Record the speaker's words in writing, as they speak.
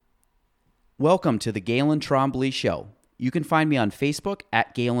Welcome to the Galen Trombley Show. You can find me on Facebook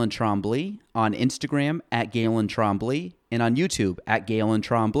at Galen Trombley, on Instagram at Galen Trombley, and on YouTube at Galen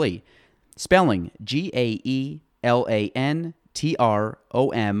Trombley. Spelling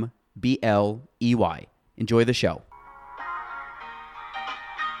GaelanTrombley. Enjoy the show.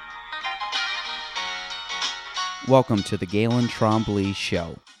 Welcome to the Galen Trombley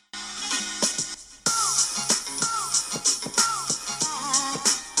Show.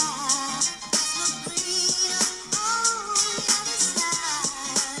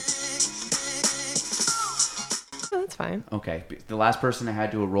 Fine. Okay. The last person I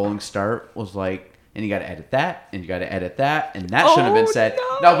had to do a rolling start was like, and you got to edit that, and you got to edit that, and that shouldn't have been said.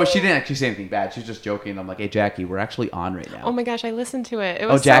 No, but she didn't actually say anything bad. She was just joking. I'm like, hey, Jackie, we're actually on right now. Oh my gosh, I listened to it. It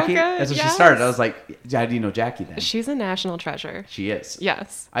was Jackie? so good. That's when yes. she started. I was like, how do you know Jackie then? She's a national treasure. She is.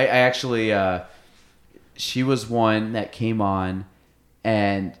 Yes. I actually, she was one that came on,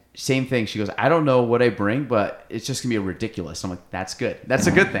 and same thing. She goes, I don't know what I bring, but it's just going to be ridiculous. I'm like, that's good. That's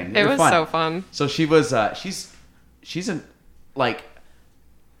a good thing. It was fun. So fun. So she was, she's a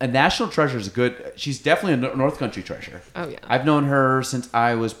national treasure is good. She's definitely a North Country treasure. Oh, yeah. I've known her since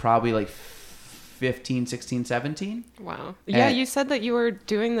I was probably like 15, 16, 17. Wow. Yeah, you said that you were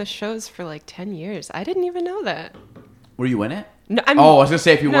doing the shows for like 10 years. I didn't even know that. Were you in it? No, I was going to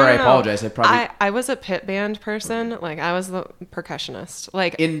say if you were, I apologize. I was a pit band person. Like, I was the percussionist.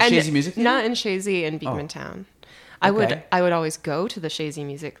 Like in Shazy Music Theater? Not in Shazy, in Beekman Town. Okay. I would always go to the Shazy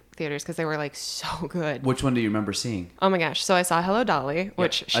Music Theaters because they were like so good. Which one do you remember seeing? Oh my gosh! So I saw Hello Dolly,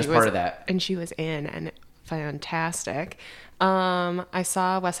 which she was part of that, and she was in and fantastic. I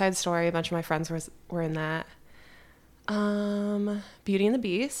saw West Side Story. A bunch of my friends were in that. Beauty and the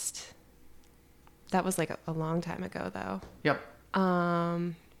Beast. That was like a long time ago though. Yep.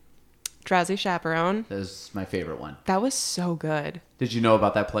 Drowsy Chaperone. That was my favorite one. That was so good. Did you know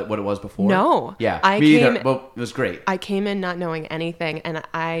about that play? What it was before? No. Yeah. Me either. Well, it was great. I came in not knowing anything, and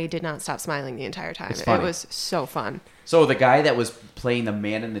I did not stop smiling the entire time. It was so fun. So the guy that was playing the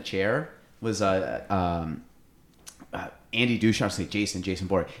man in the chair was Andy Ducharme. Say Jason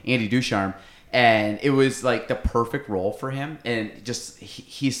Bourne. Andy Ducharme, and it was like the perfect role for him. And just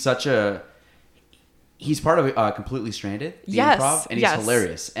he's such a. He's part of Completely Stranded, the improv, and he's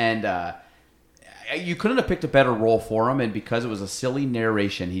hilarious. And you couldn't have picked a better role for him. And because it was a silly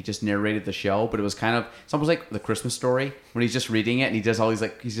narration, he just narrated the show. But it was kind of, it's almost like The Christmas Story, when he's just reading it and he does all these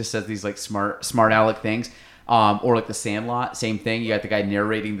he just says these like smart aleck things. Or like The Sandlot, same thing. You got the guy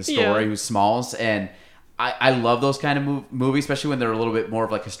narrating the story who's Smalls. And I love those kind of movies, especially when they're a little bit more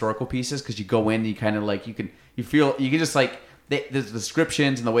of like historical pieces, because you go in and you kind of like, you can just like, the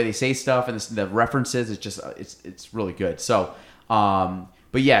descriptions and the way they say stuff and the references, it's just it's really good. So, but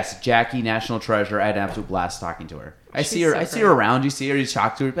yes, Jackie, national treasure. I had an absolute blast talking to her. I see her around. You see her, you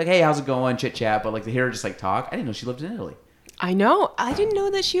talk to her, like, hey, how's it going? Chit chat. But like to hear her just like talk, I didn't know she lived in Italy. I know. I didn't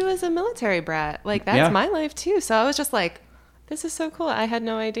know that she was a military brat. Like that's my life too. So I was just like, this is so cool. I had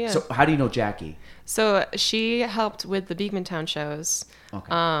no idea. So how do you know Jackie? So she helped with the Beekman Town shows.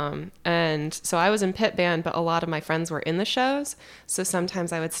 Okay. And so I was in pit band, but a lot of my friends were in the shows. So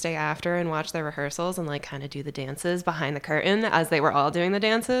sometimes I would stay after and watch their rehearsals and like kind of do the dances behind the curtain as they were all doing the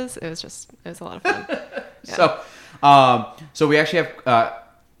dances. It was a lot of fun. Yeah. So we actually have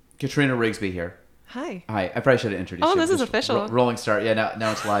Katrina Rigsbee here. Hi. I probably should have introduced you. Oh, this is official. Rolling start. Yeah,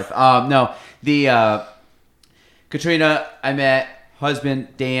 now it's live. Katrina, I met husband,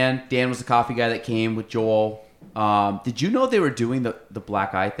 Dan. Dan was the coffee guy that came with Joel. Did you know they were doing the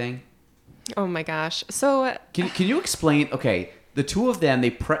black eye thing? Oh my gosh. So can you explain? Okay, the two of them, they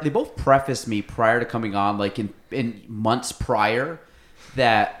both prefaced me prior to coming on, like in months prior,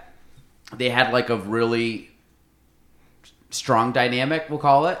 that they had like a really strong dynamic, we'll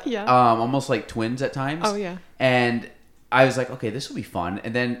call it. Yeah. Almost like twins at times. Oh yeah. And I was like, okay, this will be fun.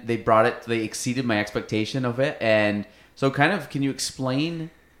 And then they exceeded my expectation of it. And so kind of, can you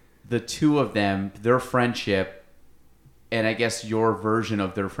explain the two of them, their friendship, and I guess your version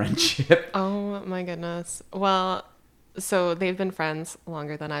of their friendship? Oh my goodness. Well, so they've been friends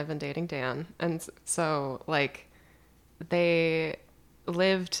longer than I've been dating Dan. And so like they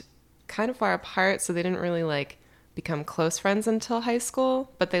lived kind of far apart, so they didn't really like become close friends until high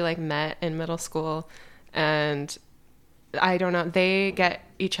school, but they like met in middle school. And I don't know, they get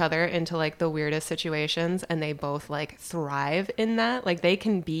each other into like the weirdest situations, and they both like thrive in that. Like they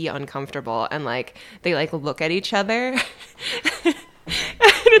can be uncomfortable and like they like look at each other and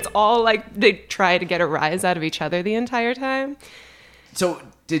it's all like they try to get a rise out of each other the entire time. So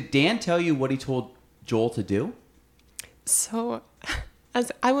did Dan tell you what he told Joel to do? So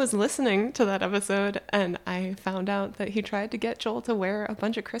as I was listening to that episode and I found out that he tried to get Joel to wear a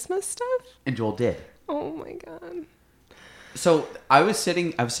bunch of Christmas stuff. And Joel did. Oh my God. So I was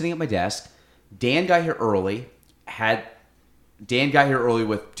sitting at my desk. Dan got here early.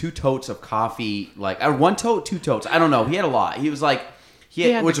 With 2 totes of coffee, like one tote, 2 totes. I don't know. He had a lot. He was like,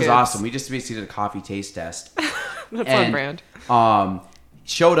 which was awesome. We just basically did a coffee taste test. That's on brand.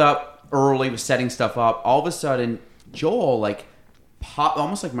 Showed up early, was setting stuff up. All of a sudden, Joel like pop,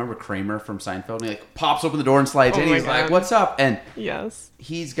 almost like remember Kramer from Seinfeld. And he like pops open the door and slides in. He's like, "What's up?" And yes,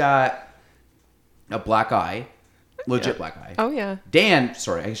 he's got a black eye. Legit black eye. Oh, yeah. Dan,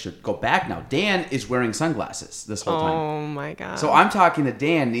 sorry, I should go back now. Dan is wearing sunglasses this whole time. Oh, my God. So I'm talking to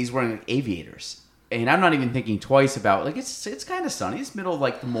Dan, and he's wearing like, aviators. And I'm not even thinking twice about, like, it's kind of sunny. It's middle of,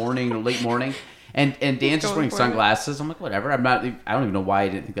 like, the morning or late morning. And Dan's just wearing sunglasses. I'm like, whatever. I don't even know why I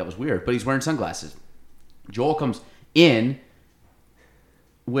didn't think that was weird. But he's wearing sunglasses. Joel comes in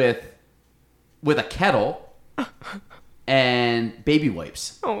with a kettle and baby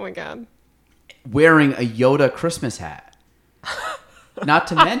wipes. Oh, my God. Wearing a Yoda Christmas hat. Not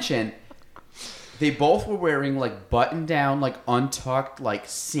to mention, they both were wearing like button down, like untucked, like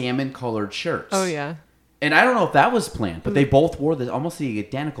salmon colored shirts. Oh yeah. And I don't know if that was planned, but they both wore almost the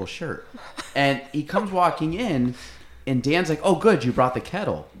identical shirt. And he comes walking in, and Dan's like, "Oh, good, you brought the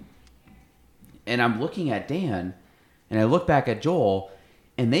kettle." And I'm looking at Dan, and I look back at Joel,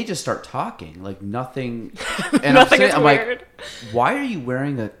 and they just start talking like nothing. And I'm like, "Why are you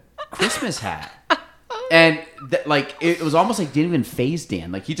wearing a Christmas hat?" And it was almost like didn't even faze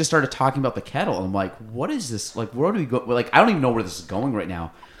Dan. Like he just started talking about the kettle. And I'm like, what is this? Like, where do we go? Like, I don't even know where this is going right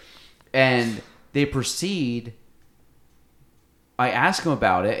now. And they proceed. I ask him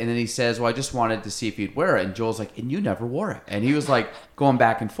about it, and then he says, "Well, I just wanted to see if he'd wear it." And Joel's like, "And you never wore it." And he was like going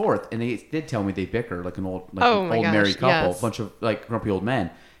back and forth. And they did tell me they bicker like an old married couple, a bunch of like grumpy old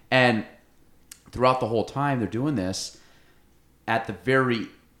men. And throughout the whole time they're doing this, at the very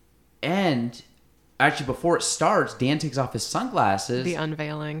end, actually before it starts, Dan takes off his sunglasses, the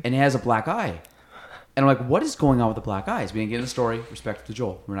unveiling, and he has a black eye. And I'm like, what is going on with the black eyes? We didn't get into the story. Respect to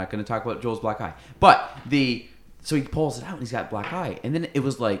Joel. We're not going to talk about Joel's black eye. But so he pulls it out and he's got black eye. And then it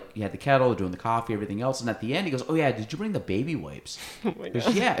was like, you had the kettle, doing the coffee, everything else. And at the end, he goes, "Oh yeah, did you bring the baby wipes?" Oh my God.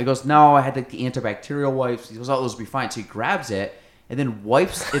 Goes, "Yeah." He goes, "No, I had like the antibacterial wipes." He goes, "Oh, those will be fine." So he grabs it and then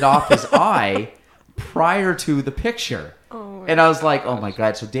wipes it off his eye prior to the picture. And I was like, oh my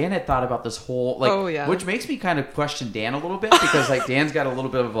God. So Dan had thought about this whole, which makes me kind of question Dan a little bit, because like Dan's got a little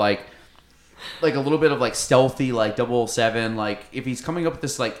bit of like stealthy, like 007, like if he's coming up with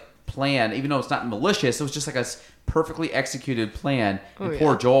this like plan, even though it's not malicious, it was just like a perfectly executed plan. And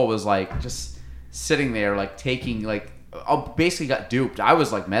poor Joel was like just sitting there like taking like, I basically got duped. I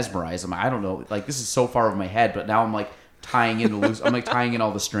was like mesmerized. I'm like, I don't know, like this is so far over my head, but now I'm like tying in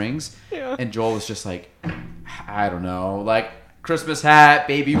all the strings. Yeah. And Joel was just like, I don't know, like Christmas hat,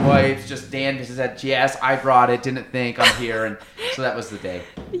 baby wipes, just Dan just said, "Yes, I brought it, didn't think, I'm here." And so that was the day.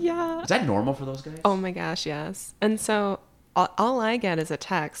 Yeah. Is that normal for those guys? Oh my gosh, yes. And so all I get is a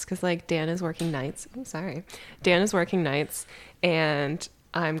text, because like Dan is working nights. Dan is working nights and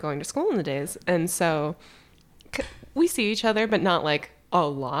I'm going to school in the days. And so we see each other, but not like a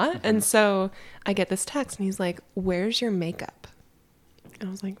lot. Mm-hmm. And so I get this text and he's like, "Where's your makeup?" And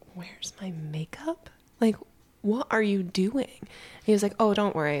I was like, "Where's my makeup? Like, what are you doing?" And he was like, "Oh,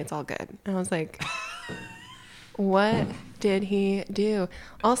 don't worry, it's all good." And I was like, what did he do?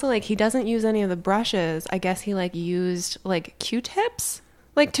 Also, like, he doesn't use any of the brushes. I guess he like used like Q-tips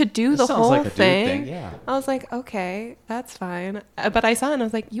like to do the whole like a thing. Yeah. I was like, okay, that's fine. But I saw it and I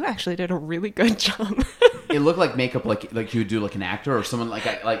was like, you actually did a really good job. It looked like makeup like you would do like an actor or someone like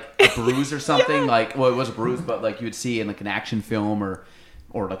a bruise or something. Yeah. Like, well, it was a bruise, but like you would see in like an action film or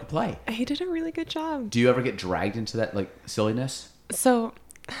like a play. He did a really good job. Do you ever get dragged into that like silliness? So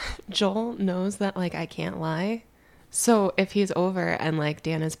Joel knows that like I can't lie. So if he's over and like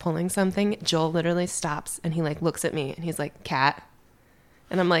Dan is pulling something, Joel literally stops and he like looks at me and he's like, "Cat?"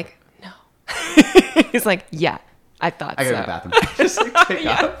 And I'm like, "No." He's like, "Yeah, I thought so." I go to the bathroom. Just like, take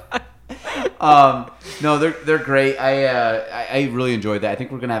off. No, they're great. I really enjoyed that. I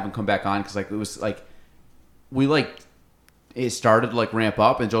think we're gonna have them come back on because like it was like we like it started to like ramp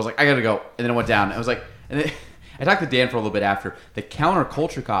up and Joel's like, "I gotta go," and then it went down. I was like, and then I talked to Dan for a little bit after. The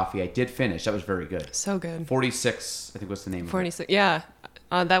counterculture coffee I did finish. That was very good. So good. 46, I think was the name 46, of it. Yeah.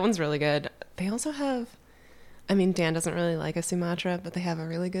 That one's really good. They also have, I mean, Dan doesn't really like a Sumatra, but they have a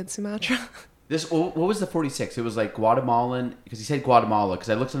really good Sumatra. What was the 46? It was like Guatemalan, because he said Guatemala,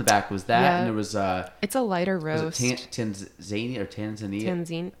 because I looked in the back, was that, and there was... it's a lighter roast. Was it Tanzania or Tanzania?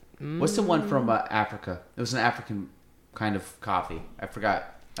 Tanzania. What's the one from Africa? It was an African... kind of coffee. I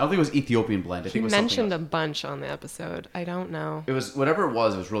forgot. I don't think it was Ethiopian blend. I think He it was mentioned a something else. bunch on the episode. I don't know. It was whatever it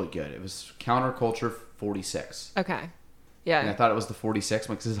was really good. It was Counterculture 46. Okay. And I Yeah. thought it was the 46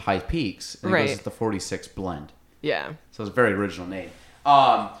 because this is High Peaks. And Right. It was the 46 blend. Yeah. So it's a very original name.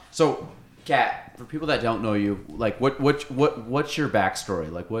 So, Kat, for people that don't know you, like, what's your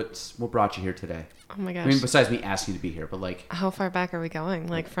backstory? Like, what brought you here today? Oh my gosh. I mean, besides me asking you to be here, but like How far back are we going?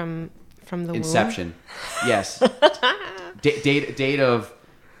 Like from the Inception. Yes. Date of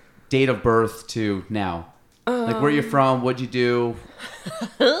birth to now. Like, where you from? What'd you do?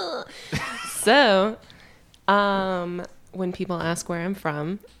 womb? So, when people ask where I'm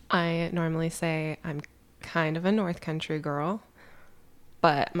from, I normally say I'm kind of a North Country girl.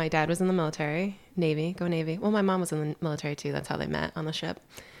 But my dad was in the military, Navy, go Navy. Well, my mom was in the military too. That's how they met on the ship.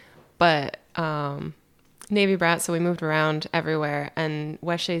 But Navy brat, so we moved around everywhere. And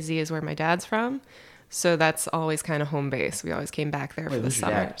West Shazy is where my dad's from. So that's always kind of home base. We always came back there for the who's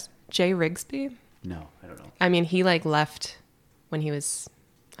your dad? summers. Jay Rigsbee. No, I don't know. I mean, he like left when he was,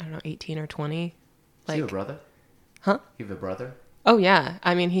 I don't know, 18 or 20. Does he have a brother? Huh? You have a brother? Oh, yeah.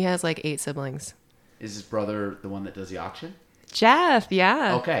 I mean, he has like 8 siblings. Is his brother the one that does the auction? Jeff,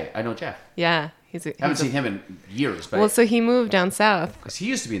 yeah. Okay, I know Jeff. Yeah. I haven't seen him in years, but Well, so he moved down south. because he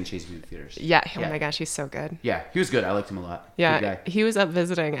used to be in the Chase movie theaters. Yeah. Oh my gosh, he's so good. Yeah, he was good. I liked him a lot. Good Yeah. guy. He was up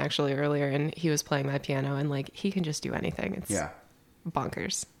visiting actually earlier and he was playing my piano and like he can just do anything. It's Yeah.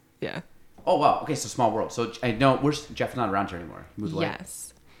 bonkers. Yeah. Oh wow. Okay, so small world. So I know where's Jeff's not around here anymore. He moved away.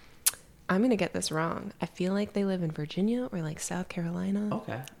 Yes. I'm going to get this wrong. I feel like they live in Virginia or like South Carolina.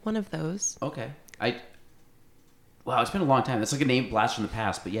 Okay. One of those. Okay. Wow, it's been a long time. That's like a name blast from the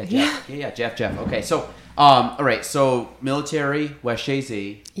past, but yeah, Jeff. Yeah, Jeff. Okay, so, all right, so military, West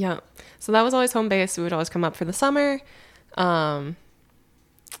Shazy. Yeah. So that was always home base. We would always come up for the summer. Do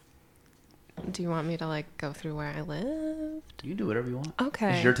you want me to like go through where I lived? You can do whatever you want.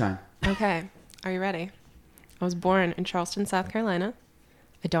 Okay. It's your time. Okay. Are you ready? I was born in Charleston, South Carolina.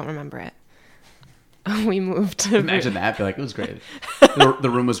 I don't remember it. We moved to... Imagine that. Be like, it was great. The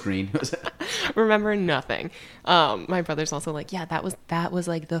room was green. Remember nothing. My brother's also like, yeah, that was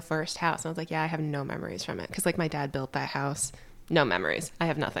like the first house. And I was like, yeah, I have no memories from it. Because like my dad built that house. No memories. I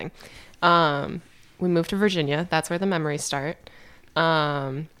have nothing. We moved to Virginia. That's where the memories start.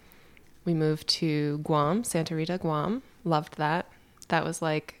 We moved to Guam, Santa Rita, Guam. Loved that. That was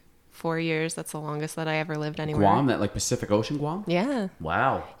like 4 years. That's the longest that I ever lived anywhere. Guam, that like Pacific Ocean Guam? Yeah.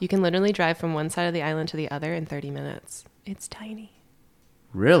 Wow. You can literally drive from one side of the island to the other in 30 minutes. It's tiny.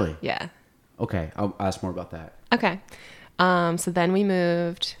 Really? Yeah. Okay, I'll ask more about that. Okay. So then we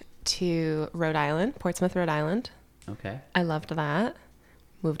moved to Rhode Island, Portsmouth, Rhode Island. Okay. I loved that.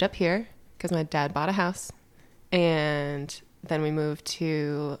 Moved up here because my dad bought a house. And then we moved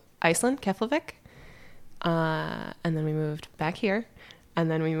to Iceland, Keflavik. And then we moved back here. And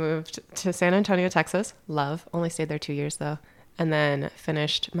then we moved to San Antonio, Texas. Love. Only stayed there 2 years, though. And then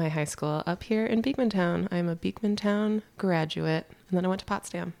finished my high school up here in Beekmantown. I'm a Beekmantown graduate. And then I went to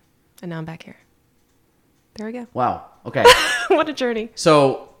Potsdam. And now I'm back here. There we go. Wow. Okay. What a journey.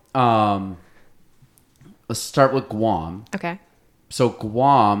 So, let's start with Guam. Okay. So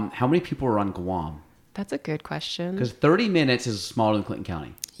Guam, how many people are on Guam? That's a good question. Because 30 minutes is smaller than Clinton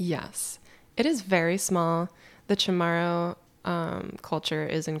County. Yes. It is very small. The Chamorro culture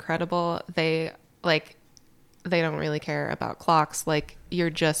is incredible. They don't really care about clocks. Like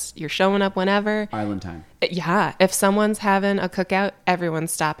you're showing up whenever. Island time. Yeah. If someone's having a cookout,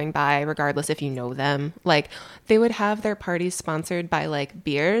 everyone's stopping by regardless if you know them. Like they would have their parties sponsored by like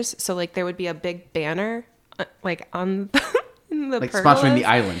beers. So like there would be a big banner like on in the Like pergolas. sponsoring the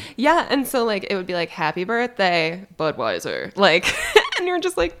island. Yeah. And so like it would be like happy birthday, Budweiser. Like and you're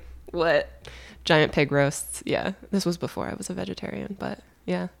just like, what? Giant pig roasts. Yeah. This was before I was a vegetarian, but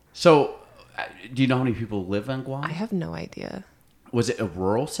yeah. So, do you know how many people live on Guam? I have no idea. Was it a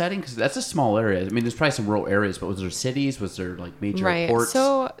rural setting? Because that's a small area. I mean, there's probably some rural areas, but was there cities? Was there like major ports?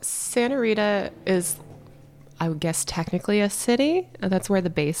 So Santa Rita is, I would guess, technically a city. That's where the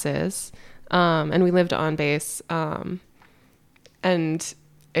base is. And we lived on base. And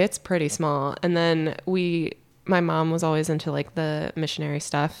it's pretty small. And then my mom was always into like the missionary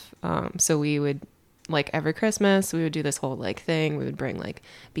stuff. So we would, like every Christmas, we would do this whole like thing. We would bring like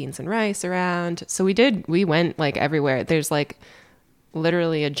beans and rice around. So we went like everywhere. There's like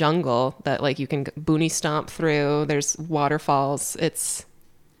literally a jungle that like you can boonie stomp through. There's waterfalls. It's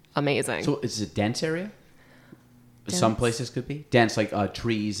amazing. So it's a dense area? Dense. Some places could be dense, like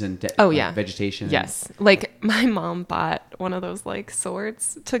trees and oh yeah, vegetation. Yes, like my mom bought one of those like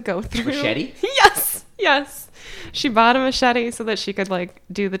swords to go through. Machete? Yes. She bought a machete so that she could like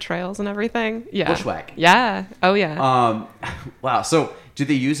do the trails and everything. Yeah. Bushwhack. Yeah. Oh yeah. Wow. So do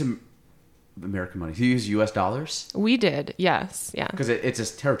they use American money? Do you use U.S. dollars? We did. Yes. Yeah. Because it's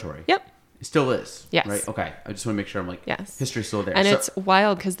a territory. Yep. It still is. Yes. Right? Okay. I just want to make sure I'm like, yes. history's still there. And it's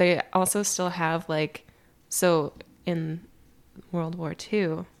wild because they also still have like, so in World War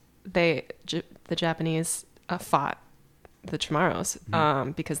II, the Japanese fought the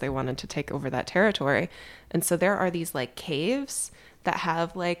Chamorros because they wanted to take over that territory. And so there are these like caves that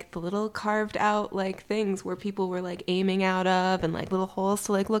have like the little carved out like things where people were like aiming out of and like little holes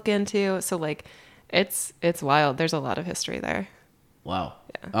to like look into. So like it's wild. There's a lot of history there. Wow.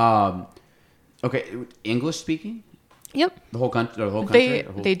 Yeah. Okay. English speaking? Yep. The whole country?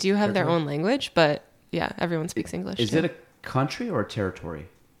 They do have their territory? own language, but yeah, everyone speaks English. Is too. it a country or a territory?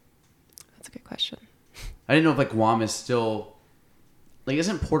 That's a good question. I didn't know if like Guam is still like,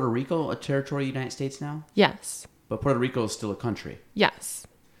 isn't Puerto Rico a territory of the United States now? Yes. But Puerto Rico is still a country. Yes.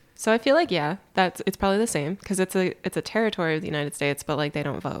 So I feel like it's probably the same because it's a territory of the United States, but like they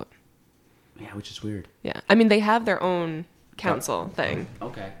don't vote. Yeah, which is weird. Yeah, I mean they have their own council thing.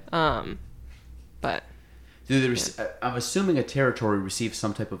 Okay. But I'm assuming a territory receives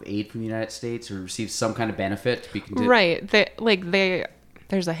some type of aid from the United States or receives some kind of benefit to be continued. Right.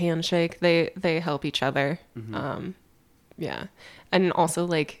 There's a handshake. They help each other. Mm-hmm. Yeah, and also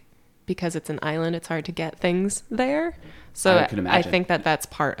like because it's an island, it's hard to get things there. So I can imagine. I think that's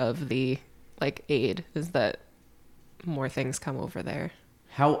part of the like aid is that more things come over there.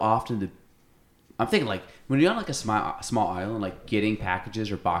 How often I'm thinking like when you're on like a small island, like getting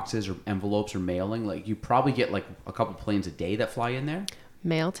packages or boxes or envelopes or mailing, like you probably get like a couple planes a day that fly in there.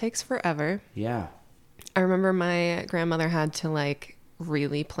 Mail takes forever. Yeah. I remember my grandmother had to like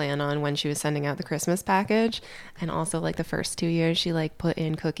really plan on when she was sending out the Christmas package, and also like the first 2 years she like put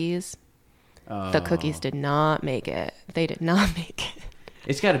in cookies. The cookies did not make it. They did not make it.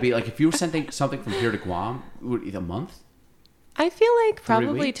 It's got to be like if you were sending something from here to Guam, would it be a month? I feel like 3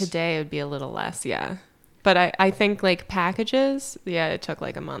 probably weeks? today would be a little less, yeah. But I think like packages, yeah, it took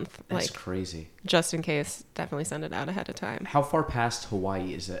like a month. That's like crazy. just in case, definitely send it out ahead of time. How far past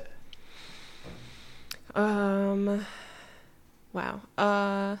Hawaii is it? Wow.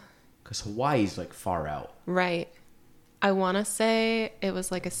 Because Hawaii's like far out. Right. I want to say it was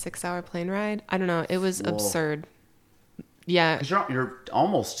like a 6-hour plane ride. I don't know. It was Whoa. absurd. Yeah. Because you're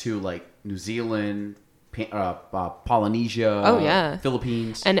almost to like New Zealand, Polynesia. Oh, yeah.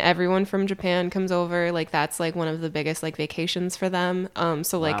 Philippines. And everyone from Japan comes over. Like that's like one of the biggest like vacations for them.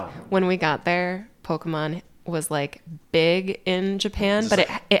 So like Wow. when we got there, Pokemon was like big in Japan, but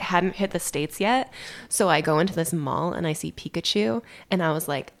it hadn't hit the States yet. So I go into this mall and I see Pikachu and I was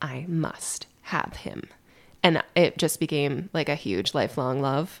like, I must have him. And it just became like a huge lifelong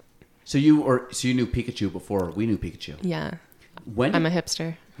love. So you knew Pikachu before we knew Pikachu. Yeah. I'm a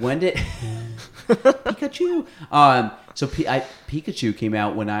hipster. When did Pikachu? So Pikachu came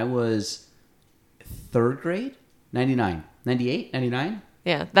out when I was 3rd grade, 99, 98, 99.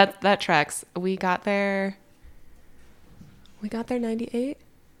 Yeah, that tracks. We got there 98.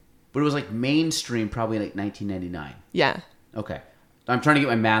 But it was like mainstream, probably like 1999. Yeah. Okay, I'm trying to get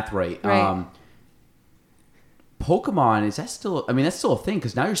my math right. Right. Pokemon, is that still? I mean, that's still a thing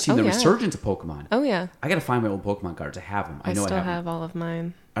because now you're seeing the resurgence of Pokemon. Oh yeah. I got to find my old Pokemon cards. I have them. I know still I have them. have all of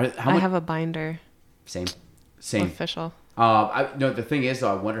mine. How I much? have a binder. Same. Official. No, the thing is,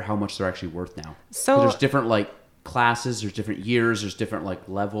 though, I wonder how much they're actually worth now. So 'cause there's different like classes, there's different years, there's different like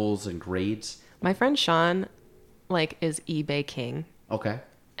levels and grades. my friend Sean, like, is eBay king, Okay.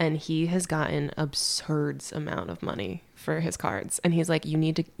 and he has gotten absurd amount of money for his cards, and he's like, you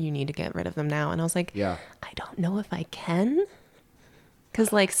need to get rid of them now. And I was like, Yeah. I don't know if I can,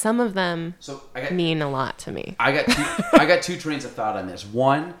 because like some of them mean a lot to me. I got two trains of thought on this.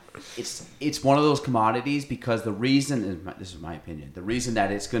 One, it's one of those commodities because the reason, this is my opinion, the reason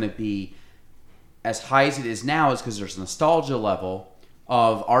that it's going to be as high as it is now is because there's a nostalgia level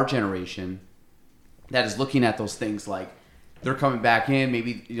of our generation that is looking at those things like they're coming back in.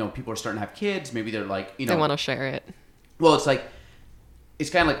 Maybe people are starting to have kids. Maybe they're like They want to share it. Well, it's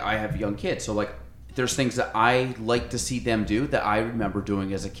kind of like I have young kids, so like there's things that I like to see them do that I remember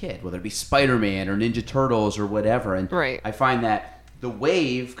doing as a kid, whether it be Spider-Man or Ninja Turtles or whatever. And right. I find that the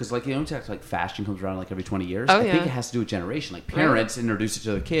wave, because like like fashion comes around like every 20 years. Oh, I yeah. think it has to do with generation. Like parents introduce it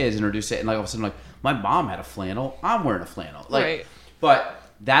to the kids, introduce it, and like all of a sudden like my mom had a flannel, I'm wearing a flannel. Like, right. But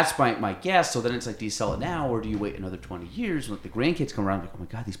that's my guess. So then it's like, do you sell it now or do you wait another 20 years when the grandkids come around? Like, oh my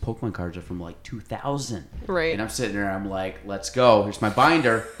God, these Pokemon cards are from like 2000. Right. And I'm sitting there, I'm like, let's go. Here's my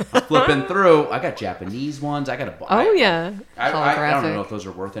binder. I'm flipping through. I got Japanese ones. I got a. Oh yeah. I don't know if those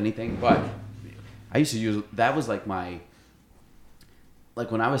are worth anything, but I used to use that was like my.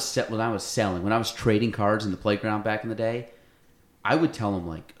 Like when I was trading cards in the playground back in the day, I would tell them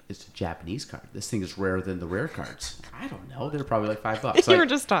like, it's a Japanese card. This thing is rarer than the rare cards. I don't know. They're probably like $5. You like, were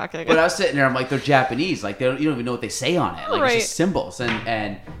just talking. But I was sitting there. I'm like, they're Japanese. Like you don't even know what they say on it. Like right. It's just symbols.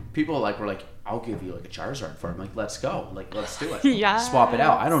 And people were like, I'll give you like a Charizard for it. I'm like, let's go. Like let's do it. Yeah. Swap it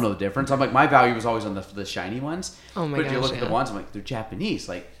out. I don't know the difference. I'm like, my value was always on the shiny ones. Oh my But if you gosh, look at the ones, I'm like, they're Japanese.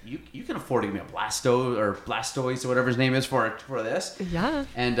 Like you can afford to give me a Blastoise or whatever his name is for this. Yeah.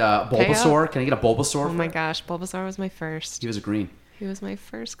 And Bulbasaur. Can I get a Bulbasaur? Oh my gosh, Bulbasaur was my first. He was a green. He was my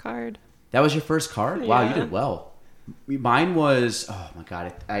first card. That was your first card? Yeah. Wow, you did well. Mine was, oh my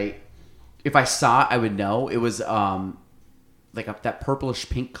God. If I saw it, I would know. It was that purplish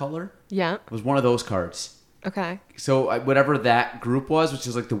pink color. Yeah. It was one of those cards. Okay. So whatever that group was, which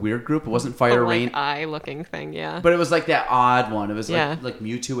is like the weird group, it wasn't Fire Rain. Eye looking thing, yeah. But it was like that odd one. It was Yeah. like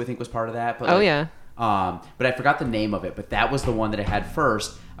Mewtwo, I think, was part of that. But yeah. But I forgot the name of it. But that was the one that I had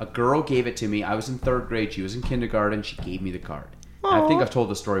first. A girl gave it to me. I was in 3rd grade. She was in kindergarten. She gave me the card. I think I've told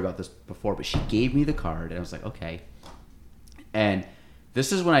the story about this before, but she gave me the card, and I was like, okay. And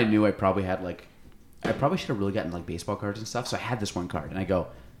this is when I knew I probably should have really gotten like baseball cards and stuff. So I had this one card, and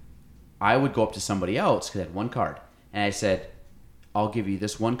I would go up to somebody else because I had one card, and I said, I'll give you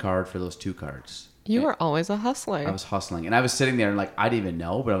this one card for those 2 cards. You were always a hustler. I was hustling, and I was sitting there, and like I didn't even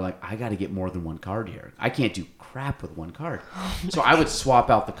know, but I'm like, I got to get more than one card here. I can't do crap with one card. So I would swap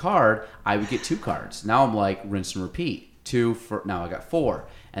out the card. I would get 2 cards. Now I'm like rinse and repeat. 2 for now I got 4,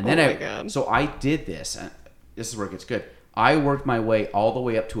 and then so I did this, and this is where it gets good. I worked my way all the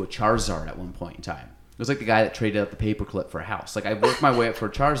way up to a Charizard at one point in time. It was like the guy that traded out the paperclip for a house. Like I worked my way up for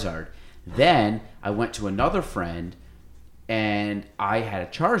a Charizard. Then I went to another friend, and I had a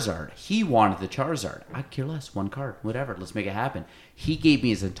Charizard. He wanted the Charizard. I care less, one card, whatever. Let's make it happen. He gave me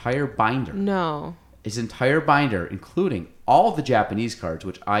his entire binder. No. His entire binder, including all the Japanese cards,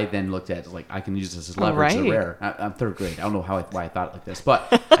 which I then looked at as like, I can use this as leverage. They're rare. I'm 3rd grade. I don't know why I thought it like this,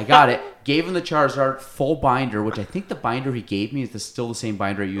 but I got it. Gave him the Charizard full binder, which I think the binder he gave me is still the same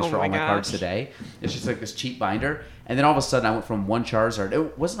binder I use for all my cards today. It's just like this cheap binder. And then all of a sudden I went from one Charizard.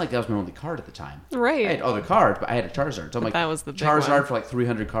 It wasn't like that was my only card at the time. Right. I had other cards, but I had a Charizard. So I'm like, that was the big Charizard one. for like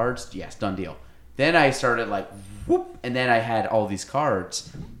 300 cards? Yes, done deal. Then I started like, whoop, and then I had all these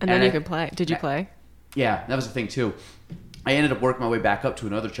cards. And then you could play. Did you play? Yeah, that was the thing too. I ended up working my way back up to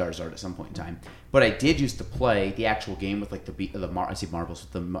another Charizard at some point in time. But I did used to play the actual game with like I see marbles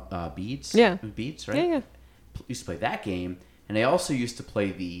with the beads. Yeah. Beads, right? Yeah. Used to play that game, and I also used to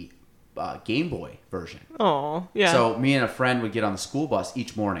play the Game Boy version. Oh, yeah. So me and a friend would get on the school bus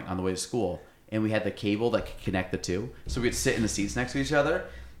each morning on the way to school, and we had the cable that could connect the two. So we'd sit in the seats next to each other.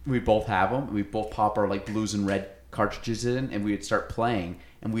 We both have them. And we both pop our like blues and red cartridges in, and we would start playing,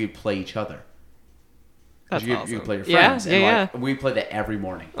 and we would play each other. That's you awesome. could play your friends. Yeah. We played that every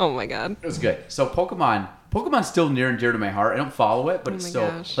morning. Oh my God. It was good. So Pokemon's still near and dear to my heart. I don't follow it, but it's still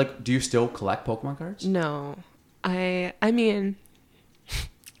gosh. like, do you still collect Pokemon cards? No. I mean,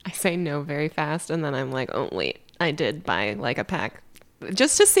 I say no very fast, and then I'm like, oh wait, I did buy like a pack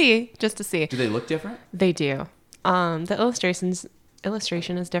just to see. Do they look different? They do. The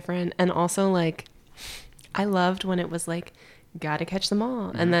illustration is different, and also like, I loved when it was like, gotta catch them all,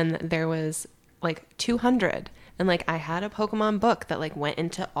 and then there was like 200, and like I had a Pokemon book that like went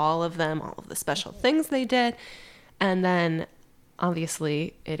into all of them, all of the special things they did, and then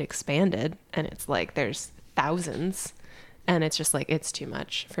obviously it expanded, and it's like there's thousands, and it's just like it's too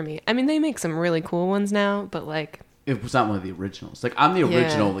much for me. I mean, they make some really cool ones now, but like it was not one of the originals. Like I'm the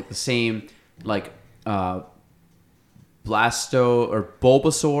original, like the same like Blasto or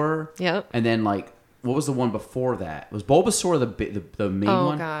Bulbasaur. Yep. And then like, what was the one before that? Was Bulbasaur the main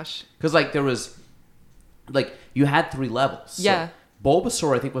one? Oh gosh. Because like there was, like you had 3 levels. Yeah. So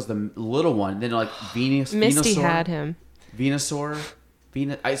Bulbasaur I think was the little one. Then like Misty Venusaur, had him. Venusaur.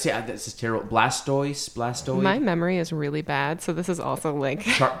 I say this is terrible. Blastoise. My memory is really bad, so this is also like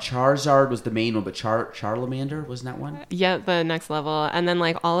Charizard was the main one, but Charmander wasn't that one? yeah, the next level, and then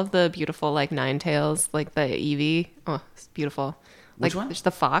like all of the beautiful like Ninetales, like the Eevee. Oh, it's beautiful. Which like one?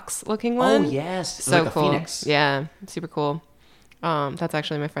 the fox looking one. Oh yes, so like a cool. phoenix. Yeah, super cool. That's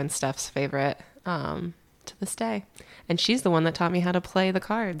actually my friend Steph's favorite to this day, and she's the one that taught me how to play the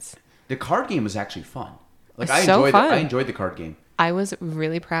cards. The card game was actually fun. Like It's so fun. I enjoyed the card game. I was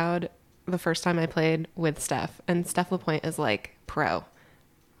really proud the first time I played with Steph, and Steph LaPointe is like pro.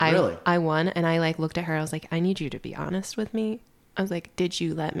 Really? I won, and I like looked at her. I was like, I need you to be honest with me. I was like, did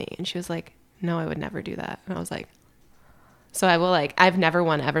you let me? And she was like, no, I would never do that. And I was like, so I will like, I've never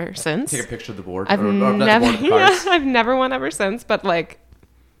won ever since. Take a picture of the board. I've not never, the board, the cards. I've never won ever since, but like,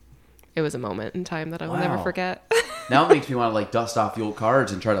 it was a moment in time that I will never forget. Now it makes me want to like dust off the old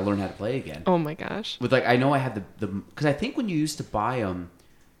cards and try to learn how to play again. Oh my gosh. With like, I know I had the because I think when you used to buy them,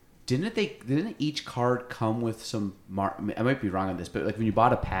 didn't each card come with some? I might be wrong on this, but like when you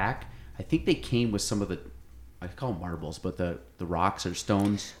bought a pack, I think they came with some of the. I call them marbles, but the rocks or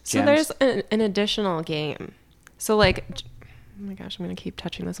stones. Gems. So there's an additional game. So like, oh my gosh, I'm gonna keep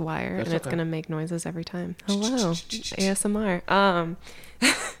touching this wire, and it's gonna make noises every time. Hello, ASMR.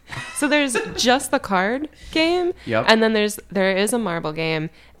 So there's just the card game, and then there is a marble game,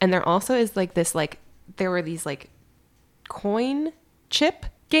 and there also is like this like there were these like coin chip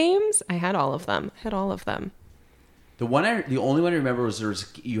games. I had all of them. The only one I remember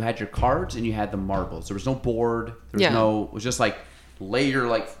was you had your cards and you had the marbles. There was no board. It was just like lay your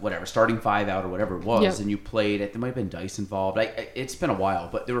like whatever starting 5 out or whatever it was, and you played it. There might have been dice involved. It's been a while,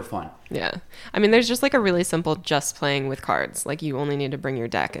 but they were fun. Yeah, I mean, there's just like a really simple just playing with cards. Like you only need to bring your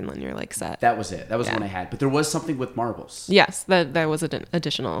deck and then you're like set. That was it. That was the one I had. But there was something with marbles. Yes, that was an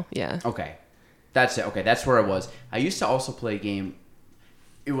additional. Yeah. Okay, that's it. Okay, that's where I was. I used to also play a game.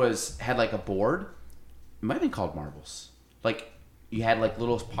 Had like a board. It might have been called marbles. Like you had like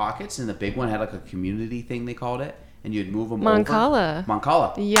little pockets, and the big one had like a community thing they called it, and you'd move them Mancala. over.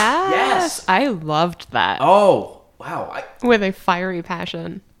 Mancala. Yes. I loved that. Oh wow! With a fiery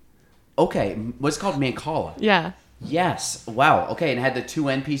passion. Okay, what's called Mancala? Yeah. Yes. Wow. Okay, and it had the 2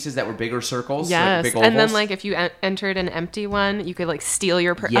 end pieces that were bigger circles. Yes. Like big ovals. And then like if you entered an empty one, you could like steal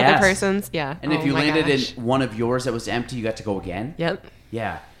your other person's. Yeah. And if you landed in one of yours that was empty, you got to go again. Yep.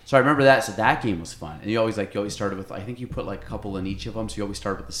 Yeah. So I remember that. So that game was fun. And you always started with, I think you put like a couple in each of them. So you always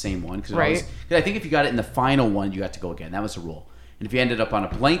started with the same one. Cause I think if you got it in the final one, you got to go again. That was the rule. And if you ended up on a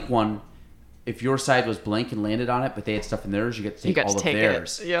blank one, if your side was blank and landed on it, but they had stuff in theirs, you get to take all of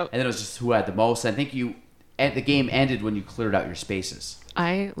theirs. Yep. And then it was just who had the most. And I think the game ended when you cleared out your spaces.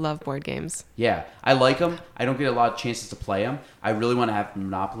 I love board games. Yeah, I like them. I don't get a lot of chances to play them. I really want to have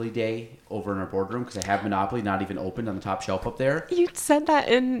Monopoly Day over in our boardroom because I have Monopoly not even opened on the top shelf up there. You said that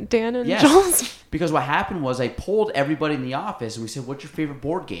in Dan and Joel's. Because what happened was I polled everybody in the office and we said, what's your favorite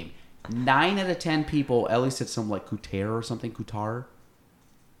board game? 9 out of 10 people, Ellie said something like Couture or something, Couture.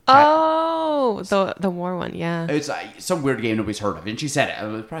 Oh, the war one, yeah. It's some weird game nobody's heard of. And she said it.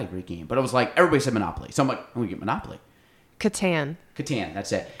 It was probably a great game. But it was like, everybody said Monopoly. So I'm like, I'm going to get Monopoly. Catan,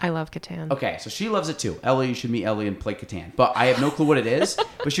 that's it. I love Catan. Okay, so she loves it too. Ellie, you should meet Ellie and play Catan. But I have no clue what it is.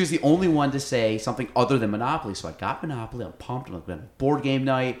 But she was the only one to say something other than Monopoly. So I got Monopoly. I'm pumped. I'm like, we're going to have a board game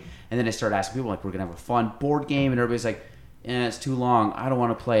night. And then I started asking people, like, we're going to have a fun board game. And everybody's like, it's too long. I don't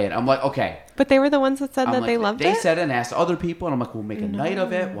want to play it. I'm like, okay. But they were the ones that said that they loved it? They said it and asked other people. And I'm like, we'll make a night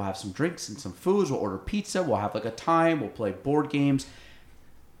of it. We'll have some drinks and some foods. We'll order pizza. We'll have like a time. We'll play board games.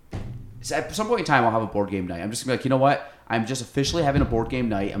 So at some point in time, I'll have a board game night. I'm just going to be like, you know what? I'm just officially having a board game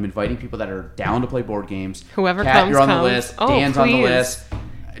night. I'm inviting people that are down to play board games. Whoever Kat, comes, you're on comes. the list. Oh, Dan's please. on the list.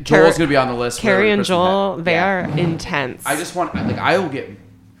 Joel's going to be on the list. Carrie and Joel, they are intense. I just want, like, I will get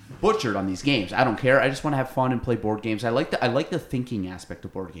butchered on these games. I don't care. I just want to have fun and play board games. I like the thinking aspect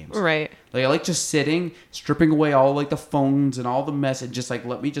of board games. Right. Like I like just sitting, stripping away all like the phones and all the mess, and just like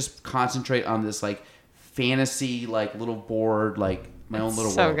let me just concentrate on this like fantasy like little board, like my own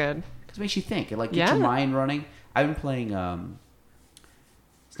little so world. Good. Because it makes you think. It like gets your mind running. I've been playing.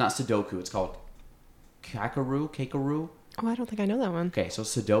 It's not Sudoku. It's called Kakaru. Oh, I don't think I know that one. Okay, so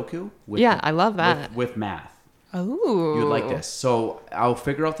Sudoku. I love that. With math. Oh. You would like this. So I'll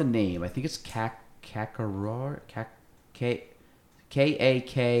figure out the name. I think it's Kakaru. Kakaru.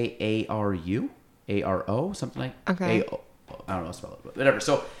 ARO. Something like. Okay. I don't know how to spell it, but whatever.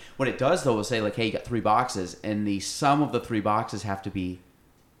 So what it does though is say like, hey, you got 3 boxes, and the sum of the 3 boxes have to be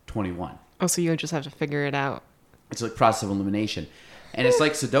 21. Oh, so you just have to figure it out. It's like process of elimination. And it's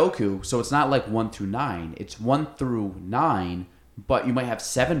like Sudoku, so it's not like 1 through 9. It's 1 through 9, but you might have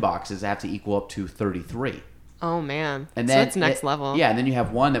 7 boxes that have to equal up to 33. Oh, man. And so then it's next level. Yeah, and then you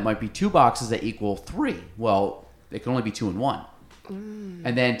have one that might be 2 boxes that equal 3. Well, it can only be 2 and 1.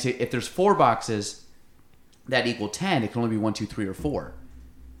 And then if there's 4 boxes that equal 10, it can only be 1, 2, 3, or 4.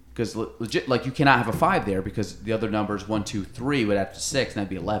 Because legit, like you cannot have a 5 there because the other numbers 1, 2, 3 would add to 6, and that'd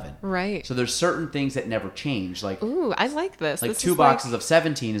be 11. Right. So there's certain things that never change. Like, ooh, I like this. Like this 2 boxes of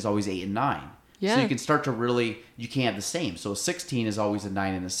 17 is always 8 and 9. Yeah. So you can start to really, you can't have the same. So a 16 is always a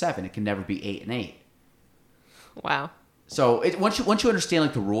 9 and a 7. It can never be 8 and 8. Wow. So once you understand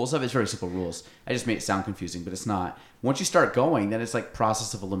like the rules of it, it's very simple rules. I just made it sound confusing, but it's not. Once you start going, then it's like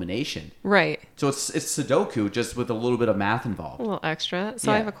process of elimination. Right. So it's Sudoku just with a little bit of math involved. A little extra. So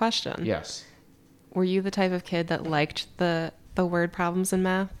I have a question. Yes. Were you the type of kid that liked the word problems in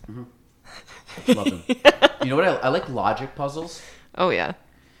math? Mm-hmm. Love them. You know what? I like logic puzzles. Oh yeah.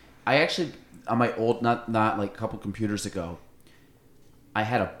 I actually on my old not like a couple computers ago, I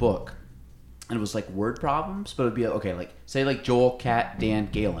had a book. And it was like word problems, but it'd be okay, like say like Joel, Kat, Dan,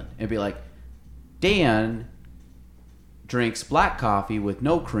 Galen. It'd be like Dan drinks black coffee with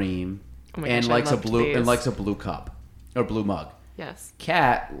no cream and likes a blue cup or blue mug. Yes.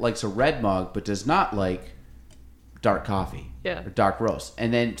 Kat likes a red mug but does not like dark coffee or dark roast.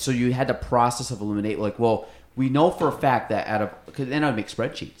 And then so you had the process of eliminate like, well, we know for a fact that because then I'd make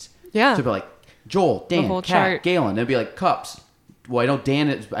spreadsheets. Yeah. So it'd be like Joel, Dan, Kat, Galen. It'd be like cups. Well, I know Dan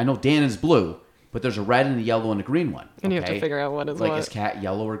is blue, but there's a red and a yellow and a green one. And you have to figure out what is like, what. Is Cat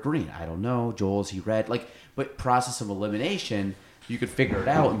yellow or green? I don't know. Joel, is he red? Like, but process of elimination, you could figure it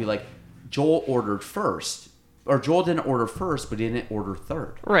out and be like, Joel ordered first, or Joel didn't order first, but he didn't order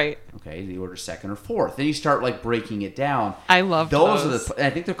third. Right. Okay, he ordered second or fourth. Then you start like breaking it down. I love those.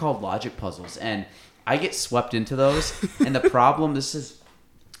 I think they're called logic puzzles, and I get swept into those. And the problem, those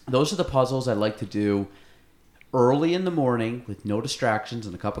are the puzzles I like to do early in the morning with no distractions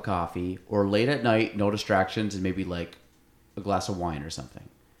and a cup of coffee, or late at night, no distractions and maybe like a glass of wine or something.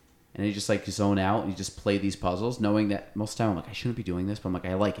 And you just like zone out and you just play these puzzles, knowing that most of the time I'm like, I shouldn't be doing this, but I'm like,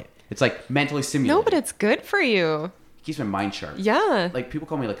 I like it. It's like mentally stimulating. No, but it's good for you. It keeps my mind sharp. Yeah. Like people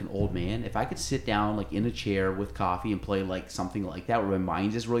call me like an old man. If I could sit down like in a chair with coffee and play like something like that where my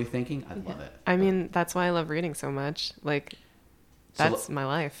mind is really thinking, I'd love it. I mean, that's why I love reading so much. Like, that's my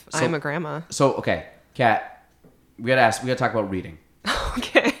life. I'm a grandma. So, okay, Kat. We gotta talk about reading.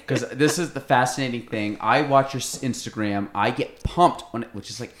 Okay. Because this is the fascinating thing. I watch your Instagram. I get pumped on it, which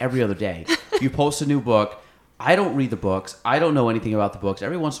is like every other day. You post a new book. I don't read the books. I don't know anything about the books.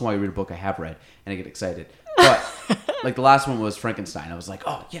 Every once in a while, you read a book I have read, and I get excited. But like the last one was Frankenstein. I was like,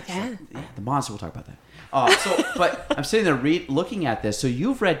 oh yes, yeah, the monster. We'll talk about that. But I'm sitting there looking at this. So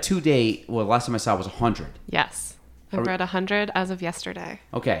you've read to date. Well, the last time I saw it was 100. Yes, I've read 100 as of yesterday.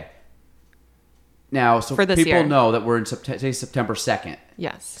 Okay. Now, so for this people year. know that we're in September 2nd.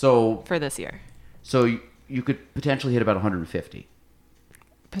 Yes. So for this year. So you could potentially hit about 150.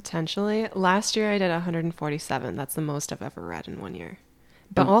 Potentially. Last year I did 147. That's the most I've ever read in 1 year.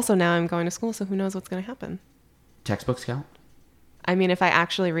 But also now I'm going to school, so who knows what's going to happen. Textbooks count? I mean, if I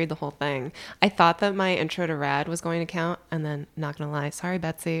actually read the whole thing. I thought that my intro to Rad was going to count, and then, not going to lie, sorry,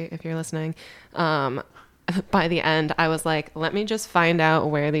 Betsy, if you're listening, by the end, I was like, let me just find out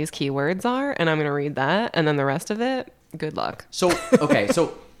where these keywords are, and I'm going to read that, and then the rest of it, good luck. So, okay,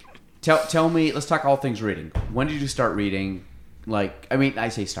 so tell me, let's talk all things reading. When did you start reading? Like, I mean, I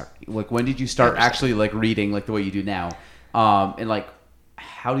say start. Like, when did you start actually, like, reading, like, the way you do now? And, like,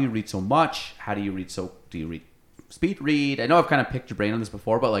 how do you read so much? Do you read speed read? I know I've kind of picked your brain on this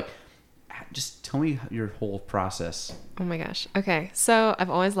before, but, like, just tell me your whole process. Oh, my gosh. Okay, so I've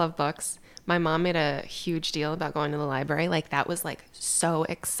always loved books. My mom made a huge deal about going to the library. Like, that was, like, so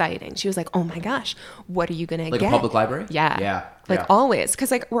exciting. She was like, oh, my gosh, what are you going to get? Like a public library? Yeah. Yeah. Like, always. Because,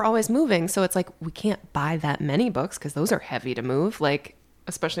 like, we're always moving. So it's like, we can't buy that many books because those are heavy to move. Like,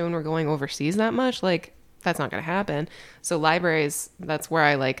 especially when we're going overseas that much. Like, that's not going to happen. So libraries, that's where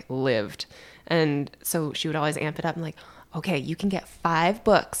I, like, lived. And so she would always amp it up and, like, okay, you can get 5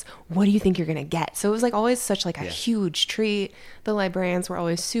 books. What do you think you're going to get? So it was like always such like a huge treat. The librarians were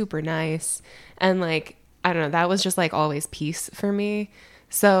always super nice. And like, I don't know, that was just like always peace for me.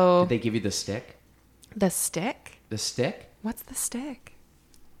 So did they give you the stick? The stick? The stick? What's the stick?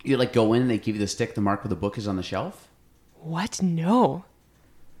 You like go in and they give you the stick to mark where the book is on the shelf? What? No.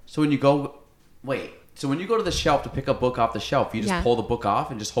 So when you go to the shelf to pick a book off the shelf, you just pull the book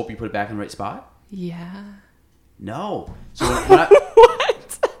off and just hope you put it back in the right spot? Yeah. No. So what?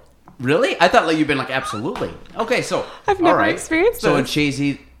 Really? I thought like you've been like absolutely. Okay, so I've never experienced this. So in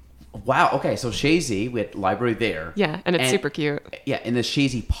Shazy, wow. Okay, so Shazy, we had library there. Yeah, and it's super cute. Yeah, in the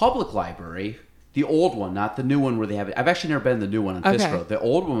Shazy Public Library, the old one, not the new one where they have it. I've actually never been in the new one on Fisk Road. The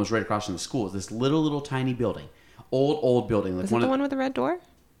old one was right across from the school. It's this little tiny building, old building. Like Is it the one with the red door?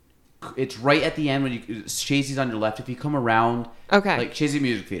 It's right at the end when Shazy's on your left. If you come around, like Shazy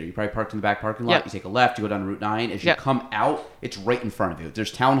Music Theater, you probably parked in the back parking lot. You take a left, you go down Route 9. As you come out, it's right in front of you.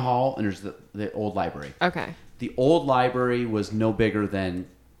 There's Town Hall and there's the old library. Okay. The old library was no bigger than,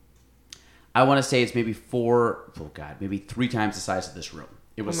 I want to say it's maybe maybe 3 times the size of this room.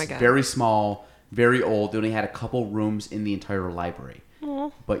 It was very small, very old. They only had a couple rooms in the entire library.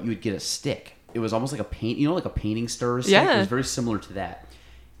 But you would get a stick. it was almost like a paint, like a painting stir stick. Yeah. It was very similar to that.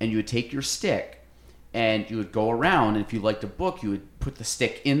 And you would take your stick and you would go around, and if you liked a book, you would put the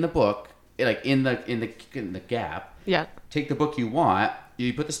stick in the book, like in the gap. Yeah. Take the book you want,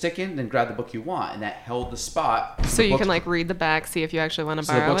 you put the stick in, then grab the book you want, and that held the spot. So you can like read the back, see if you actually want to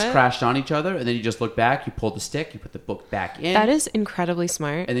borrow it. So the books crashed on each other, and then you just look back, you pull the stick, you put the book back in. That is incredibly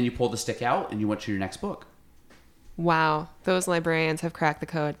smart. And then you pull the stick out, and you went to your next book. Wow, those librarians have cracked the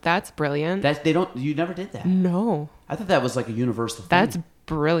code. That's brilliant. You never did that. No. I thought that was like a universal thing. That's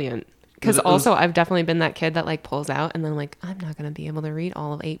brilliant. Because also, I've definitely been that kid that like pulls out and then like, I'm not going to be able to read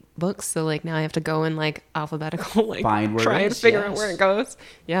all of 8 books. So like now I have to go in like alphabetical, like find where try it and is, figure out where it goes.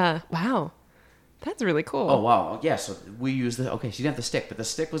 Yeah. Wow. That's really cool. Oh, wow. Yeah, so we used so you didn't have the stick, but the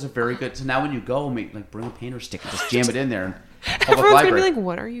stick was a very good, so now when you go, bring a painter stick and just jam it in there. And everyone's going to be like,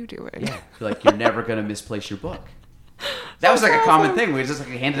 what are you doing? Yeah. You're never going to misplace your book. That was like a common thing. We just like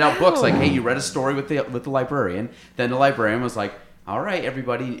handed out books like, hey, you read a story with the librarian. Then the librarian was like, all right,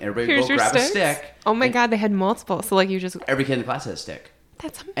 everybody Here's go grab a stick. Oh my God, they had multiple. So like you just... Every kid in the class had a stick.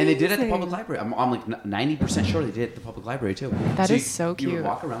 That's amazing. And they did it at the public library. I'm like 90% sure they did it at the public library too. That is so cute. You would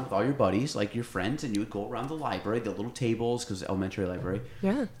walk around with all your buddies, like your friends, and you would go around the library, the little tables, because elementary library.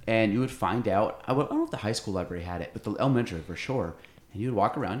 Yeah. And you would find out, I don't know if the high school library had it, but the elementary for sure. And you would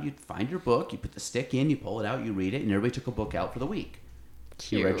walk around, you'd find your book, you put the stick in, you pull it out, you read it, and everybody took a book out for the week.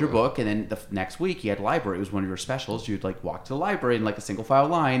 Cute. You read your book, and then the next week you had library. It was one of your specials. You'd like walk to the library in like a single file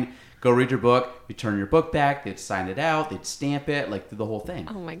line, go read your book, you turn your book back, they'd sign it out, they'd stamp it, like the whole thing.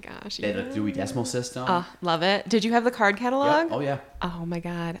 Oh my gosh. They had a Dewey Decimal System. Oh, love it. Did you have the card catalog? Yep. Oh, yeah. Oh my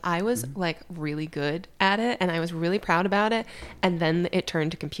God. I was like really good at it and I was really proud about it. And then it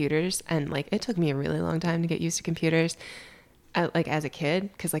turned to computers and like it took me a really long time to get used to computers. Like as a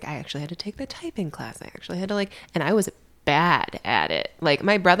kid, because like I actually had to take the typing class. I actually had to and I was bad at it. Like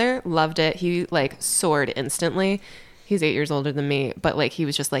my brother loved it. He like soared instantly. He's 8 years older than me, but like he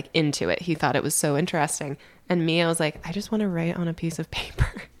was just like into it. He thought it was so interesting. And me, I was like, I just want to write on a piece of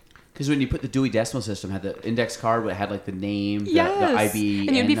paper. Because when you put the Dewey Decimal System, had the index card, but it had like the name, the IB,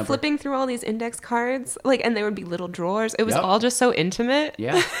 and you'd be number. flipping through all these index cards, and there would be little drawers. It was all just so intimate.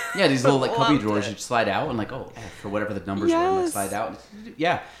 Yeah, these little like cubby drawers you'd slide out and like for whatever the numbers were, and, like, slide out.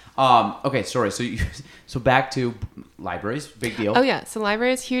 Yeah. Okay, sorry. So back to libraries, big deal. Oh yeah, so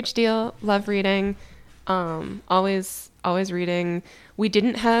libraries, huge deal. Love reading. Always reading. We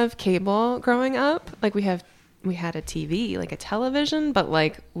didn't have cable growing up. Like we had a TV, like a television, but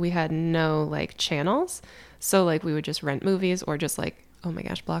like we had no like channels. So like we would just rent movies or just like, oh my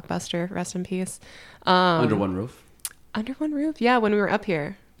gosh, Blockbuster, rest in peace. Under one roof. Under one roof. Yeah. When we were up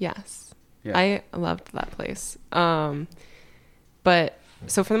here. Yes. Yeah. I loved that place. But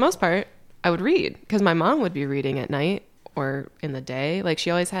so for the most part, I would read because my mom would be reading at night or in the day. Like she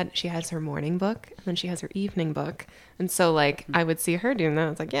has her morning book and then she has her evening book. And so like I would see her doing that. I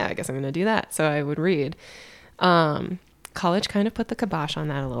was like, yeah, I guess I'm going to do that. So I would read. College kind of put the kibosh on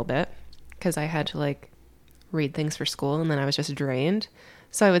that a little bit because I had to like read things for school and then I was just drained.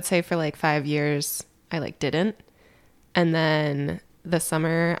 So I would say for like 5 years, I like didn't. And then the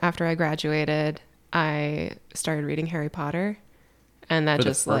summer after I graduated, I started reading Harry Potter. And that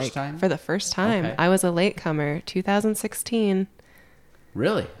just like for the first time, okay. I was a latecomer, 2016.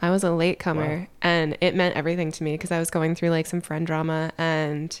 Really? I was a latecomer. Wow. And it meant everything to me because I was going through like some friend drama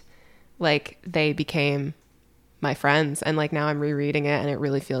and like they became my friends. And like now I'm rereading it and it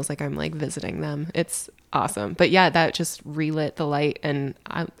really feels like I'm like visiting them. It's awesome. But yeah, that just relit the light. And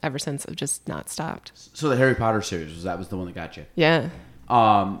ever since I've just not stopped. So the Harry Potter series, that was the one that got you? Yeah.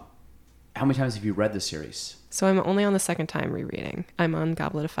 How many times have you read the series? So I'm only on the second time rereading. I'm on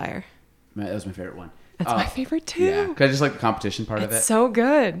Goblet of Fire. That was my favorite one. That's my favorite too. Yeah, because I just like the competition part of it. It's so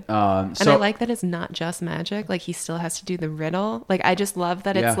good. And I like that it's not just magic. Like he still has to do the riddle. Like I just love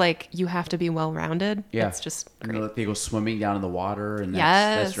that it's like you have to be well-rounded. Yeah. It's just great. And they go swimming down in the water. And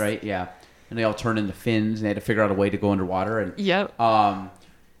that's right. Yeah. And they all turn into fins and they had to figure out a way to go underwater. And yep.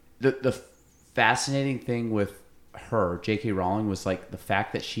 The fascinating thing with her, J.K. Rowling, was like the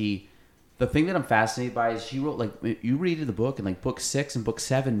fact that the thing that I'm fascinated by is she wrote, like, you read the book and like book 6 and book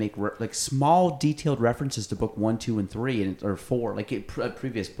 7 make like small detailed references to book 1, 2, and 3 or 4, like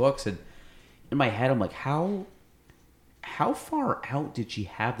previous books. And in my head, I'm like, how far out did she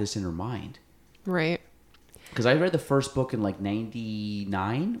have this in her mind? Right. Because I read the first book in like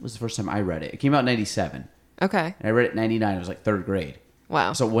 99 was the first time I read it. It came out in 97. Okay. And I read it in 99. It was like 3rd grade.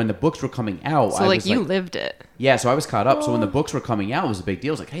 Wow. So when the books were coming out, so like you lived it. Yeah, so I was caught up. So when the books were coming out, it was a big deal.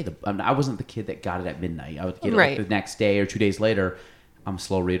 It was like, hey, I wasn't the kid that got it at midnight. I would get it like the next day or 2 days later. I'm a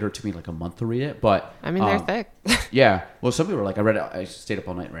slow reader. It took me like a month to read it, but I mean, they're thick. Yeah. Well, some people were like, I stayed up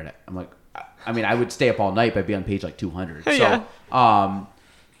all night and read it. I'm like, I mean, I would stay up all night, but I'd be on page like 200. So, Yeah.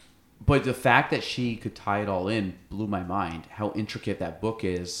 But the fact that she could tie it all in blew my mind. How intricate that book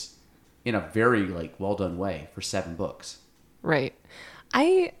is, in a very like well done way for 7 books. Right.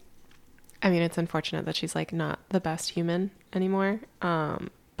 I mean, it's unfortunate that she's like not the best human anymore.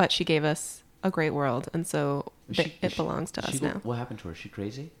 But she gave us a great world, and so it belongs to us now. What happened to her? Is she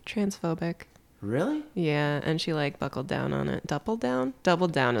crazy? Transphobic. Really? Yeah, and she like buckled down on it. Doubled down?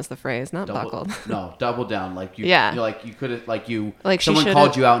 Doubled down is the phrase, not buckled. No, double down. Like you. Yeah. You're like you could have like you. Like someone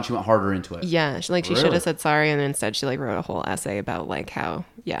called you out and she went harder into it. Yeah, she Really? should have said sorry, and instead she like wrote a whole essay about like how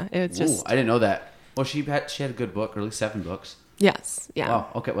it's just. Ooh, I didn't know that. Well, she had a good book, or at least 7 books. Yes. Yeah. Wow.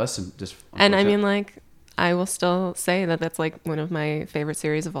 Okay. Well, that's just. And I mean, like, I will still say that that's like one of my favorite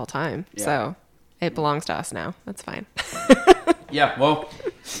series of all time. Yeah. So it belongs to us now. That's fine. Yeah. Well,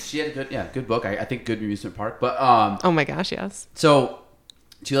 she had a good book. I think good amusement park. But oh my gosh, yes. So,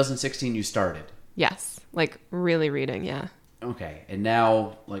 2016, you started. Yes. Like really reading. Yeah. Okay. And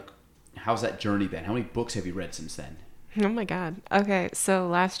now, like, how's that journey been? How many books have you read since then? Oh my God. Okay. So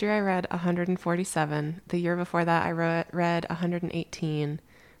last year I read 147. The year before that I read 118.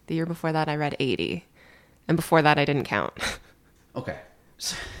 The year before that I read 80. And before that I didn't count. Okay.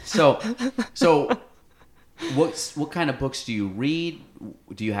 So what kind of books do you read?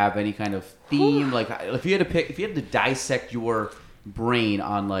 Do you have any kind of theme? Like if you had to dissect your brain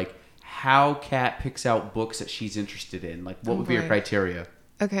on like how Kat picks out books that she's interested in, like what would be your criteria?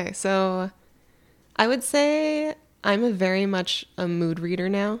 Okay. So I would say I'm very much a mood reader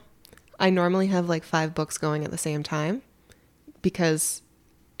now. I normally have like 5 books going at the same time because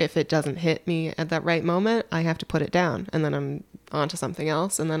if it doesn't hit me at that right moment, I have to put it down and then I'm on to something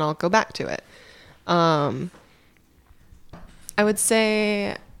else and then I'll go back to it. I would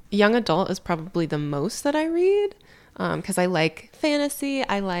say young adult is probably the most that I read because I like fantasy.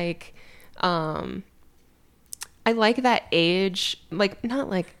 I like that age, like not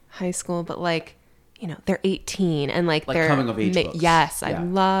like high school, but like, you know, they're 18 and like they're coming of age books. Yes, Yeah. I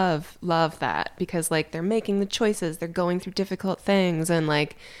love that because like they're making the choices, they're going through difficult things, and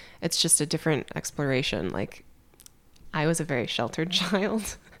like it's just a different exploration. Like I was a very sheltered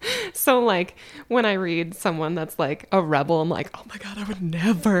child. So like when I read someone that's like a rebel, I'm like, oh my God, I would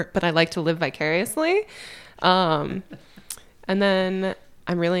never, but I like to live vicariously. And then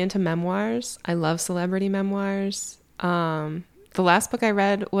I'm really into memoirs. I love celebrity memoirs. The last book I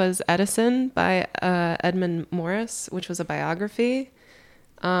read was Edison by Edmund Morris, which was a biography.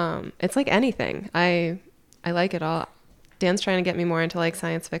 It's like anything. I like it all. Dan's trying to get me more into like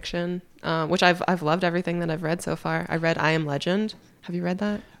science fiction, which I've loved everything that I've read so far. I read I Am Legend. Have you read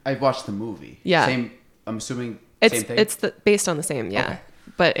that? I've watched the movie. Yeah. Same. I'm assuming same thing. It's based on the same. Yeah. Okay.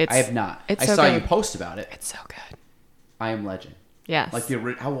 But I have not. I so saw good. you post about it. It's so good. I Am Legend. Yes. Like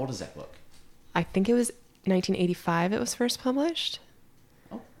how old is that book? I think it was 1985 it was first published.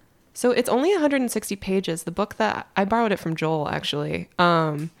 Oh. So it's only 160 pages. The book that I borrowed it from Joel, actually.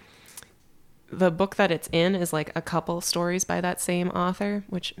 The book that it's in is like a couple stories by that same author,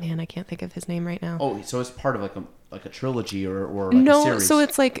 which, man, I can't think of his name right now. Oh, so it's part of like a trilogy or like a series. So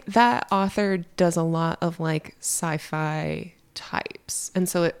it's like that author does a lot of like sci-fi types. And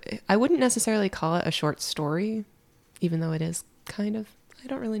so I wouldn't necessarily call it a short story, even though it is kind of. I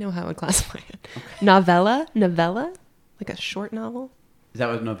don't really know how I would classify it. Okay. Novella, like a short novel. Is that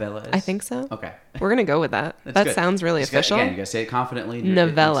what novella is? I think so. Okay. We're going to go with that. That good. sounds really official. Again, you got to say it confidently.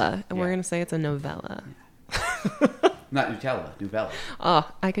 Novella. We're going to say it's a novella. Yeah. Not Nutella, novella. Oh,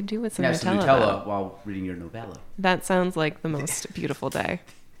 I could do with some Nutella. Some Nutella while reading your novella. That sounds like the most beautiful day.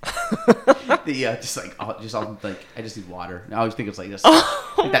 I just need water. I always think it's like this,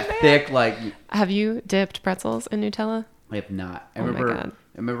 like that thick, like. Have you dipped pretzels in Nutella? I have not. I my God.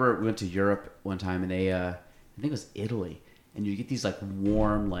 remember we went to Europe one time and I think it was Italy, and you get these like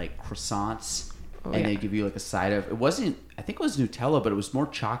warm like croissants, and they give you like a side of. It wasn't. I think it was Nutella, but it was more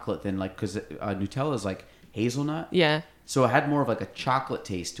chocolate than like because Nutella is like hazelnut. Yeah. So it had more of like a chocolate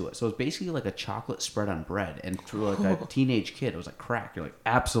taste to it. So it was basically like a chocolate spread on bread, and for like a teenage kid, it was like crack. You're like,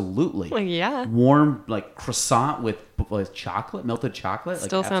 absolutely. Like, yeah. Warm like croissant with chocolate, melted chocolate.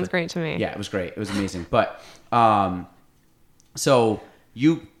 Still sounds great to me. Yeah, it was great. It was amazing. But so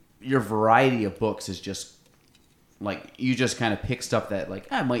your variety of books is just like you just kind of pick stuff that like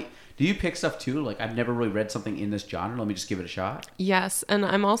I might. Do you pick stuff too? Like I've never really read something in this genre. Let me just give it a shot. Yes, and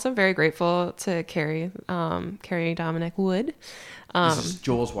I'm also very grateful to Carrie Dominic Wood. This is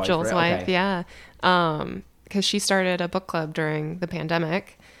Joel's wife. Joel's right? wife, Okay. yeah. Because she started a book club during the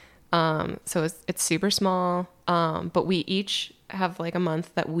pandemic. So it's super small, but we each have like a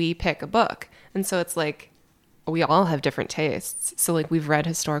month that we pick a book, and so it's like we all have different tastes. So like we've read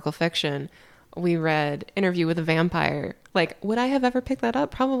historical fiction. We read Interview with a Vampire. Like, would I have ever picked that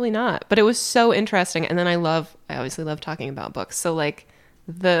up? Probably not. But it was so interesting. And then I obviously love talking about books. So like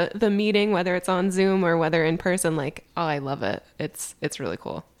the meeting, whether it's on Zoom or whether in person, like, oh, I love it. It's really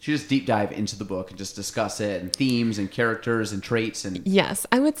cool. So you just deep dive into the book and just discuss it and themes and characters and traits and... Yes.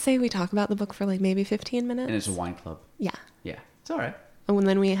 I would say we talk about the book for like maybe 15 minutes. And it's a wine club. Yeah. Yeah. It's all right. And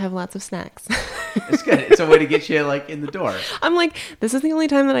then we have lots of snacks. It's good. It's a way to get you like in the door. I'm like, this is the only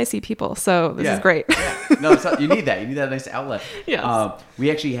time that I see people. So this is great. Yeah. No, it's not, you need that. You need that nice outlet. Yes. We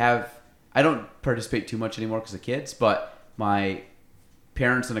actually have... I don't participate too much anymore because of kids, but my...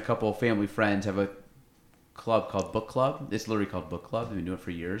 parents and a couple of family friends have a club called Book Club. It's literally called Book Club. They've been doing it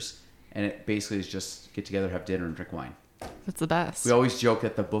for years. And it basically is just get together, have dinner, and drink wine. That's the best. We always joke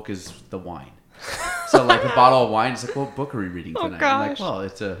that the book is the wine. So like a bottle of wine, it's like, what book are we reading tonight? Oh, gosh. I'm like, well,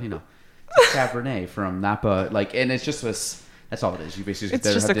 it's a Cabernet from Napa. Like, and it's just this, that's all it is. You basically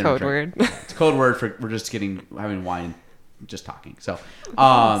it's just a code word. It's a code word for we're just having wine, just talking. So,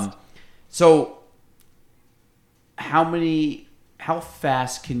 so how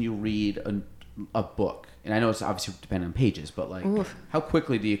fast can you read a book? And I know it's obviously dependent on pages, but like, how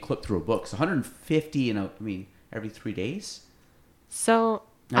quickly do you clip through a book? It's 150 every 3 days? So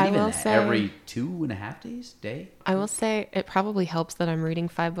Not I even will that. say Every 2.5 days, day? I will say it probably helps that I'm reading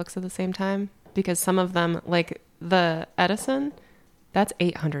 5 books at the same time, because some of them, like the Edison, that's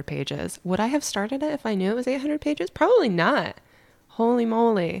 800 pages. Would I have started it if I knew it was 800 pages? Probably not. Holy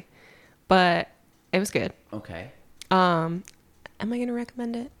moly. But it was good. Okay. Am I going to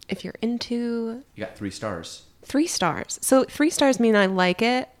recommend it? If you're into... You got 3 stars. 3 stars. So 3 stars mean I like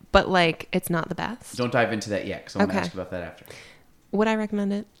it, but like it's not the best. Don't dive into that yet, because I want to ask you about that after. Would I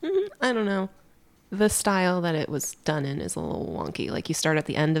recommend it? I don't know. The style that it was done in is a little wonky. Like you start at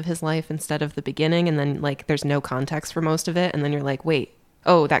the end of his life instead of the beginning, and then like there's no context for most of it, and then you're like, wait,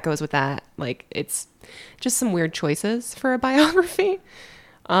 oh, that goes with that. Like it's just some weird choices for a biography.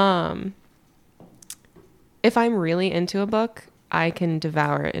 If I'm really into a book, I can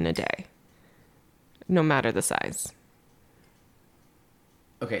devour it in a day, no matter the size.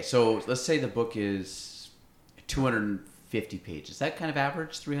 Okay, so let's say the book is 250 pages. Is that kind of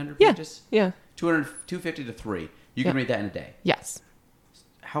average, 300 pages? Yeah. 250 to 3. You can read that in a day? Yes.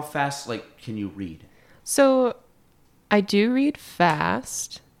 How fast, can you read? So, I do read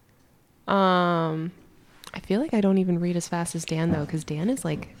fast. I feel like I don't even read as fast as Dan, though, because Dan is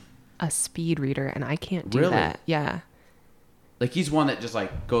like a speed reader, and I can't do that. Yeah. Like, he's one that just,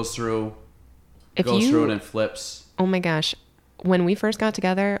 goes through it and flips. Oh, my gosh. When we first got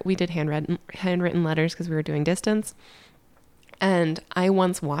together, we did handwritten letters because we were doing distance. And I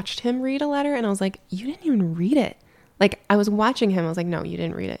once watched him read a letter, and I was like, you didn't even read it. Like, I was watching him. I was like, no, you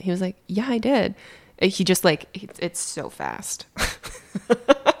didn't read it. He was like, yeah, I did. He just, it's so fast.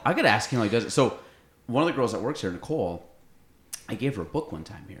 I got to ask him, does it? So, one of the girls that works here, Nicole, I gave her a book one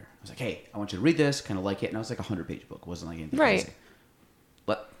time here. I was like, hey, I want you to read this, kind of like it. And it was like a 100-page book. It wasn't like anything crazy.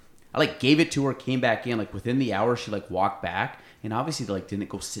 I gave it to her, came back in, within the hour, she walked back, and obviously didn't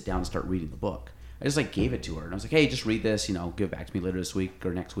go sit down and start reading the book. I just gave it to her, and I was like, hey, just read this, give it back to me later this week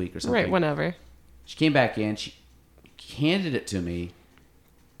or next week or something. Right, whenever. She came back in, she handed it to me,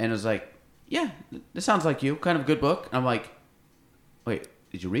 and was like, yeah, this sounds like you, kind of a good book. And I'm like, wait,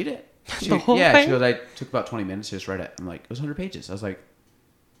 did you read it? The whole thing? She goes, I took about 20 minutes to just read it. I'm like, it was 100 pages. I was like,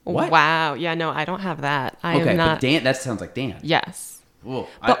 what? Wow, yeah, no, I don't have that. Okay, but Dan, that sounds like Dan. Yes. Whoa,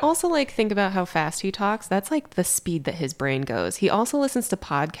 but also think about how fast he talks. That's the speed that his brain goes. He also listens to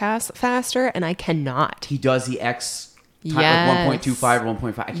podcasts faster, and I cannot. He does the X time, yes. 1.25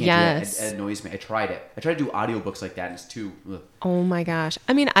 or 1.5. I can't yes. do it. It annoys me. I tried it. I tried to do audiobooks like that, and it's too... Ugh. Oh my gosh.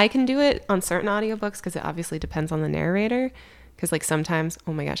 I mean, I can do it on certain audiobooks because it obviously depends on the narrator. Because sometimes,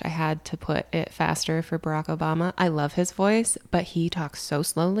 oh my gosh, I had to put it faster for Barack Obama. I love his voice, but he talks so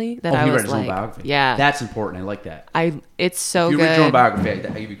slowly that I was read his own biography. Yeah. That's important. I like that. It's so good. If you read your own biography, I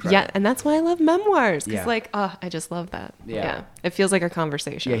give you credit. Yeah, and that's why I love memoirs. Because I just love that. Yeah. It feels like a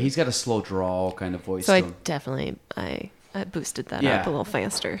conversation. Yeah, he's got a slow drawl kind of voice. So I definitely, I boosted that up a little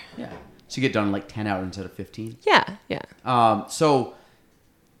faster. Yeah. So you get done in 10 hours instead of 15? Yeah. So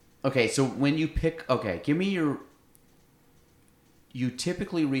when you pick... Okay, give me your... You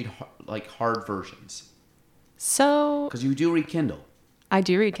typically read hard versions. So... Because you do read Kindle. I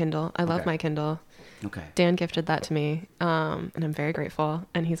do read Kindle. I love my Kindle. Okay. Dan gifted that to me, and I'm very grateful.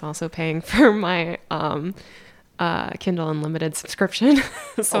 And he's also paying for my Kindle Unlimited subscription,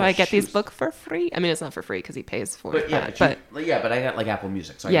 so I get these shoot. books for free. I mean, it's not for free because he pays for But it. yeah, but I got like Apple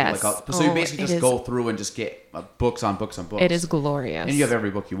Music, so I Yes. get, like, so you basically it just is- go through and just get books on books on books. It is glorious. and you have every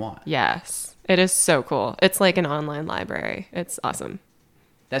book you want. Yes, it is so cool. It's like an online library. It's awesome.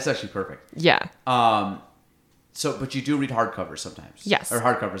 That's actually perfect. Yeah. So, but you do read hardcovers sometimes. Yes. Or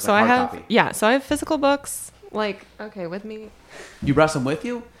hardcovers, So like I hard have copy. So I have physical books. Like, okay, with me. You brought some with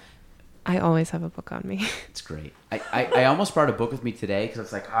you? I always have a book on me. It's great. I almost brought a book with me today because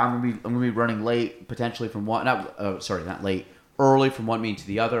it's like I'm gonna be running late potentially from one. Not late. Early from one meeting to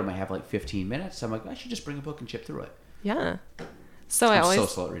the other. I might have like 15 minutes. So I'm like, I should just bring a book and chip through it. Yeah. So I'm I so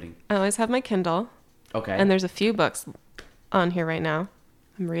slow at reading. always have my Kindle. Okay. And there's a few books on here right now.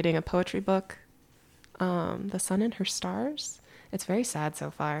 I'm reading a poetry book, The Sun and Her Stars. It's very sad so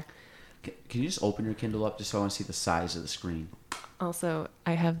far. Can you just open your Kindle up just so I want to see the size of the screen? Also,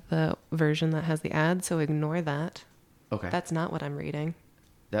 I have the version that has the ad, so ignore that. Okay. That's not what I'm reading.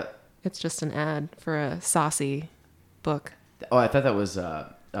 That. It's just an ad for a saucy book. Oh, I thought that was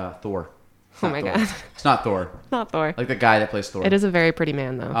Thor. It's Oh not my Thor. God. It's not Thor. Not Thor. Like the guy that plays Thor. It is a very pretty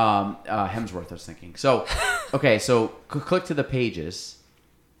man, though. Hemsworth, I was thinking. So, okay, so click to the pages.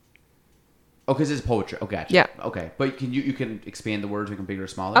 Oh, because it's poetry. Oh, gotcha. Yeah. Okay, but you can expand the words, make them bigger or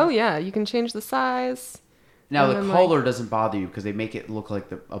smaller? Oh, yeah. You can change the size. Now, And the then, color doesn't bother you because they make it look like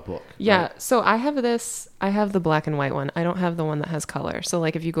a book. Yeah. Right? So I have the black and white one. I don't have the one that has color. So,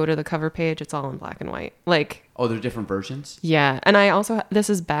 like, if you go to the cover page, it's all in black and white. Like, Oh, they're different versions? yeah. And I also, this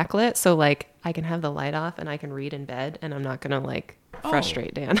is backlit. So, like, I can have the light off and I can read in bed and I'm not going to, like,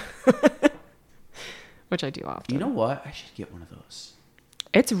 frustrate Dan. Which I do often. You know what? I should get one of those.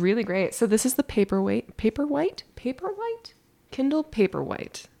 It's really great. So this is the Paperwhite Kindle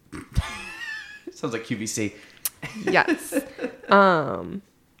Paperwhite. Sounds like QVC. Yes. And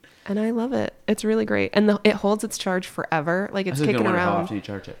I love it. It's really great. And it holds its charge forever. Like, it's I was kicking gonna wonder how around. often you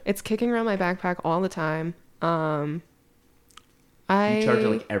charge it. It's kicking around my backpack all the time. You charge it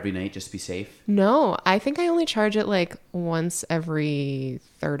like every night just to be safe? No, I think I only charge it like once every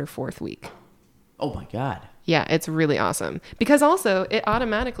third or fourth week. Oh my God. Yeah, it's really awesome. Because also, it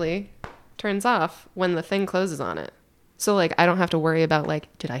automatically turns off when the thing closes on it. So, like, I don't have to worry about,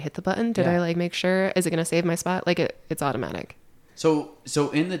 like, did I hit the button? Did I, like, make sure? Is it going to save my spot? Like, it's automatic. So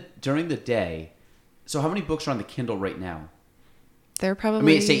during the day, so how many books are on the Kindle right now? There are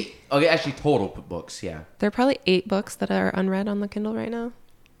probably... actually total books, yeah. There are probably 8 books that are unread on the Kindle right now.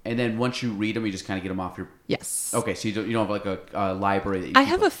 And then once you read them, you just kind of get them off your... Yes. Okay, so you don't have like a library that you I keep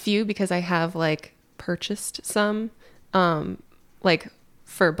have up- a few because I have, like, purchased some, like,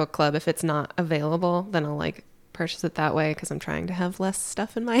 for book club. If it's not available, then I'll, like, purchase it that way because I'm trying to have less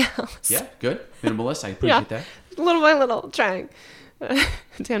stuff in my house. Yeah, good. Minimalist. I appreciate that. Little by little, trying.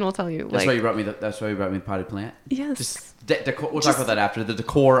 Dan will tell you. That's why you brought me the potted plant. Yes. Just decor. We'll talk about that after. The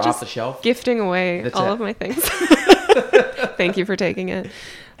decor off the shelf. Gifting away That's all it. of my things. Thank you for taking it.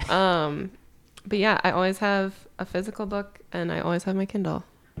 But yeah, I always have a physical book and I always have my Kindle.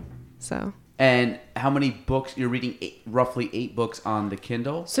 So. And how many books you're reading? Roughly 8 books on the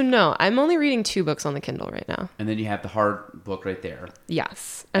Kindle. So no, I'm only reading 2 books on the Kindle right now. And then you have the hard book right there.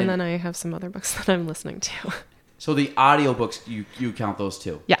 Yes. And then I have some other books that I'm listening to. So the audiobooks, you count those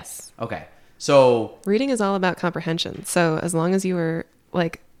too? Yes. Okay. So Reading is all about comprehension. So as long as you were,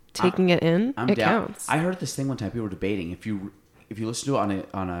 like, taking it in, I'm it down. counts. I heard this thing one time. People were debating if you listen to it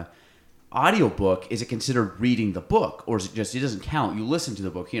on a audiobook, is it considered reading the book, or is it just, it doesn't count? You listen to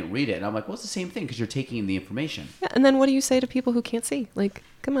the book, you can't read it. And I'm like, well, it's the same thing because you're taking in the information. Yeah, and then what do you say to people who can't see? Like,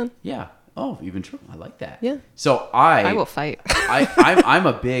 come on. Yeah. Oh, even true. I like that. Yeah. So I will fight. I'm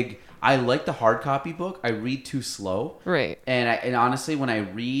a big. I like the hard copy book. I read too slow. Right. And honestly, when I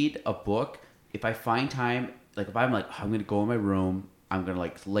read a book, if I find time, like if I'm like, oh, I'm going to go in my room, I'm going to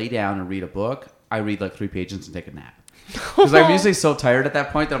like lay down and read a book, I read like 3 pages and take a nap. Because I'm usually so tired at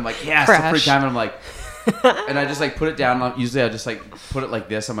that point that I'm like, yeah, it's free time. And I'm like, and I just like put it down. Usually I just like put it like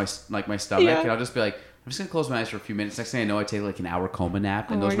this on my stomach. Yeah. And I'll just be like, I'm just going to close my eyes for a few minutes. Next thing I know, I take like an hour coma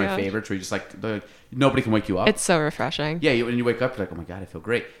nap. And Oh those are my my God. favorites where you just like, nobody can wake you up. It's so refreshing. Yeah, when you wake up, you're like, oh my God, I feel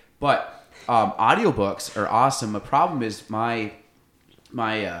great. But audiobooks are awesome. The problem is my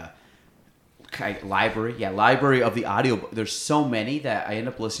library of the audio. There's so many that I end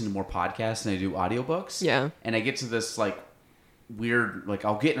up listening to more podcasts than I do audiobooks. Yeah. And I get to this like weird, like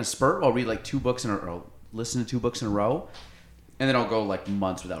I'll get in a spurt. I'll read like 2 books in a row, listen to 2 books in a row, and then I'll go like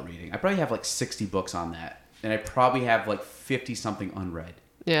months without reading. I probably have like 60 books on that, and I probably have like 50 something unread.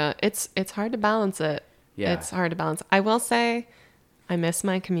 Yeah, it's hard to balance it. Yeah. It's hard to balance. I will say I miss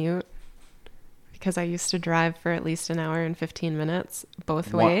my commute because I used to drive for at least an hour and 15 minutes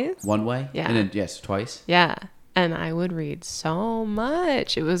both ways. One way? Yeah. And then, yes, twice? Yeah. And I would read so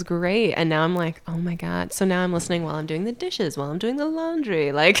much. It was great. And now I'm like, oh my God. So now I'm listening while I'm doing the dishes, while I'm doing the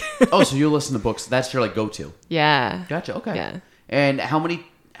laundry. Like, Oh, so you listen to books. That's your like go-to. yeah. Gotcha. Okay. Yeah. And how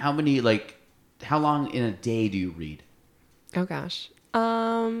many like, how long in a day do you read? Oh gosh.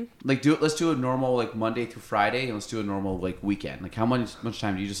 Like, let's do a normal like Monday through Friday, and let's do a normal like weekend. Like, how much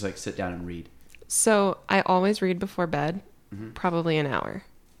time do you just like sit down and read? So I always read before bed, probably an hour.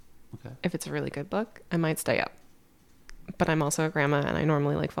 Okay. If it's a really good book, I might stay up. But I'm also a grandma, and I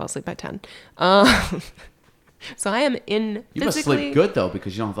normally like fall asleep by 10. So I am in. You must sleep good though,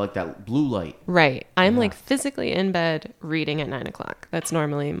 because you don't have like that blue light. Right. I'm like physically in bed reading at 9:00. That's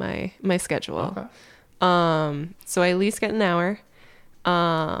normally my schedule. Okay. So I at least get an hour.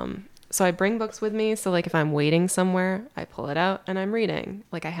 So I bring books with me. So like if I'm waiting somewhere, I pull it out and I'm reading.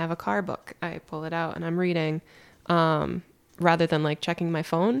 Like I have a car book, I pull it out and I'm reading. Rather than like checking my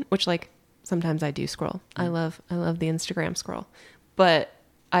phone, which like sometimes I do scroll. I love the Instagram scroll, but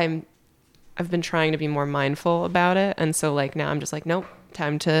I've been trying to be more mindful about it. And so like now I'm just like, nope,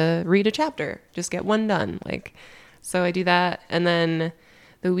 time to read a chapter, just get one done. Like, so I do that. And then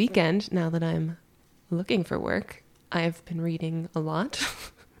the weekend, now that I'm looking for work, I've been reading a lot.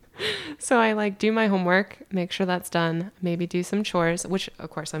 So I like do my homework, make sure that's done, maybe do some chores, which of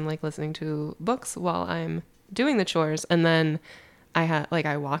course I'm like listening to books while I'm doing the chores. And then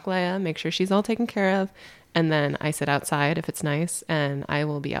I walk Leia, make sure she's all taken care of. And then I sit outside if it's nice, and I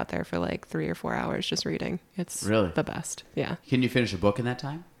will be out there for like 3 or 4 hours just reading. It's really the best. Yeah. Can you finish a book in that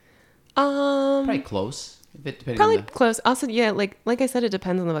time? Probably close. Close. Also, yeah, like I said, it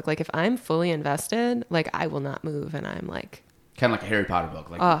depends on the book. Like if I'm fully invested, like I will not move, and I'm like kind of like a Harry Potter book.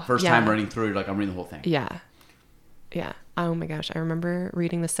 Like first time reading through, you're like, I'm reading the whole thing. Yeah. Yeah. Oh my gosh. I remember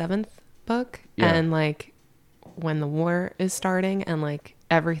reading the 7th book and like when the war is starting and like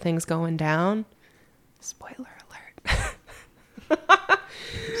everything's going down. Spoiler alert.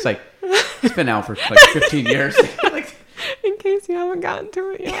 It's like, it's been out for like 15 years. Like, in case you haven't gotten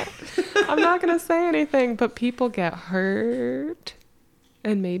to it yet. I'm not going to say anything, but people get hurt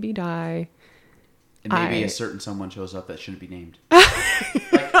and maybe die. And maybe a certain someone shows up that shouldn't be named.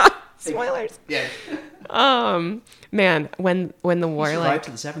 Spoilers. Yeah. Man, when the war he survived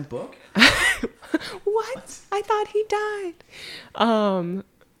to the 7th book? What? I thought he died.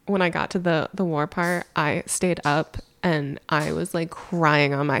 When I got to the war part, I stayed up and I was like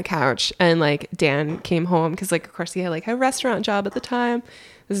crying on my couch, and like Dan came home because like of course he had like a restaurant job at the time.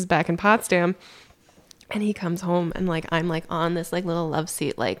 This is back in Potsdam. And he comes home and like I'm like on this like little love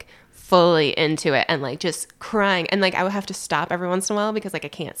seat, like fully into it and like just crying. And like I would have to stop every once in a while because like I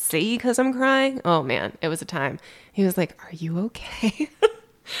can't see because I'm crying. Oh man, it was a time. He was like, "Are you okay?"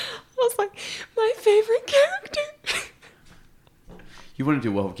 I was like, my favorite character. You wouldn't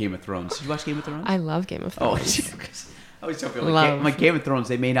do well with Game of Thrones. Did you watch Game of Thrones? I love Game of Thrones. I always tell people like Game of Thrones,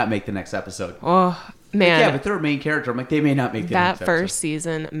 they may not make the next episode. Oh man, like, yeah, but they're a main character. I'm like, they may not make the next episode. That first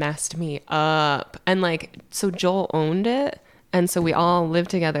season messed me up, and like, so Joel owned it, and so we all lived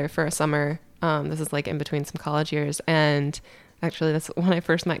together for a summer. This is like in between some college years, and actually that's when I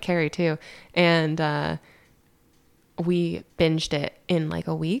first met Carrie too, and we binged it in like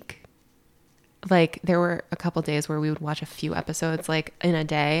a week. Like there were a couple days where we would watch a few episodes like in a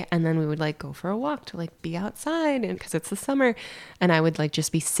day, and then we would like go for a walk to like be outside, and because it's the summer, and I would like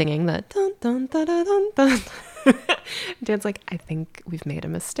just be singing the dun dun dun dun dun dun. Dan's like, I think we've made a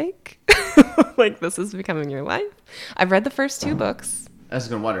mistake. Like this is becoming your life. I've read the first 2 books. I was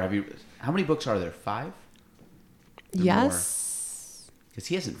gonna wonder, how many books are there? 5? Yes. Because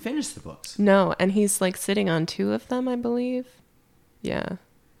he hasn't finished the books. No, and he's like sitting on 2 of them, I believe. Yeah.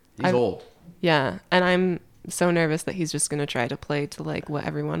 He's old. Yeah, and I'm so nervous that he's just going to try to play to like what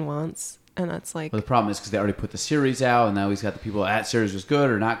everyone wants, and that's like... Well, the problem is because they already put the series out, and now he's got the people, that series was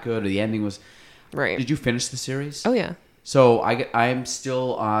good or not good, or the ending was... Right. Did you finish the series? Oh, yeah. So I'm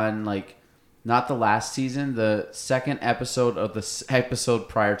still on, like, not the last season, the second episode of the episode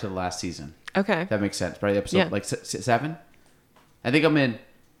prior to the last season. Okay. That makes sense. Probably episode, like, 7? I think I'm in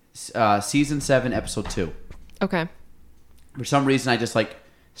season 7, episode 2. Okay. For some reason, I just, like...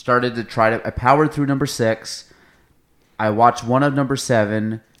 started to I powered through number 6. I watched one of number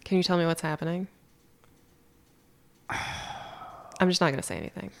 7. Can you tell me what's happening? I'm just not going to say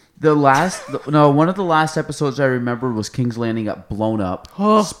anything. One of the last episodes I remember was King's Landing got blown up.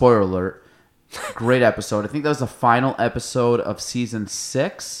 Oh. Spoiler alert. Great episode. I think that was the final episode of season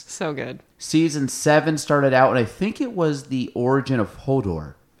 6. So good. Season 7 started out, and I think it was the origin of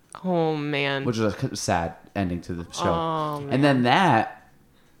Hodor. Oh, man. Which was a sad ending to the show. Oh, man. And then that...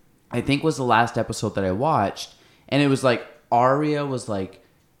 I think was the last episode that I watched, and it was like Arya was like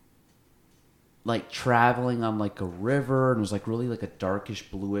like traveling on like a river, and it was like really like a darkish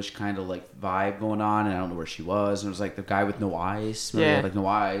bluish kind of like vibe going on, and I don't know where she was, and it was like the guy with no eyes. Remember, he had, like no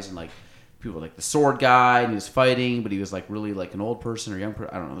eyes, and like people were, like the sword guy, and he was fighting, but he was like really like an old person or young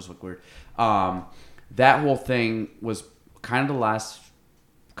person. I don't know, it was like weird. That whole thing was kind of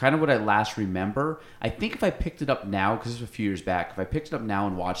what I last remember. I think if I picked it up now, because it was a few years back, if I picked it up now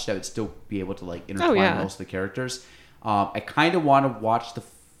and watched it, I would still be able to like intertwine most of the characters. I kind of want to watch the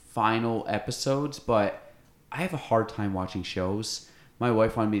final episodes, but I have a hard time watching shows. My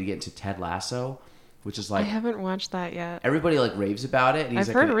wife wanted me to get into Ted Lasso, which is like... I haven't watched that yet. Everybody like raves about it, and he's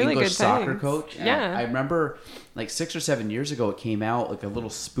I've like heard an really English good soccer things. coach. And Yeah. I remember like 6 or 7 years ago it came out, like a little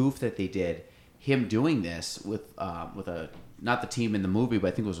spoof that they did, him doing this with a... not the team in the movie, but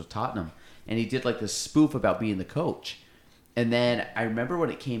I think it was with Tottenham. And he did like this spoof about being the coach. And then I remember when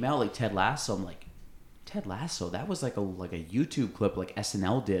it came out, like Ted Lasso, I'm like, Ted Lasso, that was like a YouTube clip like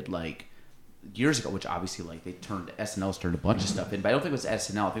SNL did like years ago, which obviously like SNL's turned a bunch of stuff in, but I don't think it was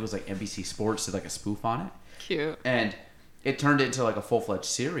SNL. I think it was like NBC Sports did like a spoof on it. Cute. And it turned into like a full-fledged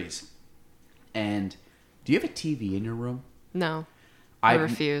series. And do you have a TV in your room? No. I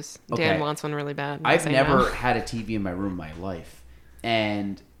refuse. Okay. Dan wants one really bad. I've never had a TV in my room in my life.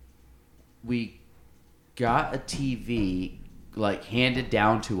 And we got a TV like handed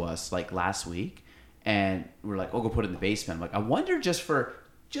down to us like last week, and we're like, "Oh, go put it in the basement." I'm like, I wonder just for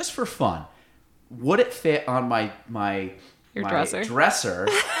fun, would it fit on my dresser?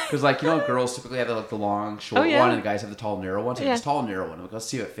 Because like, you know, girls typically have like the long short one, and the guys have the tall narrow one. So this tall narrow one. I'm like, let's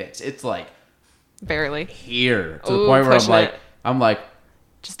see if it fits. It's like barely here to the point where I'm like,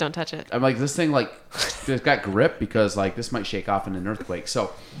 just don't touch it. I'm like, this thing like it's got grip because like this might shake off in an earthquake.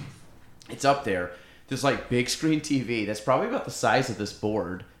 So it's up there. This like big screen TV that's probably about the size of this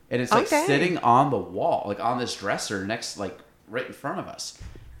board, and it's like sitting on the wall, like on this dresser next, like right in front of us.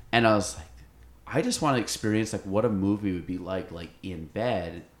 And I was like, I just want to experience like what a movie would be like in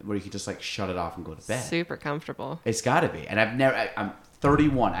bed, where you could just like shut it off and go to bed. Super comfortable. It's got to be. And I'm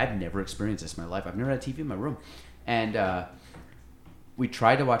 31. I've never experienced this in my life. I've never had a TV in my room. And we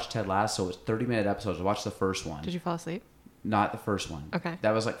tried to watch Ted Lasso. It was 30-minute episodes. I watched the first one. Did you fall asleep? Not the first one. Okay.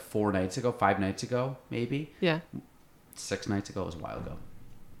 That was like 5 nights ago, maybe. Yeah. 6 nights ago. It was a while ago.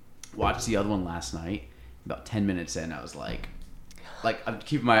 Watched the other one last night. About 10 minutes in, I was like I'm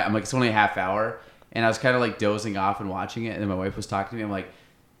like, it's only a half hour. And I was kind of like dozing off and watching it. And then my wife was talking to me. I'm like,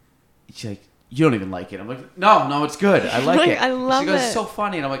 she's like, you don't even like it. I'm like, no, it's good. I like it. I love it. She goes, it's so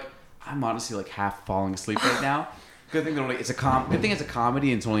funny. And I'm like, I'm honestly like half falling asleep right now. Good thing it's a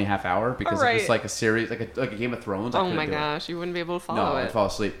comedy and it's only a half hour, because if it's like a series, like a Game of Thrones. Oh my gosh, you wouldn't be able to follow it. I'd fall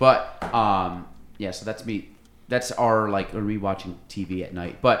asleep. But yeah, so that's me. That's our like rewatching TV at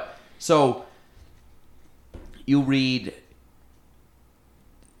night. But so you read.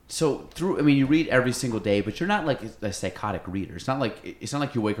 So you read every single day, but you're not like a psychotic reader. It's not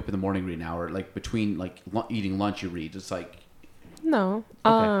like you wake up in the morning, read an hour, like between like eating lunch you read. It's like. No.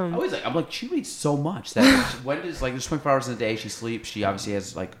 Okay. I'm like, she reads so much that when does like there's 24 hours in a day, she sleeps, she obviously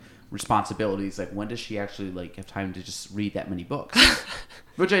has like responsibilities. Like, when does she actually like have time to just read that many books?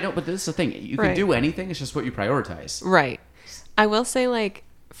 Which I don't, but this is the thing. You can do anything. It's just what you prioritize. Right. I will say, like,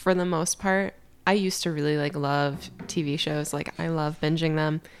 for the most part, I used to really like love TV shows. Like, I love binging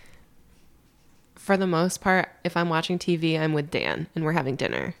them. For the most part, if I'm watching TV, I'm with Dan and we're having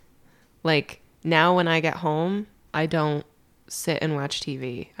dinner. Like, now when I get home, I don't sit and watch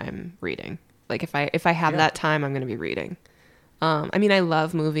TV. I'm reading. Like, if I have that time, I'm going to be reading. I mean, I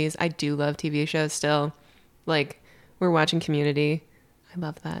love movies. I do love TV shows still. Like, we're watching Community. I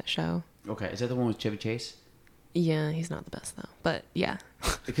love that show. Okay. Is that the one with Chevy Chase? Yeah, he's not the best though. But yeah.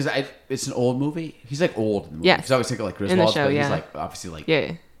 Because it's an old movie. He's like old in the movie. Yeah. Because I always think of like Griswold, show, but he's like obviously like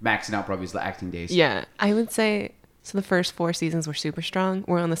maxing out probably his acting days. Yeah. I would say, so the first 4 seasons were super strong.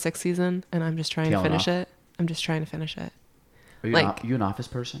 We're on the 6th season and I'm just trying to finish it. Are you an Office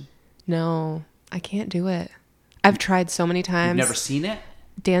person? No, I can't do it. I've tried so many times. You've never seen it?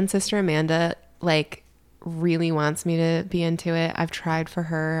 Dan's sister Amanda like really wants me to be into it. I've tried for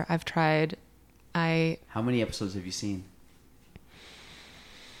her. How many episodes have you seen?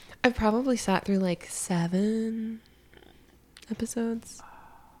 I've probably sat through like 7 episodes.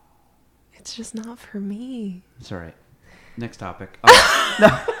 It's just not for me. It's all right. Next topic.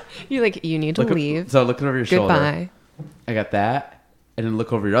 You need to leave. Looking over your shoulder. Goodbye. I got that, and then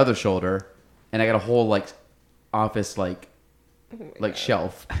look over your other shoulder, and I got a whole like Office like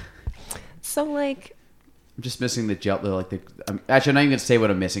shelf. So like, I'm just missing the gel. Actually, I'm not even gonna say what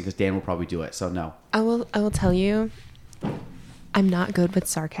I'm missing because Dan will probably do it. So no. I will tell you, I'm not good with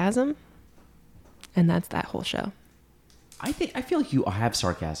sarcasm, and that's that whole show. I feel like you have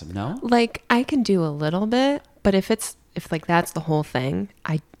sarcasm. No. Like I can do a little bit, but if like that's the whole thing,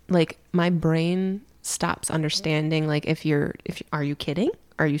 I like my brain stops understanding. Like are you kidding?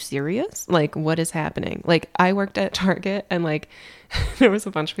 Are you serious? Like what is happening? Like I worked at Target and like there was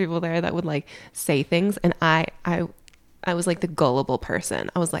a bunch of people there that would like say things, and I was like the gullible person.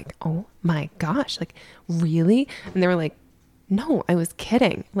 I was like, oh my gosh, like really? And they were like, no, I was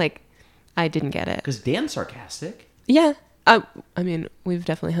kidding. Like I didn't get it. Because Dan's sarcastic. Yeah. I mean, we've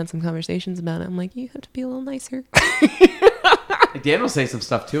definitely had some conversations about it. I'm like, you have to be a little nicer. Dan will say some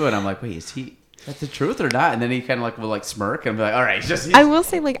stuff too, and I'm like, wait, is that's the truth or not? And then he kind of like will like smirk and be like, all right, I will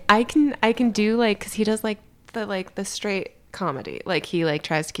say like I can do like, because he does like the straight comedy, like he like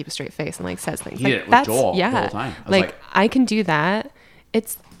tries to keep a straight face and like says things. He like, did it with Joel the whole time. Like I can do that.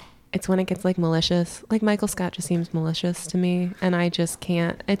 It's when it gets like malicious. Like Michael Scott just seems malicious to me, and I just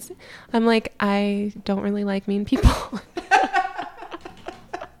can't. I'm like, I don't really like mean people.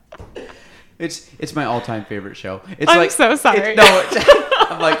 It's my all-time favorite show. I'm so sorry.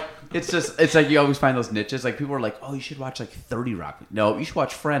 I'm like, it's like you always find those niches. Like people are like, oh, you should watch like 30 Rock. Nope. You should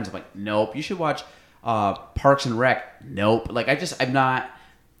watch Friends. I'm like, nope. You should watch Parks and Rec. Nope. Like I'm not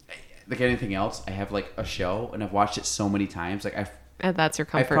like anything else. I have like a show and I've watched it so many times. Like and that's your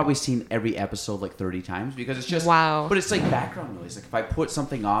comfort. I've probably seen every episode like 30 times because it's just wow. But it's like background noise. Like if I put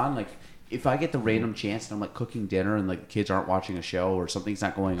something on, like if I get the random chance and I'm like cooking dinner and like the kids aren't watching a show or something's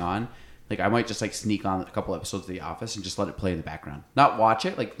not going on, like I might just like sneak on a couple episodes of The Office and just let it play in the background. Not watch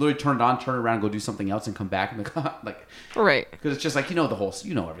it, like literally turn it on, turn it around, go do something else, and come back and like right. Because it's just like the whole,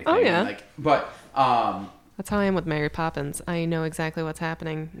 everything. Oh yeah. Like, but that's how I am with Mary Poppins. I know exactly what's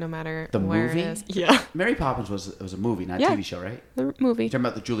happening, no matter the where movie? it is. Yeah. Mary Poppins was a movie, not a TV show, right? The movie. You're talking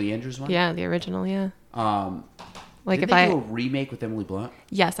about the Julie Andrews one? Yeah, the original. Yeah. Like did if they do a remake with Emily Blunt?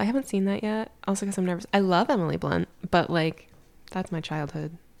 Yes, I haven't seen that yet. Also, because I'm nervous. I love Emily Blunt, but like, that's my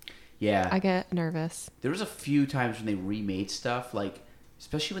childhood. Yeah. I get nervous. There was a few times when they remade stuff, like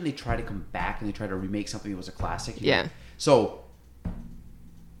especially when they try to come back and they try to remake something that was a classic. Yeah. So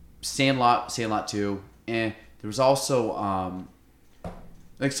Sandlot 2. There was also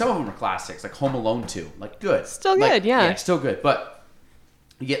like some of them are classics, like Home Alone 2. Like good. Still good, yeah. Yeah, still good. But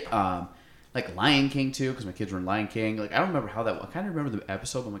you get like Lion King 2, because my kids were in Lion King. Like I don't remember how that. I kind of remember the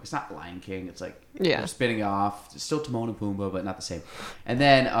episode, but I'm like, it's not Lion King. It's like they're spinning off. It's still Timon and Pumbaa, but not the same. And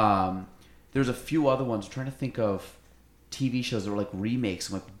then there's a few other ones. I'm trying to think of TV shows that were like remakes.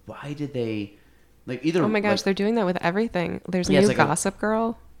 I'm like, why did they like either? Oh my gosh, like, they're doing that with everything. There's a new like Gossip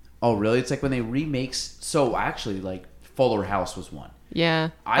Girl. Oh really? It's like when they remakes. So actually, like Fuller House was one.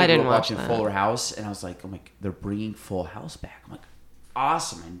 Yeah, I didn't grew up watch watching that. Fuller House, and I was like, oh my, they're bringing Full House back. I'm like,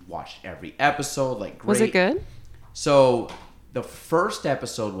 awesome, and watched every episode. Like, great. Was it good? So the first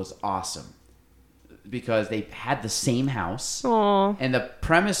episode was awesome because they had the same house. Aww. And the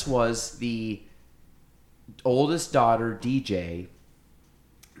premise was the oldest daughter, DJ,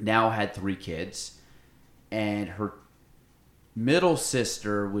 now had 3 kids, and her middle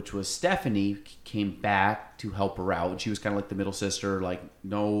sister, which was Stephanie, came back to help her out. And she was kind of like the middle sister, like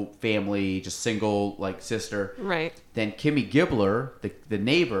no family, just single like sister. Right. Then Kimmy Gibbler, the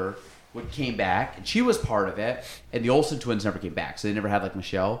neighbor, came back, and she was part of it. And the Olsen twins never came back, so they never had like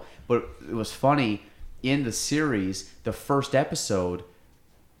Michelle. But it was funny in the series, the first episode,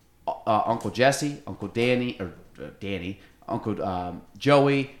 Uncle Jesse, Uncle Danny, Uncle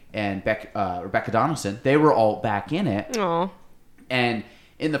Joey, and Rebecca Donaldson, they were all back in it. Aww. And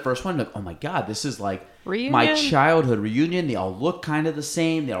in the first one, like, oh my God, this is like reunion? My childhood reunion. They all look kind of the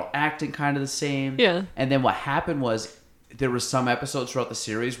same. They're all acting kind of the same. Yeah. And then what happened was there were some episodes throughout the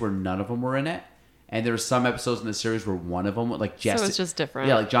series where none of them were in it. And there were some episodes in the series where one of them, like Jesse. So it's just different.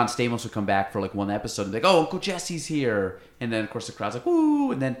 Yeah, like John Stamos would come back for like one episode and be like, oh, Uncle Jesse's here. And then, of course, the crowd's like,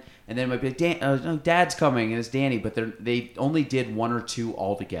 woo. And then it might be like, no, Dad's coming and it's Danny. But they only did 1 or 2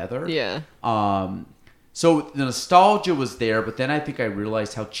 all together. Yeah. So the nostalgia was there, but then I think I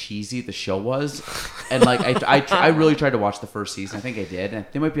realized how cheesy the show was, and like I really tried to watch the first season. I think I did, and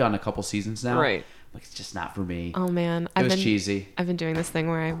they might be on a couple seasons now. Right. Like it's just not for me. Oh man, it was cheesy. I've been doing this thing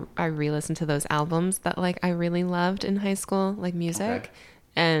where I re-listen to those albums that like I really loved in high school, like music,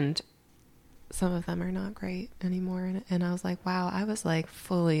 and some of them are not great anymore. And I was like, wow, I was like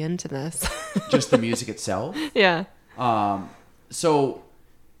fully into this. Just the music itself. Yeah. So.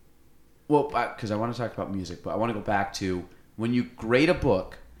 Well, because I want to talk about music, but I want to go back to when you grade a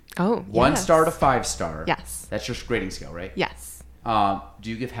book. Oh, 1 star to 5 star. Yes. That's your grading scale, right? Yes. Do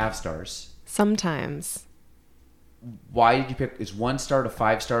you give half stars? Sometimes. Why did you pick? Is 1 star to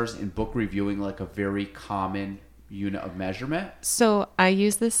 5 stars in book reviewing like a very common unit of measurement? So I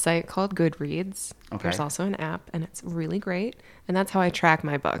use this site called Goodreads. Okay. There's also an app, and it's really great. And that's how I track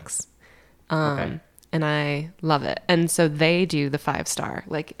my books. Okay. And I love it. And so they do the 5-star,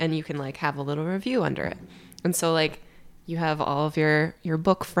 like, and you can like have a little review under it. And so like you have all of your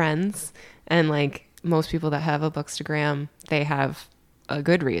book friends, and like most people that have a Bookstagram, they have a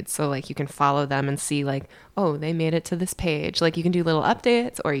Goodreads. So like you can follow them and see like, oh, they made it to this page. Like you can do little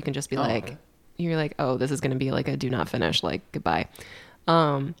updates, or you can just be okay. you're like, oh, this is going to be like a do not finish, like goodbye.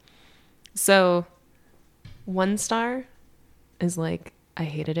 So 1 star is like, I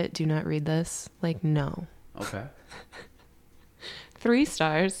hated it. Do not read this. Like, no. Okay. 3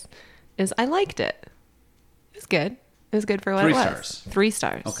 stars is I liked it. It was good. It was good for what 3 it was. stars. 3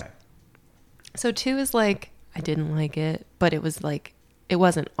 stars. Okay. So 2 is like, I didn't like it, but it was like, it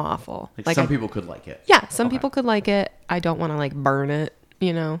wasn't awful. Like some people could like it. Yeah, some people could like it. I don't want to like burn it,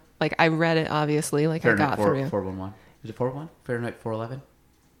 you know? Like I read it, obviously. Like Fahrenheit I got through. 411. Is it 411? Fahrenheit 411?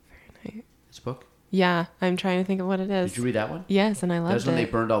 Fahrenheit. This book? Yeah, I'm trying to think of what it is. Did you read that one? Yes, and I loved it. That was when they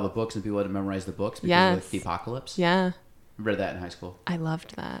burned all the books and people had to memorize the books because Yes. of the apocalypse. Yeah. I read that in high school. I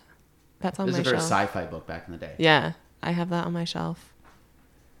loved that. That's on It was my a very shelf. sci-fi book back in the day. Yeah, I have that on my shelf.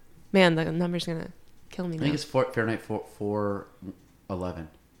 Man, the number's going to kill me I now. think it's Fahrenheit 411.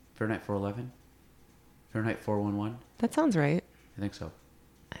 Fahrenheit 411? Fahrenheit 411? That sounds right. I think so.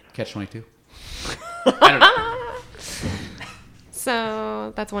 Catch 22. I don't know.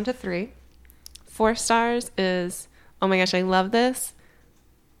 So that's 1 to 3. 4 stars is, oh my gosh, I love this,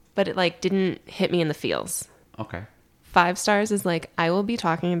 but it like didn't hit me in the feels. Okay. 5 stars is like, I will be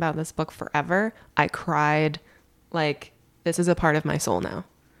talking about this book forever. I cried. Like, this is a part of my soul now.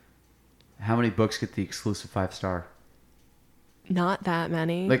 How many books get the exclusive 5-star? Not that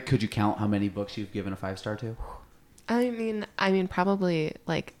many. Like, could you count how many books you've given a 5-star to? I mean, probably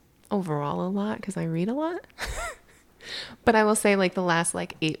like overall a lot because I read a lot. But I will say like the last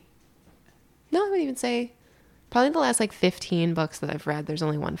like 8, no, I would even say probably the last like 15 books that I've read, there's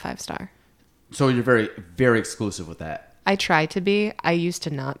only 1 5-star. So you're very, very exclusive with that. I try to be. I used to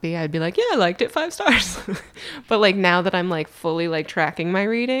not be. I'd be like, yeah, I liked it, 5 stars. But like now that I'm like fully like tracking my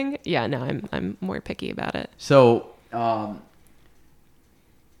reading, yeah, no, I'm more picky about it. So, I'm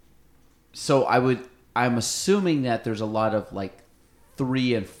assuming that there's a lot of like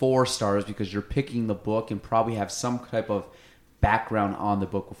 3 and 4 stars because you're picking the book and probably have some type of background on the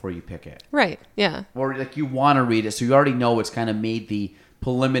book before you pick it. Right. Yeah. Or like you want to read it, so you already know it's kind of made the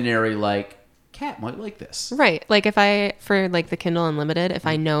preliminary like, Kat might like this. Right. Like if I, for like the Kindle Unlimited, if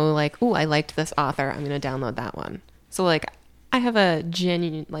I know like, ooh, I liked this author, I'm going to download that one. So like I have a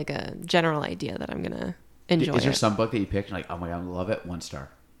general idea that I'm going to enjoy. Is there it. some book that you picked and like, oh my God, I love it, 1 star?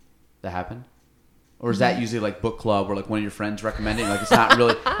 That happened? Or is that usually like book club or like one of your friends recommending? Like it's not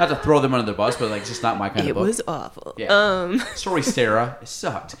really, not to throw them under the bus, but like it's just not my kind of book. It was awful. Yeah. Sorry, Sarah. It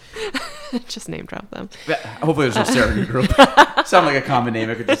sucked. Just name drop them. But hopefully there's no Sarah in your group. Sound like a common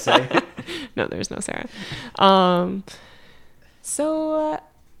name I could just say. No, there's no Sarah. So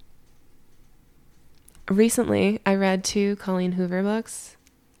recently I read 2 Colleen Hoover books.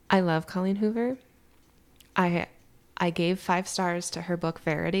 I love Colleen Hoover. I gave 5 stars to her book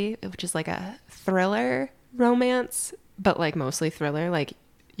Verity, which is like a thriller romance, but like mostly thriller. Like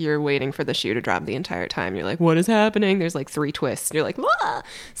you're waiting for the shoe to drop the entire time. You're like, what is happening? There's like 3 twists. You're like, ah!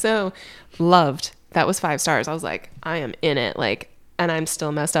 So loved. That was 5 stars. I was like, I am in it. Like, and I'm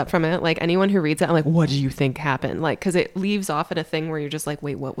still messed up from it. Like anyone who reads it, I'm like, what do you think happened? Like, cause it leaves off at a thing where you're just like,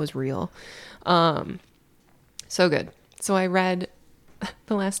 wait, what was real? So good. So I read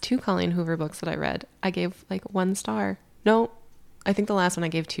the last 2 Colleen Hoover books that I read, I gave like 1 star. No, I think the last one I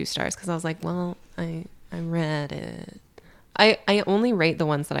gave 2 stars because I was like, well, I read it. I only rate the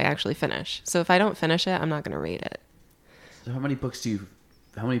ones that I actually finish. So if I don't finish it, I'm not going to rate it. So how many books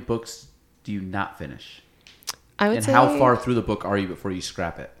do you not finish? I would say. And how far through the book are you before you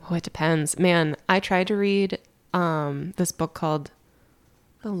scrap it? Oh, it depends. Man, I tried to read this book called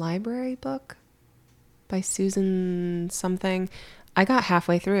The Library Book by Susan something. I got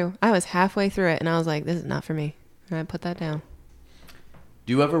halfway through. I was halfway through it and I was like, this is not for me. And I put that down.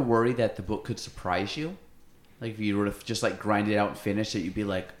 Do you ever worry that the book could surprise you? Like if you were to just like grind it out and finish it, you'd be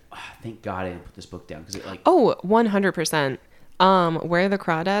like, oh, thank God I didn't put this book down. Because it like... Oh, 100%. Where the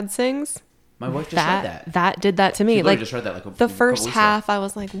Crawdad Sings. My wife just read that. That did that to me. She like just read that like the first half, I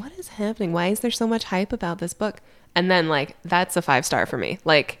was like, what is happening? Why is there so much hype about this book? And then like, that's a 5 star for me.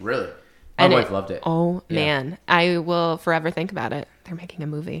 Like really? My wife loved it. Oh man. I will forever think about it. They're making a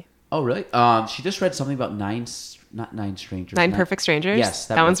movie. Oh really? She just read something about Nine Strangers. 9 Perfect Strangers? Yes.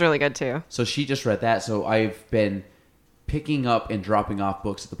 That one's really good too. So she just read that. So I've been picking up and dropping off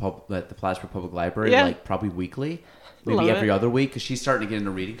books at the Plattsburgh Public Library, Yeah. like probably weekly, maybe Love every it. other week, because she's starting to get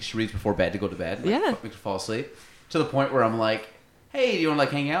into reading, because she reads before bed to go to bed. Like, Yeah. makes her fall asleep. To the point where I'm like, hey, do you want to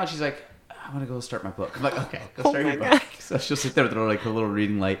like hang out? And she's like, I want to go start my book. I'm like, okay, go start your book. So she'll sit there with her like a little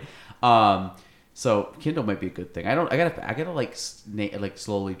reading light. So Kindle might be a good thing. I gotta like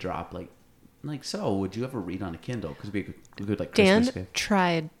slowly drop like, so would you ever read on a Kindle? Because it'd be a good like Christmas Dan gift.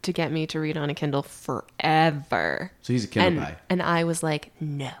 tried to get me to read on a Kindle forever. So he's a Kindle guy. And I was like,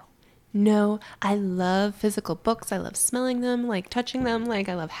 no, I love physical books. I love smelling them, like touching them, like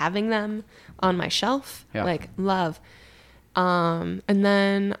I love having them on my shelf, Yeah. like love. And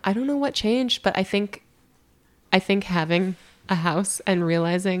then I don't know what changed, but I think having a house and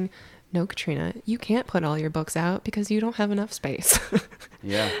realizing, no, Katrina, you can't put all your books out because you don't have enough space.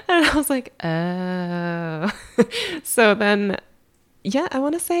 Yeah. And I was like, oh. So then, yeah, I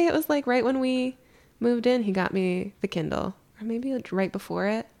want to say it was like right when we moved in, he got me the Kindle. Or maybe like right before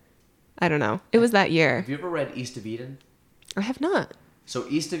it. I don't know. It was that year. Have you ever read East of Eden? I have not. So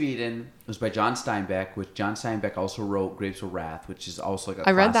East of Eden was by John Steinbeck, which John Steinbeck also wrote Grapes of Wrath, which is also like a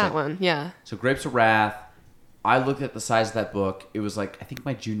I read classic. that one, yeah. So Grapes of Wrath, I looked at the size of that book. It was like, I think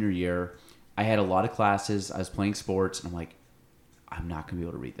my junior year. I had a lot of classes. I was playing sports, and I'm like, I'm not going to be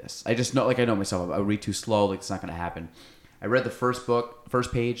able to read this. I just know, like I know myself. I read too slow. Like it's not going to happen. I read the first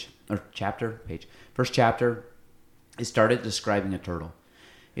chapter. First chapter, it started describing a turtle.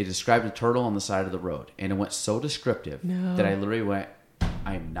 It described a turtle on the side of the road, and it went so descriptive that I literally went,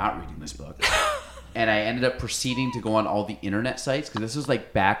 I am not reading this book. And I ended up proceeding to go on all the internet sites, because this was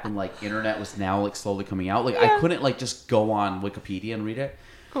like back when like internet was now like slowly coming out. Like I couldn't like just go on Wikipedia and read it.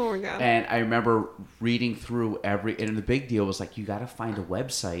 Oh my God. And I remember reading through and the big deal was like, you got to find a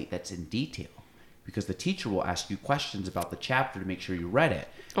website that's in detail, because the teacher will ask you questions about the chapter to make sure you read it.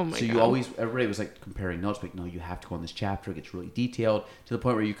 Oh my So God. everybody was like comparing notes, like, no, you have to go on this chapter. It gets really detailed to the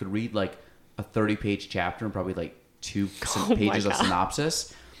point where you could read like a 30-page chapter and probably like two pages of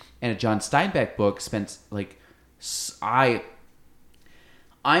synopsis. And a John Steinbeck book spent like,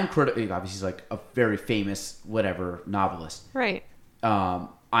 I'm critical. Obviously, he's like a very famous whatever novelist. Right.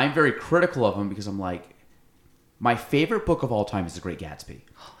 I'm very critical of him because I'm like, my favorite book of all time is The Great Gatsby.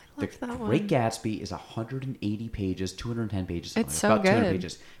 Oh, I love that one. Great Gatsby is 180 pages, 210 pages. It's so about 200 good.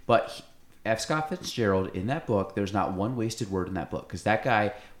 pages. But F. Scott Fitzgerald, in that book, there's not one wasted word in that book, because that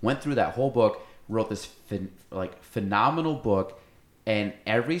guy went through that whole book, wrote this phenomenal book, and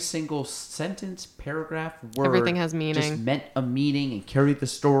every single sentence, paragraph, word, Everything has meaning. just meant a meaning and carried the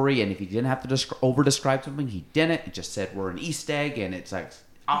story. And if he didn't have to over-describe something, he didn't. It just said we're an East Egg, and it's like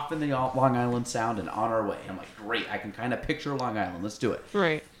off in the Long Island Sound and on our way. I'm like, great, I can kind of picture Long Island. Let's do it.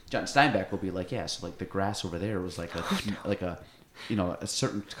 Right. John Steinbeck will be like, yeah, so like the grass over there was like a a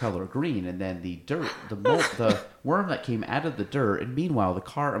certain color of green, and then the dirt, the worm that came out of the dirt, and meanwhile the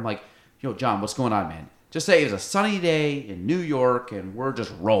car. I'm like, yo, John, what's going on, man? Just say it was a sunny day in New York, and we're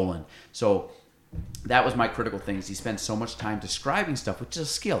just rolling. So that was my critical things. He spends so much time describing stuff, which is a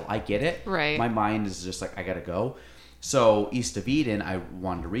skill. I get it. Right. My mind is just like, I gotta go. So East of Eden, I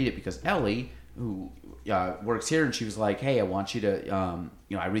wanted to read it because Ellie, who works here, and she was like, hey, I want you to,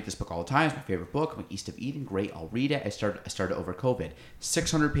 I read this book all the time. It's my favorite book. I'm like, East of Eden, great, I'll read it. I started over COVID.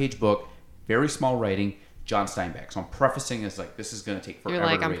 600-page book, very small writing, John Steinbeck. So I'm prefacing as like, this is going to take forever You're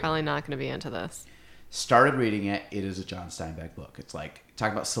like, to I'm read. probably not going to be into this. Started reading it. It is a John Steinbeck book. It's like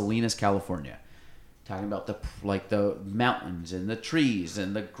talking about Salinas, California, talking about the mountains and the trees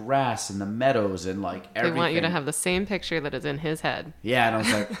and the grass and the meadows and like everything. They want you to have the same picture that is in his head. Yeah, and I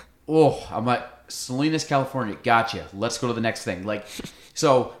was like, I'm like, Salinas, California, gotcha. Let's go to the next thing. Like,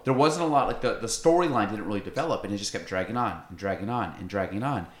 so there wasn't a lot. Like the storyline didn't really develop, and it just kept dragging on and dragging on and dragging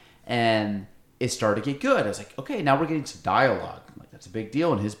on, and it started to get good. I was like, okay, now we're getting some dialogue. Like that's a big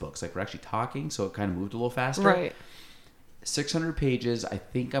deal in his books. Like we're actually talking, so it kind of moved a little faster. Right. 600 pages. I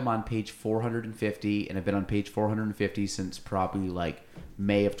think I'm on page 450, and I've been on page 450 since probably like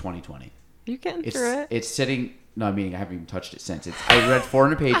May of 2020. You getting through it? It's sitting. No, I mean I haven't even touched it since. I read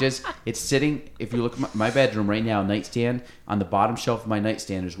 400 pages. It's sitting. If you look at my bedroom right now, nightstand, on the bottom shelf of my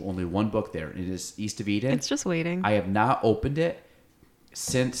nightstand, there's only one book there. It is East of Eden. It's just waiting. I have not opened it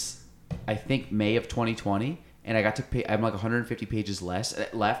since I think May of 2020, and I got to pay. I'm like 150 pages left,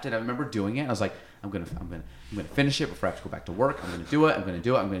 and I remember doing it. I was like, I'm gonna finish it before I have to go back to work. I'm gonna do it.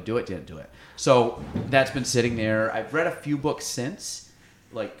 Didn't do it. So that's been sitting there. I've read a few books since,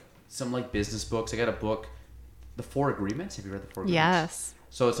 like some like business books. I got a book, The Four Agreements. Have you read The Four Agreements? Yes.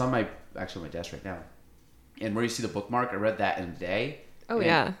 So it's on my desk right now, and where you see the bookmark, I read that in a day. Oh, and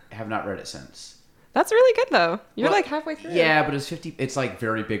yeah. I have not read it since. That's really good though. You're Well, like halfway through. Yeah, but it's 50. It's like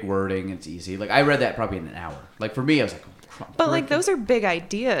very big wording. It's easy. Like I read that probably in an hour. Like for me, I was like, But like those are big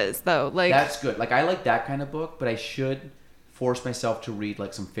ideas, though. Like that's good. Like I like that kind of book, but I should force myself to read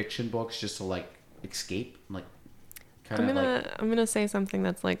like some fiction books just to like escape. Like I'm gonna say something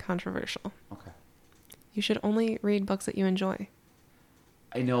that's like controversial. Okay. You should only read books that you enjoy.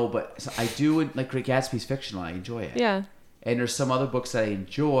 I know, but I do like Great Gatsby's fictional. I enjoy it. Yeah. And there's some other books that I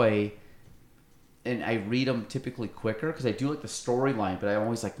enjoy, and I read them typically quicker because I do like the storyline. But I'm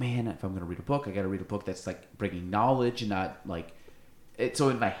always like, man, if I'm gonna read a book, I gotta read a book that's like bringing knowledge and not like. So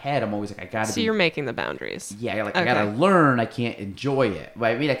in my head, I'm always like, I gotta. So you're making the boundaries. Yeah, like I gotta learn. I can't enjoy it.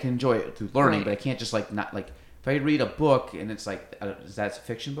 Well, I mean, I can enjoy it through learning, but I can't just like not like if I read a book and it's like, is that a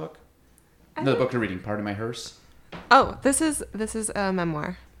fiction book? Another book you're reading, Pardon My Hearse. Oh, this is a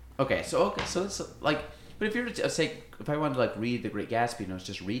memoir. Okay, so it's like, but if you're to say, if I wanted to like read The Great Gatsby and I was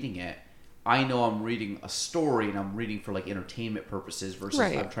just reading it, I know I'm reading a story and I'm reading for like entertainment purposes versus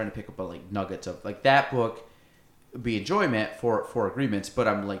I'm trying to pick up like nuggets of like that book would be enjoyment for agreements, but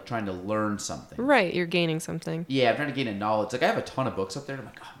I'm like trying to learn something. Right, you're gaining something. Yeah, I'm trying to gain a knowledge. Like I have a ton of books up there. And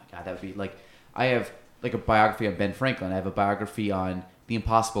I'm like, oh my god, that would be like I have like a biography on Ben Franklin. I have a biography on The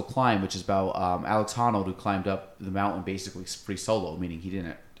Impossible Climb, which is about Alex Honnold, who climbed up the mountain basically free solo, meaning he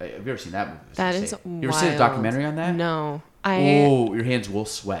didn't. Have you ever seen that movie? That is wild. You ever seen a documentary on that? No. Your hands will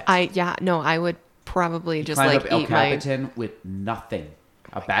sweat. I would probably just like up El Capitan with nothing.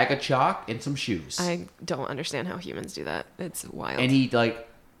 A bag of chalk and some shoes. I don't understand how humans do that. It's wild. And he like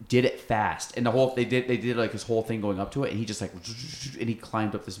did it fast. And they did like his whole thing going up to it, and he just like and he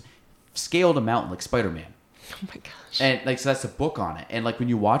climbed up this scaled a mountain like Spider-Man. Oh my gosh. And like so that's a book on it. And like when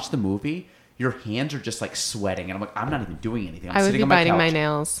you watch the movie, your hands are just like sweating, and I'm like, I'm not even doing anything. I'm sitting on my couch. I would be biting my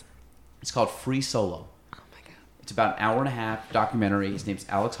nails. It's called Free Solo. Oh my god. It's about an hour and a half documentary. His name's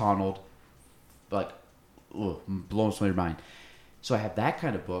Alex Honnold. Like, blows my mind. So I have that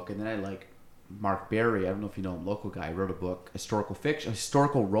kind of book, and then I like Mark Berry. I don't know if you know him, local guy. Wrote a book,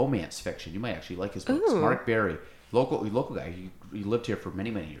 historical romance fiction. You might actually like his books. Ooh. Mark Berry, local guy. He lived here for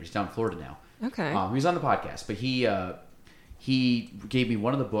many years. He's down in Florida now. Okay. He was on the podcast, but he gave me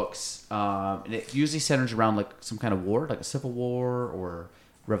one of the books, and it usually centers around like some kind of war, like a civil war or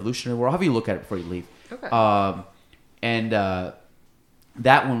Revolutionary War. I'll have you look at it before you leave. Okay. And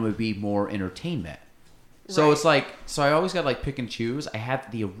that one would be more entertainment. So it's like, so I always got to like pick and choose. I have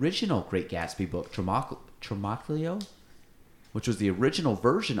the original Great Gatsby book, Tromaclio, which was the original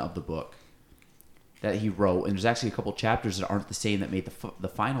version of the book that he wrote. And there's actually a couple chapters that aren't the same that made the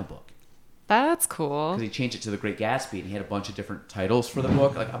final book. That's cool. Because he changed it to the Great Gatsby, and he had a bunch of different titles for the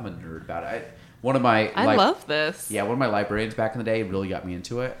book. Like, I'm a nerd about it. I love this. Yeah, one of my librarians back in the day really got me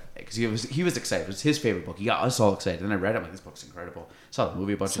into it because he was excited. It was his favorite book. He got us all excited. And I read it. I'm like, this book's incredible. Saw the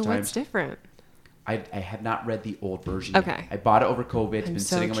movie a bunch of times. So what's different? I have not read the old version. Okay. Yet. I bought it over COVID. It's been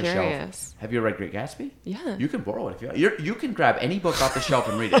so sitting on my curious. shelf. Have you read Great Gatsby? Yeah. You can borrow it if you want. You can grab any book off the shelf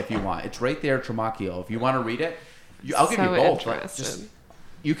and read it if you want. It's right there, Tromacchio. If you want to read it, I'll give you both. Right? Just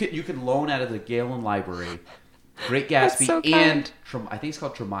you can loan out of the Galen Library Great Gatsby so and I think it's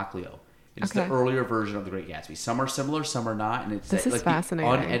called Tromacchio. It's the earlier version of the Great Gatsby. Some are similar, some are not, and it's this is like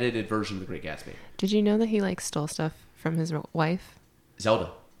fascinating. the unedited version of the Great Gatsby. Did you know that he like stole stuff from his wife?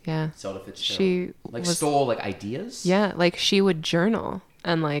 Zelda. Yeah. Zelda Fitzgerald. She stole like ideas? Yeah, like she would journal,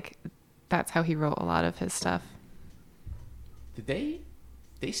 and like that's how he wrote a lot of his stuff. Did they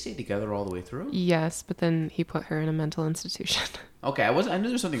stay together all the way through? Yes, but then he put her in a mental institution. Okay, I knew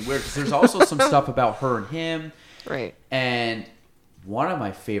there was something weird because there's also some stuff about her and him. Right. And one of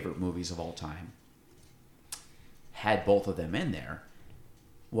my favorite movies of all time had both of them in there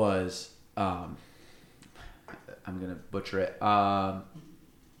was I'm gonna butcher it.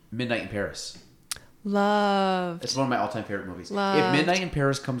 Midnight in Paris. Love. It's one of my all-time favorite movies. Loved. If Midnight in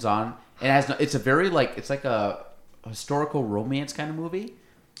Paris comes on, it's a very like it's like a historical romance kind of movie.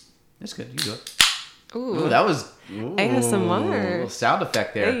 It's good. You do it. Ooh, that was ASMR. A little sound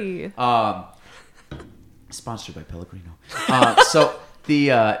effect there. Hey. Sponsored by Pellegrino. So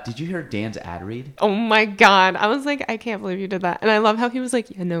did you hear Dan's ad read? Oh my god! I was like, I can't believe you did that, and I love how he was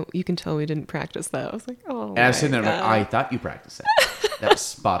like, yeah, no, you can tell we didn't practice that. I was like, oh. And I was sitting there like, I thought you practiced that. That was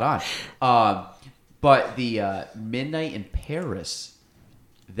spot on. But the Midnight in Paris,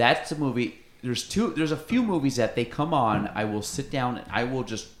 that's a movie. There's a few movies that they come on. I will sit down and I will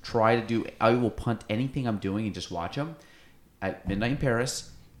just I will punt anything I'm doing and just watch them. At Midnight in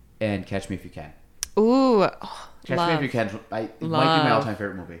Paris and Catch Me If You Can. Ooh, Catch Me If You Can. It might be my all-time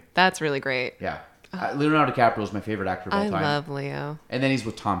favorite movie. That's really great. Yeah. Leonardo DiCaprio is my favorite actor of all time. I love Leo. And then he's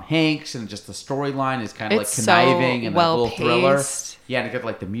with Tom Hanks, and just the storyline is kind of like conniving and a little thriller. Yeah, and it got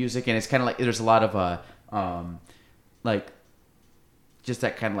like the music, and it's kind of like there's a lot of like just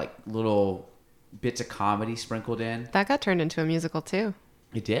that kind of like little bits of comedy sprinkled in. That got turned into a musical too.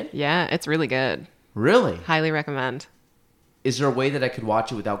 It did? Yeah, it's really good. Really? Highly recommend. Is there a way that I could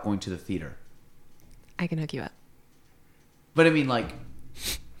watch it without going to the theater? I can hook you up. But I mean, like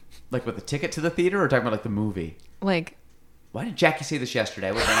with a ticket to the theater, or talking about like the movie? Like, why did Jackie say this yesterday?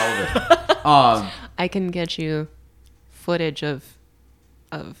 I wasn't all of it. I can get you footage of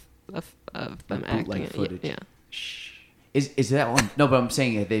them like acting. Footage. Yeah. Is that one? No, but I'm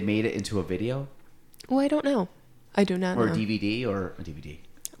saying have they made it into a video? Oh, I don't know. I do not know. Or a DVD or a DVD.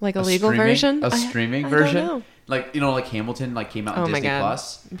 Like a legal version? A streaming version? I don't know. Like, like Hamilton came out on Disney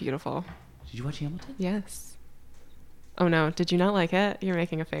Plus. Beautiful. Did you watch Hamilton? Yes. Oh no, did you not like it? You're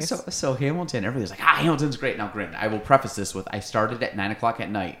making a face. So Hamilton, everybody's like, Hamilton's great. Now, granted, I will preface this with I started at 9 o'clock at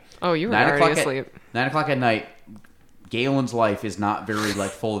night. Oh, you were already asleep. 9 o'clock at night. Galen's life is not very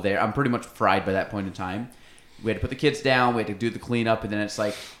full there. I'm pretty much fried by that point in time. We had to put the kids down. We had to do the cleanup, and then I was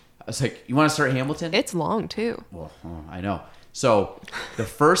like, you want to start Hamilton? It's long too. Well, I know. So the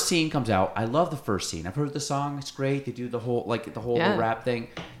first scene comes out. I love the first scene. I've heard the song. It's great. They do the whole little rap thing.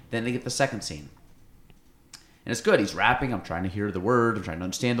 Then they get the second scene. And it's good. He's rapping. I'm trying to hear the words. I'm trying to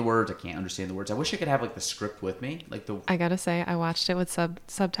understand the words. I can't understand the words. I wish I could have the script with me. I gotta say, I watched it with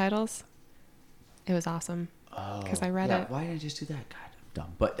subtitles. It was awesome. Oh. Because I read it. Why did I just do that? God, I'm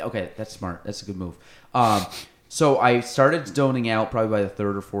dumb. But okay, that's smart. That's a good move. So I started zoning out probably by the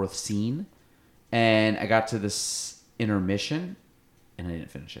third or fourth scene. And I got to this intermission. And I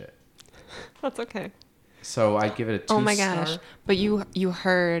didn't finish it. That's okay. So I give it a 2 star. Oh my gosh. But you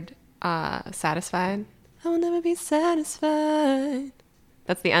heard Satisfied? I will never be satisfied.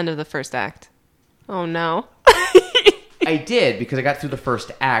 That's the end of the first act. Oh no. I did because I got through the first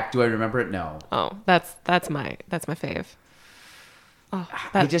act. Do I remember it? No. Oh, that's my fave. Oh,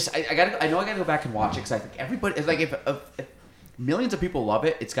 I know I gotta go back and watch it because I think everybody is if millions of people love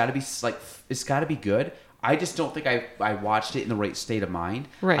it, it's gotta be good. I just don't think I watched it in the right state of mind.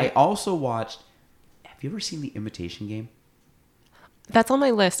 Right. I also watched. Have you ever seen The Imitation Game? That's on my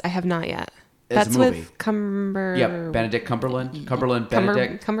list. I have not yet. That's with Benedict Benedict.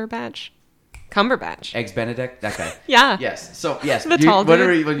 Cumberbatch. Eggs Benedict, that guy. Yeah. Yes. So, yes. The tall dude.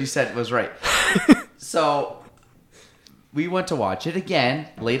 Whatever you said was right. So, we went to watch it again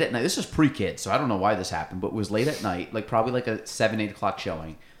late at night. This was pre-kids, so I don't know why this happened, but it was late at night, probably a 7, 8 o'clock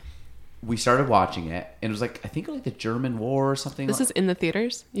showing. We started watching it, and it was I think the German War or something. This is in the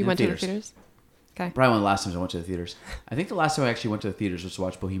theaters? You went to the theaters? Okay. Probably one of the last times I went to the theaters. I think the last time I actually went to the theaters was to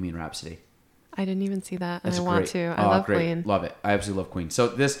watch Bohemian Rhapsody. I didn't even see that, and I want to. I love Queen. Love it. I absolutely love Queen.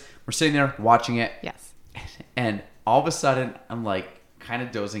 So we're sitting there watching it. Yes. And all of a sudden, I'm kind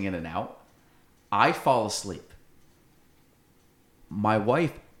of dozing in and out. I fall asleep. My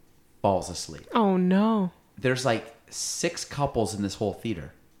wife falls asleep. Oh no. There's 6 couples in this whole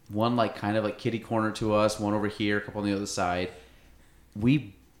theater. One kind of kitty corner to us, one over here, a couple on the other side.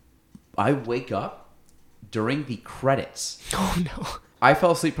 I wake up during the credits. Oh no. I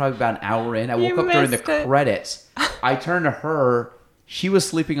fell asleep probably about an hour in. I woke up during the credits. I turned to her. She was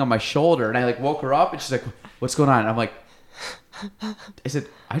sleeping on my shoulder, and I woke her up, and she's like, "What's going on?" And I'm like, I said,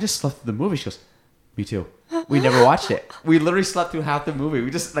 "I just slept through the movie." She goes, "Me too. We never watched it. We literally slept through half the movie. We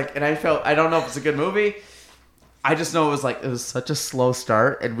just and I don't know if it's a good movie. I just know it was such a slow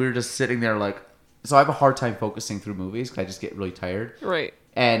start, and we were just sitting there so I have a hard time focusing through movies because I just get really tired. Right.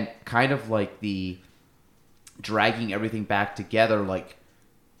 And kind of the dragging everything back together like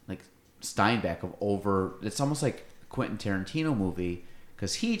Steinbeck over. It's almost like a Quentin Tarantino movie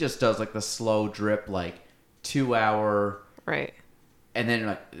because he just does the slow drip 2 hour. Right. And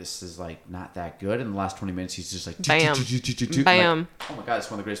then this is not that good. In the last 20 minutes, he's just bam, bam. Oh my god, it's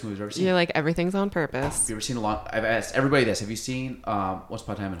one of the greatest movies I've ever seen. You're everything's on purpose. Have you ever seen I've asked everybody this. Have you seen Once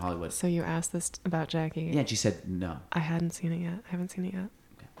Upon a Time in Hollywood? So you asked this about Jackie. Yeah, and she said no. I hadn't seen it yet. I haven't seen it yet.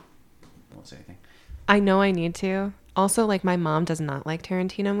 Okay. I won't say anything. I know I need to. Also, my mom does not like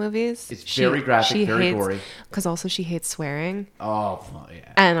Tarantino movies. It's very graphic, very gory. Because also she hates swearing. Oh, well,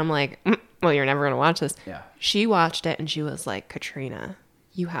 yeah. And I'm well, you're never going to watch this. Yeah. She watched it and she was like, Katrina,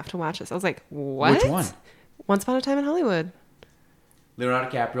 you have to watch this. I was like, what? Which one? Once Upon a Time in Hollywood. Leonardo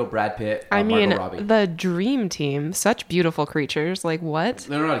DiCaprio, Brad Pitt, Margot Robbie. The dream team. Such beautiful creatures. What?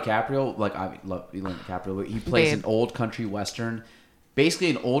 Leonardo DiCaprio, I love Leonardo DiCaprio. He plays an old country western. Basically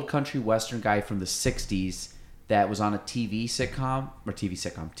an old country western guy from the 60s that was on a TV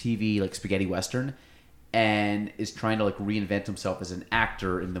spaghetti western, and is trying to reinvent himself as an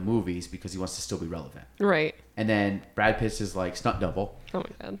actor in the movies because he wants to still be relevant. Right. And then Brad Pitt's is stunt double. Oh my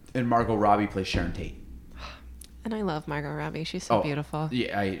god. And Margot Robbie plays Sharon Tate. And I love Margot Robbie. She's so beautiful.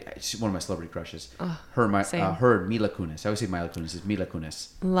 Yeah, she's one of my celebrity crushes. Oh, her and Mila Kunis. I always say Mila Kunis. It's Mila Kunis.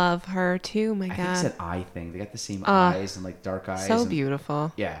 Love her too. My God. I think it's an eye thing. They got the same eyes and like dark eyes. So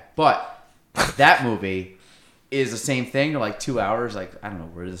beautiful. Yeah, but that movie is the same thing. Like 2 hours. Like I don't know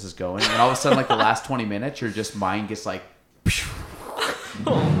where this is going, and all of a sudden, like the last 20 minutes, your just mind gets like.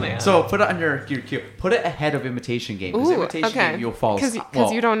 Oh man! So put it on your queue. Put it ahead of Imitation Game. Because Imitation Game, you'll fall.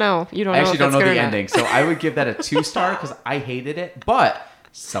 Because you don't know. You don't. I actually don't know the ending. So I would give that a 2-star because I hated it, but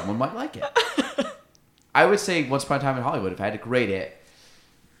someone might like it. I would say Once Upon a Time in Hollywood. If I had to grade it,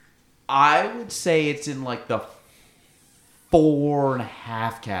 I would say it's in like the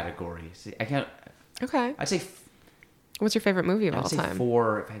 4.5 category. See, I can't. Okay. I'd say. What's your favorite movie of all time?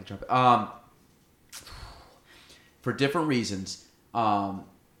 4. If I had to jump it. For different reasons. I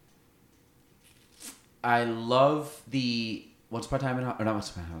love the Once Upon a Time or not Once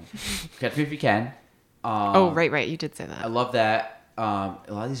Upon a Time. Catch Me If You Can. Right. You did say that. I love that. A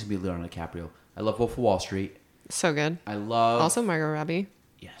lot of these would be Leonardo DiCaprio. I love Wolf of Wall Street. So good. I love also Margot Robbie.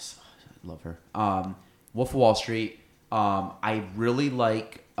 Yes, I love her. Wolf of Wall Street. I really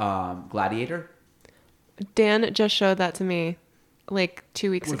like Gladiator. Dan just showed that to me. Like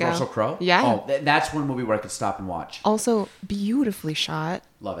 2 weeks With ago. Russell Crowe? Yeah. Oh, that's one movie where I could stop and watch. Also, beautifully shot.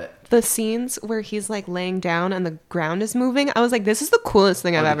 Love it. The scenes where he's like laying down and the ground is moving, I was like, this is the coolest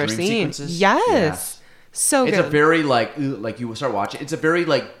thing I've ever seen. Sequences? Yes. Yeah. So good. It's a very like you start watching. It's a very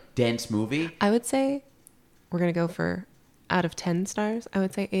like dense movie. I would say we're going to go for out of 10 stars. I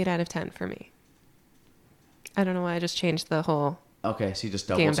would say 8 out of 10 for me. I don't know why I just changed the whole. Okay, so you just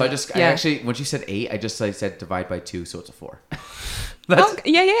doubled. Gambit. So I actually, when she said 8, I just said divide by 2, so it's a 4.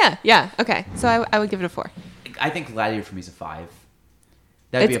 Yeah. Okay, so I would give it a 4. I think Gladiator for me is a 5.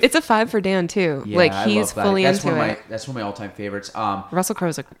 It's a 5 for Dan too. Yeah, like he's fully into it. That's one of my all-time favorites. Russell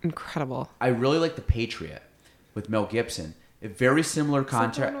Crowe's incredible. I really like The Patriot with Mel Gibson. A very similar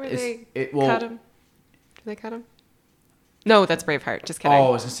concept. Cut him? Do they cut him? No, that's Braveheart. Just kidding. Oh, I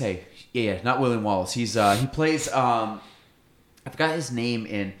was gonna say, yeah, not William Wallace. He plays. I forgot his name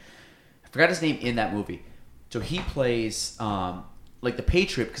in that movie. So he plays like the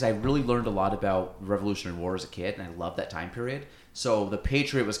Patriot because I really learned a lot about the Revolutionary War as a kid, and I love that time period. So the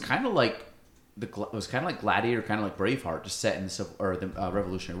Patriot was kind of like Gladiator, kind of like Braveheart, just set in the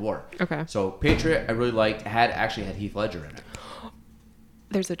Revolutionary War. Okay. So Patriot, I really liked. Had Heath Ledger in it.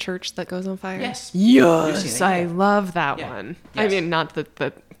 There's a church that goes on fire. Yes. Yes, I love that one. Yes. I mean, not that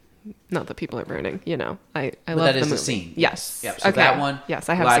people are burning. You know, I love that the is movie. the scene. Yes. Yep. So that one. Yes,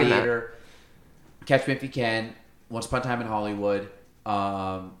 I have Gladiator, seen that. Catch Me If You Can, Once Upon a Time in Hollywood.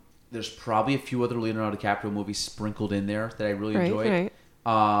 There's probably a few other Leonardo DiCaprio movies sprinkled in there that I really enjoyed.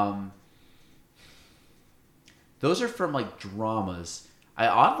 Right. Those are from like dramas. I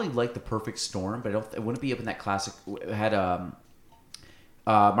oddly like The Perfect Storm, but it wouldn't be up in that classic. It had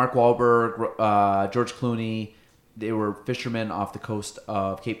Mark Wahlberg, George Clooney. They were fishermen off the coast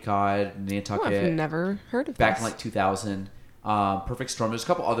of Cape Cod, Nantucket. I've never heard of back in like 2000. Perfect Storm. There's a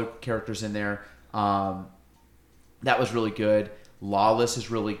couple other characters in there. That was really good. Lawless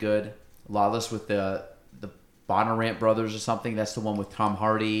is really good. Lawless with the Bonnarant brothers or something. That's the one with Tom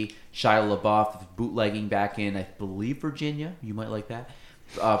Hardy, Shia LaBeouf, bootlegging back in, I believe, Virginia. You might like that.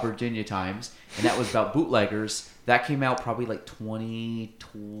 Virginia times. And that was about bootleggers. That came out probably like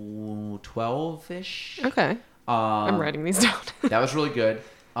 2012-ish. Okay. I'm writing these down. That was really good.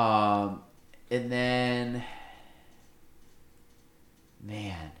 And then,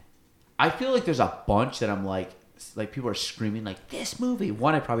 man, I feel like there's a bunch that I'm like people are screaming like, this movie.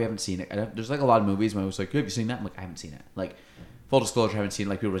 One, I probably haven't seen it. There's like a lot of movies when I was like, have you seen that? I'm like, I haven't seen it. Like, full disclosure, I haven't seen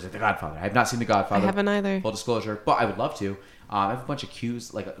it. Like, people were like, The Godfather. I have not seen The Godfather. I haven't either. Full disclosure, but I would love to. I have a bunch of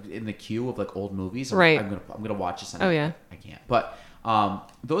queues, like in the queue of like old movies. Right. I'm gonna watch this. Oh yeah. I can't. But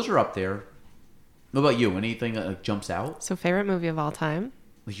those are up there. What about you? Anything that like, jumps out? So favorite movie of all time?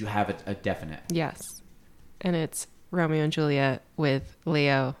 Like you have a definite. Yes, and it's Romeo and Juliet with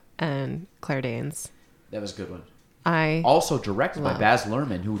Leo and Claire Danes. That was a good one. Also directed by Baz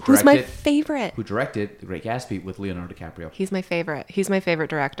Luhrmann, who's my favorite. Who directed The Great Gatsby with Leonardo DiCaprio. He's my favorite. He's my favorite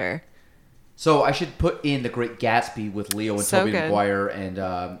director. So I should put in The Great Gatsby with Leo and Tobey Maguire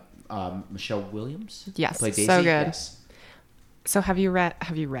and Michelle Williams. Yes, played Daisy. So good. Yes. So have you read?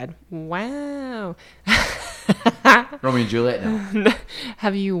 Wow. Romeo and Juliet? No.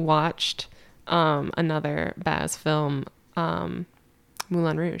 Have you watched another Baz film,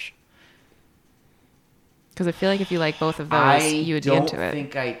 Moulin Rouge? Because I feel like if you like both of those, you would be into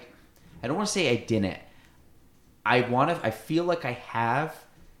it. I don't want to say I didn't. I feel like I have,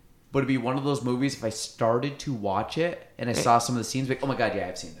 but it'd be one of those movies if I started to watch it and I saw some of the scenes, like, oh my god, yeah,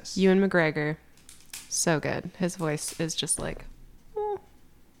 I've seen this. Ewan McGregor. So good. His voice is just like.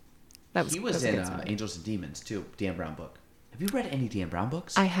 He was in Angels and Demons too. Dan Brown book. Have you read any Dan Brown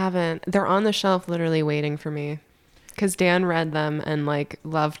books? I haven't. They're on the shelf, literally waiting for me. Because Dan read them and like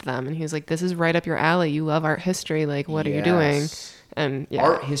loved them, and he was like, "This is right up your alley. You love art history. Like, what are you doing?" And yeah,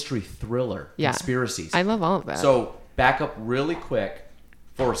 art history, thriller, conspiracies. I love all of that. So back up really quick.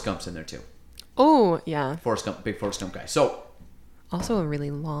 Forrest Gump's in there too. Oh yeah, Forrest Gump, big Forrest Gump guy. So also a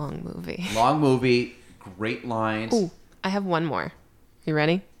really long movie. Long movie, great lines. Oh, I have one more. You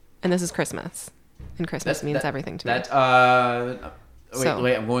ready? And this is Christmas, and Christmas means everything to me. Wait.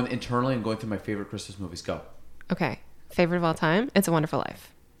 I'm going internally. I'm going through my favorite Christmas movies. Go. Okay, favorite of all time. It's a Wonderful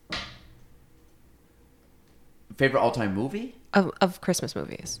Life. Favorite all-time movie of Christmas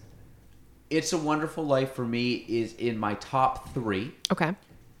movies. It's a Wonderful Life for me is in my top 3. Okay.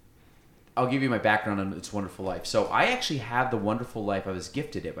 I'll give you my background on It's a Wonderful Life. So I actually have the Wonderful Life. I was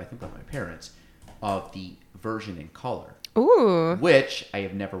gifted it, I think, by my parents, of the version in color. Ooh. Which I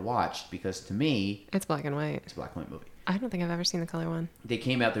have never watched because to me... It's black and white. It's a black and white movie. I don't think I've ever seen the color one. They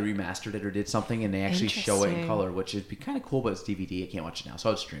came out, they remastered it or did something, and they actually show it in color, which would be kind of cool, but it's DVD. I can't watch it now,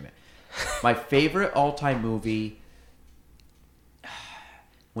 so I'll stream it. My favorite all-time movie...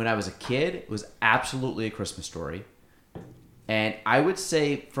 when I was a kid, was absolutely A Christmas Story. And I would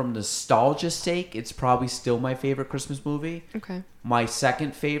say, from nostalgia's sake, it's probably still my favorite Christmas movie. Okay. My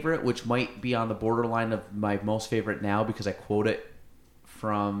second favorite, which might be on the borderline of my most favorite now, because I quote it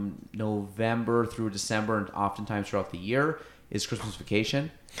from November through December and oftentimes throughout the year, is Christmas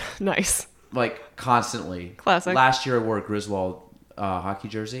Vacation. Nice. Like, constantly. Classic. Last year, I wore a Griswold hockey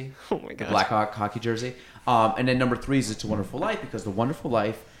jersey. Oh my god. Blackhawk hockey jersey. And then number 3 is It's a Wonderful Life, because The Wonderful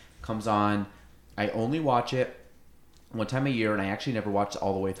Life comes on. I only watch it one time a year, and I actually never watch it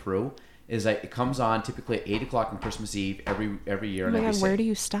all the way through. Is that it comes on typically at 8 o'clock on Christmas Eve every year. Oh my god, where do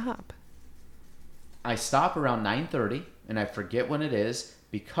you stop? I stop around 9:30, and I forget when it is,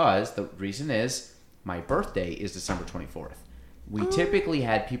 because the reason is my birthday is December 24th. We typically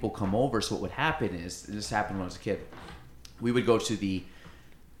had people come over, so what would happen is, this happened when I was a kid, we would go to the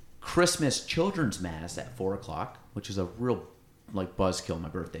Christmas Children's Mass at 4 o'clock, which is a real like buzzkill on my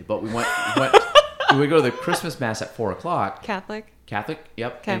birthday, but we would go to the Christmas Mass at 4 o'clock. Catholic,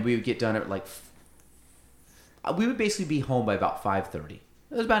 yep. Okay. And we would get done at like... we would basically be home by about 5:30. It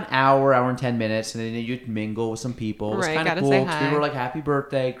was about an hour and 10 minutes, and then you'd mingle with some people. It was kind of cool. Say hi. We were like, happy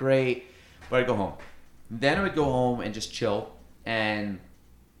birthday, great. But I'd go home. Then I would go home and just chill, and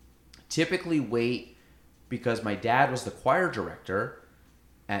typically wait, because my dad was the choir director,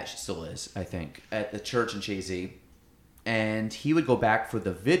 still is, I think, at the church in Chazy, and he would go back for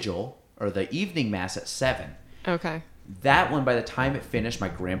the vigil, or the evening mass at 7. Okay. That one, by the time it finished, my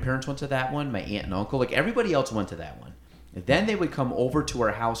grandparents went to that one, my aunt and uncle, like everybody else went to that one. And then they would come over to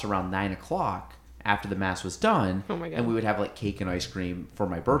our house around 9 o'clock after the mass was done. Oh my God. And we would have like cake and ice cream for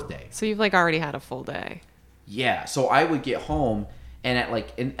my birthday. So you've like already had a full day. Yeah. So I would get home, and at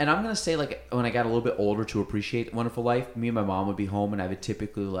like, and I'm going to say like when I got a little bit older to appreciate Wonderful Life, me and my mom would be home, and I would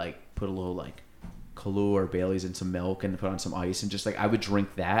typically like put a little like Kahlua or Bailey's in some milk and put on some ice, and just like I would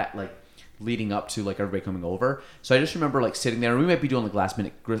drink that like leading up to like everybody coming over. So I just remember like sitting there, and we might be doing like last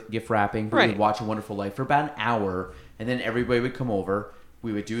minute gift wrapping, but we'd watch A Wonderful Life for about an hour, and then everybody would come over.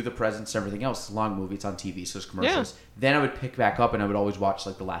 We would do the presents and everything else. It's a long movie. It's on TV, so it's commercials. Yeah. Then I would pick back up, and I would always watch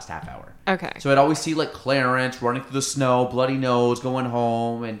like the last half hour. Okay. So I'd always see like Clarence running through the snow, bloody nose, going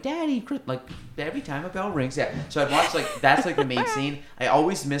home, and Daddy, like every time a bell rings. Yeah. So I'd watch like, that's like the main scene. I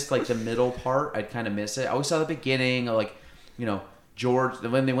always missed like the middle part. I'd kind of miss it. I always saw the beginning, like, you know, George,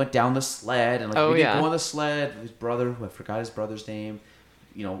 when they went down the sled, and like we didn't go on the sled. His brother, who I forgot his brother's name.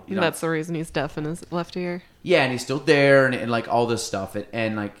 You know, that's the reason he's deaf in his left ear. Yeah, and he's still there, and like all this stuff,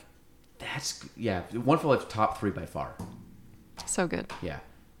 and like that's Wonderful Life top 3 by far. So good. Yeah.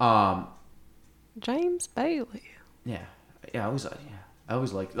 James Bailey. Yeah. I always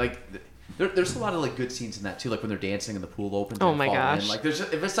like there's a lot of like good scenes in that too, like when they're dancing and the pool opens. Oh my gosh! In. Like there's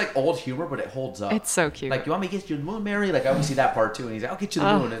if it's like old humor, but it holds up. It's so cute. Like, you want me to get you to the moon, Mary? Like I always see that part too, and he's like, I'll get you to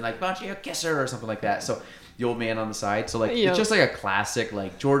the moon, and like, why don't you kiss her or something like that. So the old man on the side. So like it's just like a classic,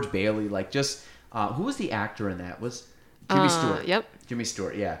 like George Bailey, like just who was the actor in that? Was Jimmy Stewart? Yep. Jimmy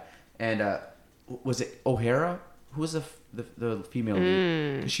Stewart, yeah. And was it O'Hara? Who was the female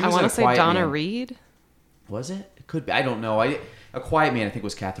lead? She was I want to say Donna Reed. Was it? It could be. I don't know. A Quiet Man, I think,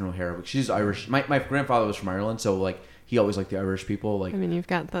 was Catherine O'Hara, but she's Irish. My grandfather was from Ireland, so like he always liked the Irish people. Like, I mean, you've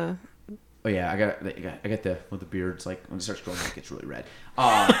got the. Oh yeah, I got the with the beards. Like when it starts growing, it gets really red,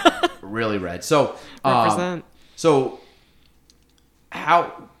 really red. So represent. So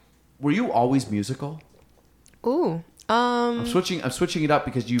how were you always musical? Ooh, I'm switching it up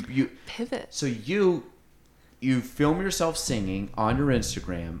because you pivot. So you film yourself singing on your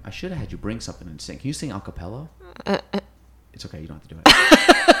Instagram. I should have had you bring something and sing. Can you sing a cappella? It's okay. You don't have to do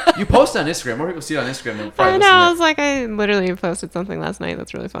it. You post on Instagram. More people see it on Instagram than I know. I was like, I literally posted something last night.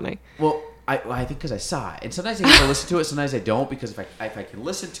 That's really funny. Well, I think because I saw it, and sometimes I get to listen to it, sometimes I don't, because if I can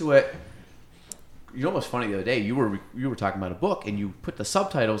listen to it, you know what's funny? The other day you were talking about a book and you put the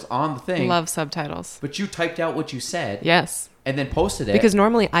subtitles on the thing. Love subtitles. But you typed out what you said. Yes. And then posted it. Because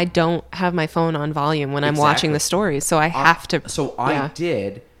normally I don't have my phone on volume when I'm watching the stories, so I have to. So I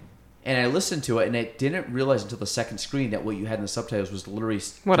did, and I listened to it, and I didn't realize until the second screen that what you had in the subtitles was literally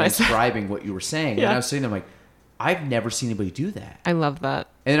transcribing what you were saying. Yeah. And I was sitting there like, I've never seen anybody do that. I love that.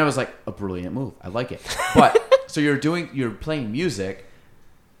 And then I was like, a brilliant move. I like it. But so you're playing music,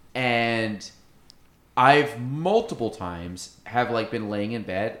 and I've multiple times have like been laying in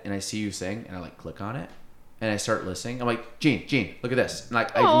bed and I see you sing and I like click on it and I start listening. I'm like, Gene, look at this. And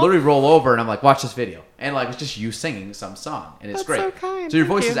like I literally roll over and I'm like, watch this video. And like it's just you singing some song and it's great. So kind. So your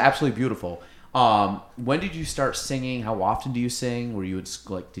voice is absolutely beautiful. When did you start singing? How often do you sing? Were you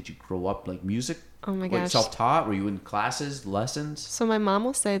did you grow up like music? Oh my gosh. Self-taught? Were you in classes, lessons? So my mom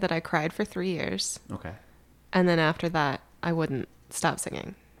will say that I cried for 3 years. Okay. And then after that, I wouldn't stop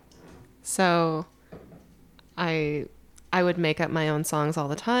singing. So I would make up my own songs all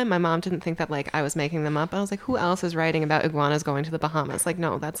the time. My mom didn't think that like I was making them up. I was like, who else is writing about iguanas going to the Bahamas? Like,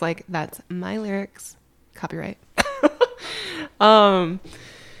 no, that's my lyrics. Copyright. But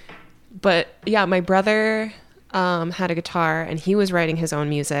yeah, my brother had a guitar and he was writing his own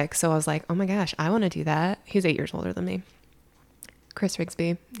music. So I was like, oh my gosh, I want to do that. He's 8 years older than me. Chris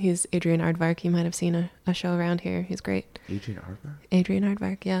Rigsbee. He's Adrian Aardvark. You might have seen a show around here. He's great. Adrian Aardvark? Adrian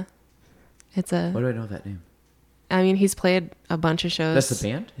Aardvark, yeah. Why do I know that name? I mean, he's played a bunch of shows. That's the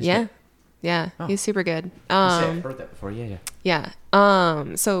band? Yeah. Oh. He's super good. I've heard that before. Yeah. Yeah.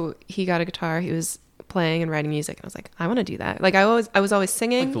 So he got a guitar. He was playing and writing music, and I was like, I want to do that. Like I was always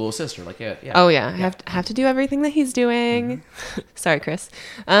singing. Like the little sister. Like yeah. Oh yeah. I have to do everything that he's doing. Mm-hmm. Sorry, Chris.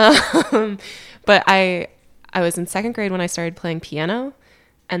 But I was in second grade when I started playing piano,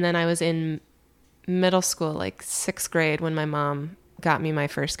 and then I was in middle school, like sixth grade, when my mom got me my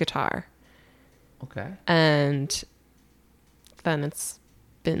first guitar. Okay. And then it's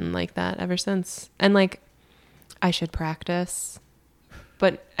been like that ever since. And like, I should practice.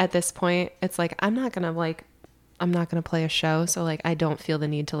 But at this point, it's like, I'm not going to play a show. So like, I don't feel the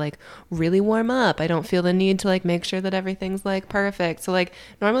need to like really warm up. I don't feel the need to like make sure that everything's like perfect. So like,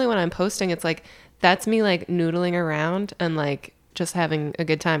 normally when I'm posting, it's like, that's me like noodling around and like just having a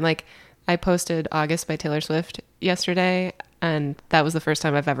good time. Like I posted August by Taylor Swift yesterday. And that was the first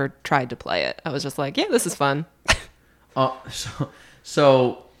time I've ever tried to play it. I was just like, yeah, this is fun.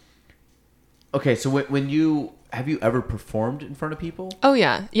 So when have you ever performed in front of people? Oh,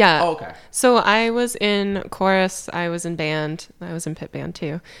 yeah. Yeah. Oh, okay. So I was in chorus. I was in band. I was in pit band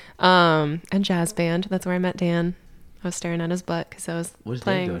too. And jazz band. That's where I met Dan. I was staring at his butt because I was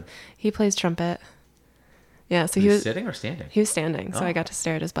playing. Dan doing? He plays trumpet. Yeah. So he was sitting or standing? He was standing. So I got to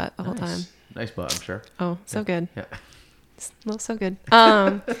stare at his butt the whole time. Nice butt, I'm sure. Oh, so good. Yeah. Smells so good.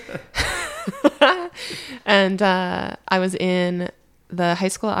 And I was in the high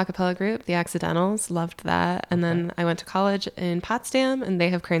school a cappella group, the Accidentals. Loved that. And then I went to college in Potsdam, and they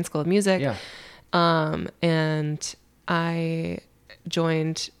have Crane School of Music. Yeah. And I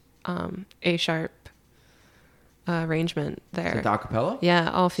joined A sharp arrangement there. Is it a cappella? Yeah,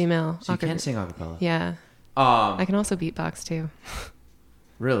 all female. So you can sing a cappella. Yeah. I can also beatbox too.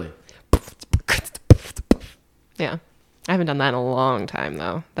 Really? Yeah. I haven't done that in a long time,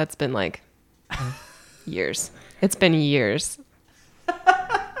 though. That's been like years. It's been years.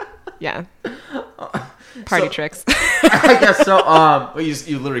 Yeah. Party tricks. I guess so.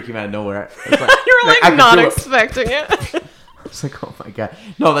 You literally came out of nowhere. Like, you were like not expecting it. I was like, oh my God.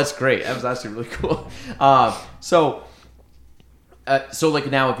 No, that's great. That was actually really cool. So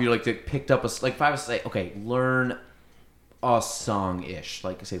like now if you like picked up if I was to say, okay, learn a song-ish,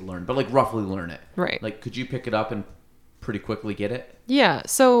 like I say learn, but like roughly learn it. Right. Like could you pick it up and pretty quickly get it? Yeah.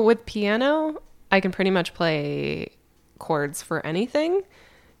 So with piano, I can pretty much play chords for anything.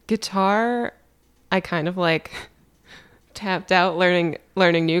 Guitar, I kind of like tapped out learning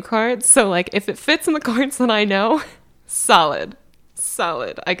new chords. So like if it fits in the chords that I know, solid.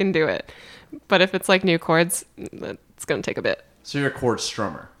 I can do it. But if it's like new chords, it's going to take a bit. So you're a chord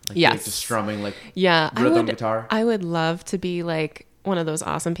strummer. Like yes. You like just strumming like rhythm guitar? I would love to be like one of those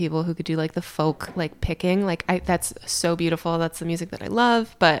awesome people who could do like the folk like picking. Like that's so beautiful. That's the music that I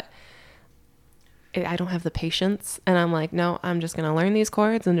love. But I don't have the patience, and I'm like, no, I'm just gonna learn these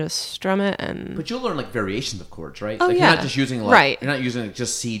chords and just strum it. And but you'll learn like variations of chords, right? Oh, like yeah. You're not just using like Right. You're not using like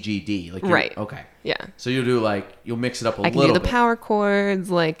just C, G, D. Like Right. Okay. Yeah. So you'll do like you'll mix it up a I can little do the bit. power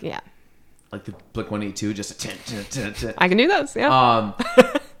chords, like yeah. Like the Blink-182, just a tin, tin, tin, tin. I can do those. Yeah.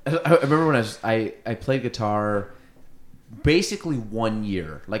 I remember when I played guitar basically 1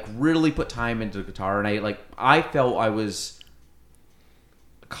 year, like really put time into the guitar, and I felt I was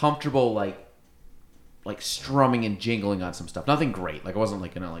comfortable like strumming and jingling on some stuff. Nothing great. Like I wasn't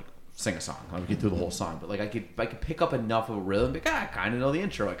like gonna like sing a song. I would get through the whole song, but like I could pick up enough of a rhythm. Like I kind of know the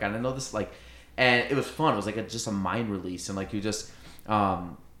intro. I kind of know this and it was fun. It was like just a mind release, and like you just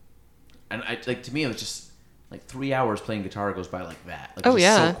and I like to me it was just like 3 hours playing guitar goes by like that. Like, it's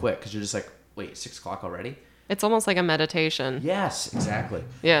just so quick because you're just like, wait, 6 o'clock already? It's almost like a meditation. Yes, exactly.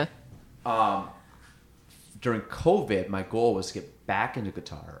 Yeah. During COVID, my goal was to get back into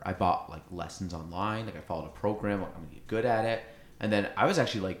guitar. I bought like lessons online. Like I followed a program. Like, I'm gonna get good at it. And then I was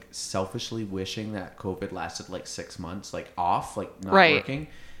actually like selfishly wishing that COVID lasted like 6 months, like off, like not working.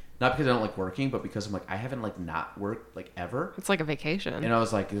 Not because I don't like working, but because I'm like, I haven't like not worked like ever. It's like a vacation. And I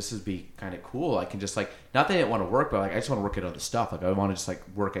was like, this would be kind of cool. I can just like, not that I didn't want to work, but like I just want to work at other stuff. Like I want to just like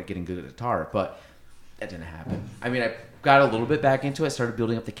work at getting good at guitar, but that didn't happen. I mean, I got a little bit back into it, started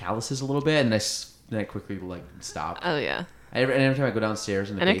building up the calluses a little bit, and then I quickly like stopped. Oh yeah. And every time I go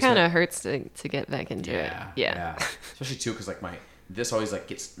downstairs in the basement, it kind of hurts to get back into it. Yeah. Especially too, because like this always like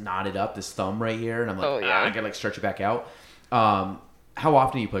gets knotted up, this thumb right here, and I'm like, Oh, yeah. I gotta like stretch it back out. How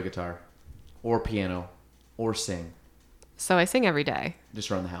often do you play guitar, or piano, or sing? So I sing every day. Just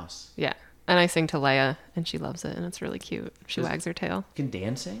around the house. Yeah. And I sing to Leia, and she loves it, and it's really cute. She wags her tail. Can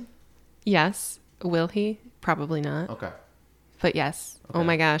Dan sing? Yes. Will he? Probably not. Okay. But yes. Okay. Oh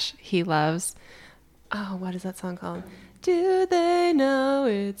my gosh. He loves... Oh, what is that song called? Do they know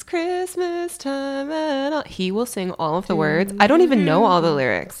it's Christmas time at all? He will sing all of the words. I don't even know all the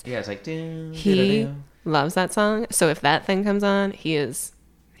lyrics. Yeah, it's like... He loves that song. So if that thing comes on, he's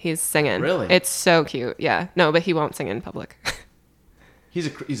singing. Really? It's so cute. Yeah. No, but he won't sing in public. He's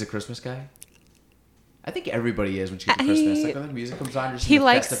a Christmas guy? I think everybody is when you get to Christmas. Like when the music comes on, you're just in the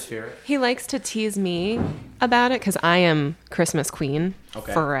festive spirit. He likes to tease me about it because I am Christmas queen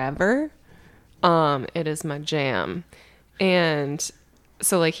forever. It is my jam. And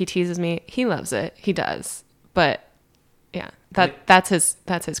so like he teases me. He loves it. He does. But yeah, that's his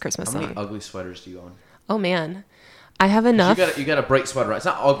Christmas song. How many ugly sweaters do you own? Oh man. I have enough. You got a bright sweater. It's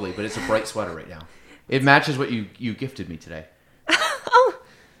not ugly, but it's a bright sweater right now. It matches what you gifted me today. Oh,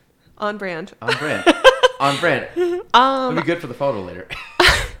 on brand. On brand. On brand. It'll be good for the photo later.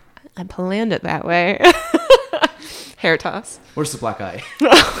 I planned it that way. Hair toss. Where's the black eye?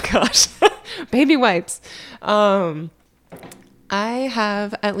 Oh gosh. Baby wipes. I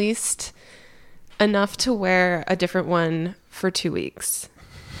have at least enough to wear a different one for 2 weeks.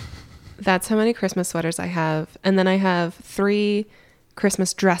 That's how many Christmas sweaters I have. And then I have 3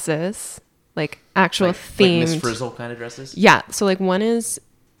 Christmas dresses, like actual themed. Like Miss Frizzle kind of dresses? Yeah. So like one is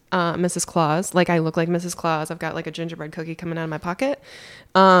Mrs. Claus. Like I look like Mrs. Claus. I've got like a gingerbread cookie coming out of my pocket.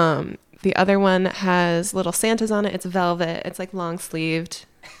 The other one has little Santas on it. It's velvet. It's like long sleeved.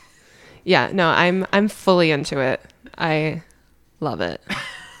 Yeah, no, I'm fully into it. I love it.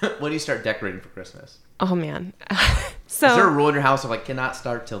 When do you start decorating for Christmas? Oh man. So is there a rule in your house of like cannot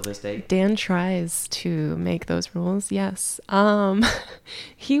start till this date? Dan tries to make those rules. Yes.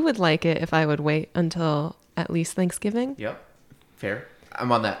 He would like it if I would wait until at least Thanksgiving. Yep. Fair.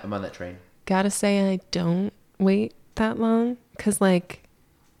 I'm on that train. Gotta say I don't wait that long because like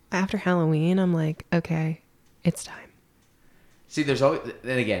after Halloween I'm like, okay, it's time. See, there's always,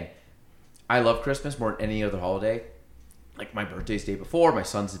 then again, I love Christmas more than any other holiday. Like my birthday's the day before, my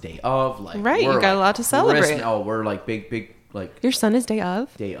son's the day of. Like right, you got a lot to celebrate. Oh, we're like big like. Your son is day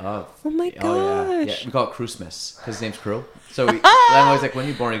of. Day of. Oh my gosh. Oh yeah. We call it Christmas because his name's Crew. So I'm always like, when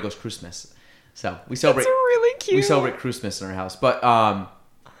you born, he goes Christmas. So we celebrate. That's really cute. We celebrate Christmas in our house, but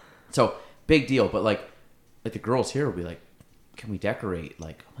so big deal. But like the girls here will be like, can we decorate?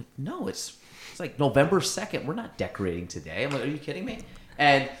 Like I'm like, no, it's like November 2nd. We're not decorating today. I'm like, are you kidding me?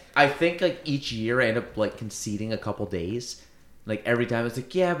 And I think like each year I end up like conceding a couple days. Like every time it's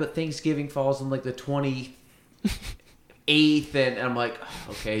like, yeah, but Thanksgiving falls on like the 28th, and I'm like,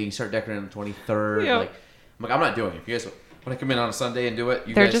 okay, you can start decorating on the 23rd. Yep. Like I'm like, I'm not doing it. If you guys want to come in on a Sunday and do it,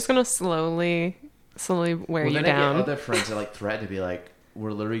 they're just gonna slowly wear you down. Then I get other friends that like threaten to be like,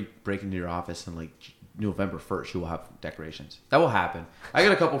 we're literally breaking into your office and like November 1st you will have decorations. That will happen. I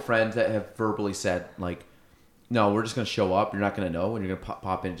got a couple friends that have verbally said like, no, we're just gonna show up. You're not gonna know, and you're gonna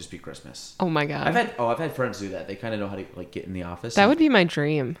pop in and just be Christmas. Oh my god! I've had friends do that. They kind of know how to like get in the office. That would be my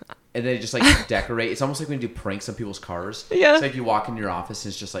dream. and they just like decorate. It's almost like when you do pranks on people's cars. Yeah. It's like you walk into your office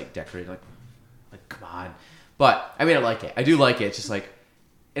and it's just like decorated, like come on. But I mean, I like it. I do like it. It's just like,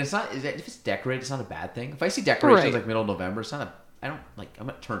 and it's not. If it's decorated, it's not a bad thing. If I see decorations like middle of November, it's not a. I don't like. I'm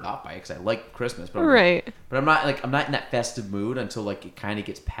not turned off by it because I like Christmas, but I'm not like I'm not in that festive mood until like it kind of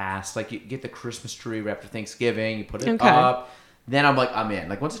gets past. Like you get the Christmas tree after Thanksgiving, you put it up. Then I'm like, I'm in.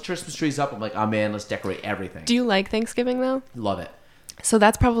 Like once the Christmas tree's up, I'm like, I'm in. Let's decorate everything. Do you like Thanksgiving though? Love it. So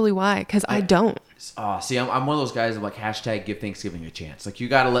that's probably why, because I don't. See, I'm one of those guys that like hashtag give Thanksgiving a chance. Like you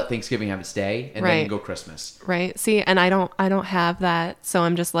got to let Thanksgiving have its day, and then you go Christmas. Right. See, and I don't have that, so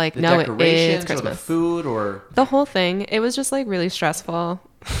I'm just like, no, it is Christmas. Or the food, or the whole thing. It was just like really stressful.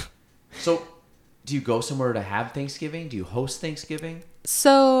 So, do you go somewhere to have Thanksgiving? Do you host Thanksgiving?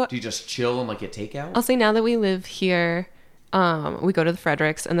 So, do you just chill and like get takeout? I'll say now that we live here, we go to the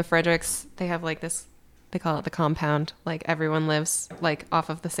Fredericks, and the Fredericks, they have like this. They call it the compound. Like everyone lives like off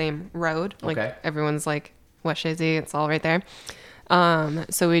of the same road. Like everyone's like West Shazy. It's all right there.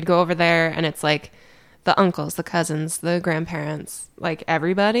 So we'd go over there and it's like the uncles, the cousins, the grandparents, like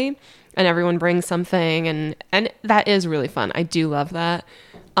everybody, and everyone brings something. And that is really fun. I do love that.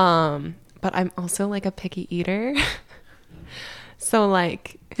 But I'm also like a picky eater. So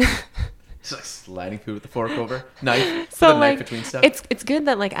like... Just like sliding food with the fork over knife. So the like knife between stuff. It's good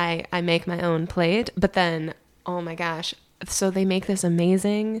that like I make my own plate, but then oh my gosh, so they make this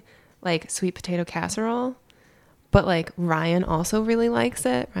amazing like sweet potato casserole, but like Ryan also really likes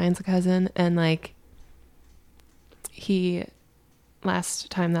it. Ryan's a cousin, and like he last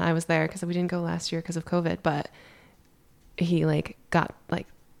time that I was there, because we didn't go last year because of COVID, but he like got like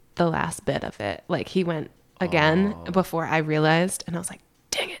the last bit of it. Like he went again before I realized, and I was like,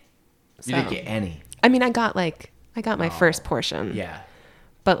 dang it. You didn't get any. I mean, I got my first portion. Yeah.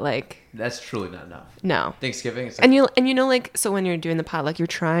 But like that's truly not enough. No. Thanksgiving is like, and you know like so when you're doing the potluck, you're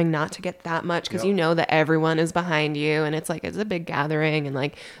trying not to get that much because you know that everyone is behind you, and it's like it's a big gathering, and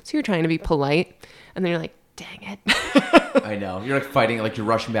like so you're trying to be polite, and then you're like, dang it. I know. You're like fighting, like you're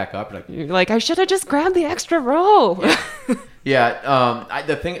rushing back up. You're like I should have just grabbed the extra roll. Yeah.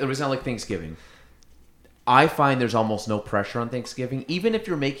 The reason I like Thanksgiving, I find there's almost no pressure on Thanksgiving. Even if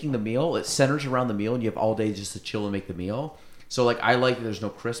you're making the meal, it centers around the meal and you have all day just to chill and make the meal. So like I like that there's no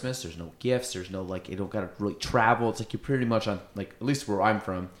Christmas, there's no gifts, there's no like you don't gotta really travel. It's like you're pretty much on like at least where I'm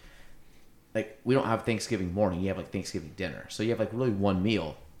from, like we don't have Thanksgiving morning, you have like Thanksgiving dinner. So you have like really one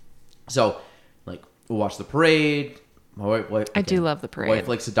meal. So like we'll watch the parade. My wife I do love the parade. My wife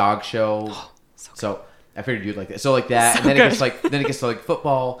likes the dog show. So I figured you'd like that. So like that. So and then good. it gets to like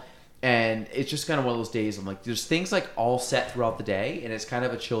football. And it's just kind of one of those days. I'm like, there's things like all set throughout the day, and it's kind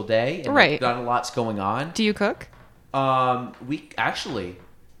of a chill day, and right. Not a lot's going on. Do you cook? I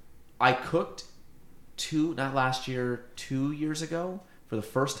cooked 2 years ago for the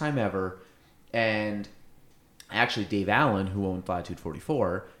first time ever, and actually Dave Allen, who owned Latitude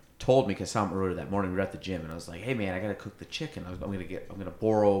 44, told me because I saw him earlier that morning. We were at the gym, and I was like, "Hey man, I gotta cook the chicken. I'm gonna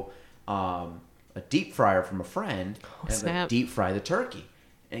borrow a deep fryer from a friend and deep fry the turkey."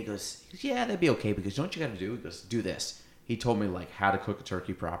 And he goes, yeah, that'd be okay because you know what you got to do? He goes, do this. He told me like how to cook a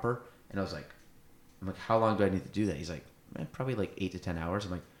turkey proper. And I'm like, how long do I need to do that? He's like, man, probably like 8 to 10 hours.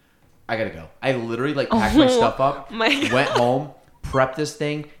 I'm like, I got to go. I literally like packed my stuff up, went home, prepped this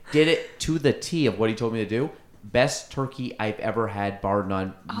thing, did it to the T of what he told me to do. Best turkey I've ever had, bar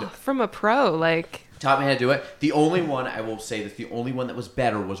none. From a pro, like... Taught me how to do it. The only one I will say that the only one that was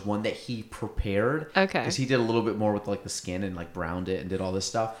better was one that he prepared. Okay. Because he did a little bit more with like the skin and like browned it and did all this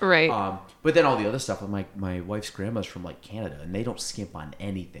stuff. Right. But then all the other stuff, my wife's grandma's from like Canada and they don't skimp on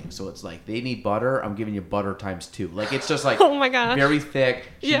anything. So it's like they need butter. I'm giving you butter times 2. Like it's just like oh my gosh. Very thick.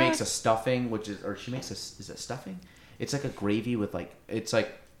 She makes a stuffing, is it stuffing? It's like a gravy with like it's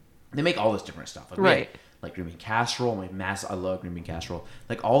like they make all this different stuff. Like, right. Like green bean casserole. I love green bean casserole.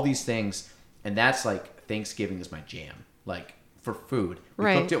 Like all these things. And that's like Thanksgiving is my jam. Like for food, we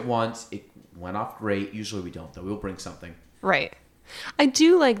cooked it once. It went off great. Usually we don't though. We'll bring something. Right. I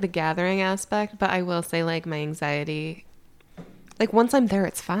do like the gathering aspect, but I will say like my anxiety. Like once I'm there,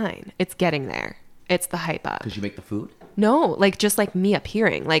 it's fine. It's getting there. It's the hype up. Because you make the food? No, like just like me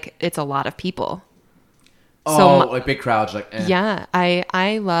appearing. Like it's a lot of people. Oh, like big crowds, like yeah.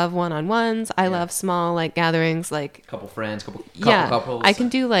 I love one-on-ones. I love small like gatherings, like couple friends, couple couples. I can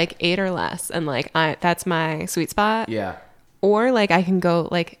do like 8 or less, and like that's my sweet spot. Yeah. Or like I can go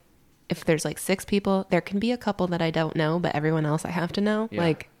like if there's like 6 people, there can be a couple that I don't know, but everyone else I have to know,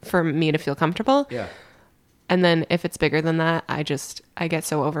 like for me to feel comfortable. Yeah. And then if it's bigger than that, I get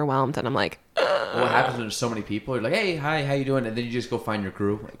so overwhelmed, and I'm like, ugh. what happens when there's so many people? You're like, hey, hi, how you doing? And then you just go find your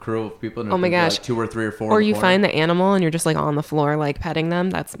crew of people. And Oh my gosh, like 2 or 3 or 4. Or you find the animal and you're just like on the floor, like petting them.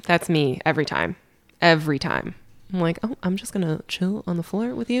 That's me every time. Every time. I'm like, oh, I'm just gonna chill on the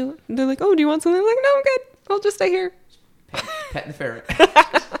floor with you. And they're like, oh, do you want something? I'm like, no, I'm good. I'll just stay here. Petting the ferret.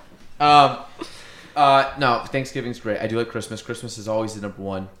 No, Thanksgiving's great. I do like Christmas. Christmas is always the number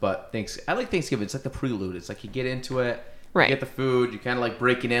one, but I like Thanksgiving. It's like the prelude. It's like you get into it, right? You get the food. You kind of like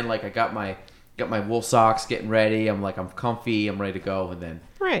breaking in. Like I got my wool socks, getting ready. I'm comfy. I'm ready to go, and then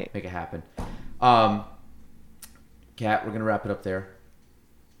make it happen. Kat, we're gonna wrap it up there.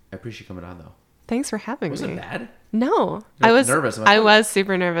 I appreciate you coming on though. Thanks for having me. Was it bad? No, I was nervous. I was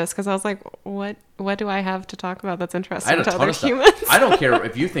super nervous because I was like, "What do I have to talk about that's interesting to other humans?" I don't care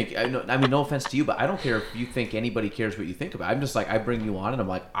if you think. I mean, no offense to you, but I don't care if you think anybody cares what you think about. I'm just like, I bring you on, and I'm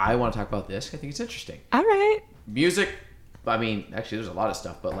like, I want to talk about this. I think it's interesting. All right. Music. I mean, actually, there's a lot of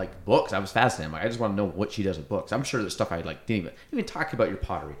stuff, but like books, I was fascinated. I'm like, I just want to know what she does with books. I'm sure there's stuff I like didn't even talk about your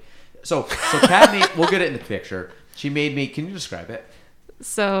pottery. So Kat we'll get it in the picture. She made me. Can you describe it?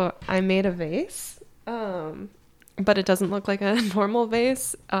 So I made a vase. But it doesn't look like a normal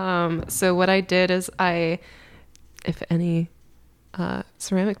vase. So what I did is if any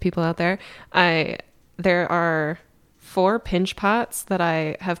ceramic people out there, there are 4 pinch pots that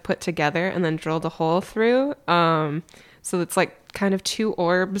I have put together and then drilled a hole through. So it's like kind of 2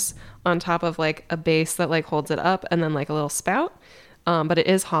 orbs on top of like a base that like holds it up and then like a little spout. But it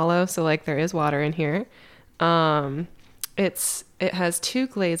is hollow, so like there is water in here. It has 2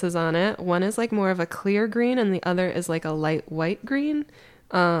 glazes on it. One is like more of a clear green and the other is like a light white green.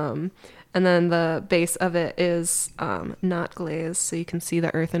 And then the base of it is not glazed, so you can see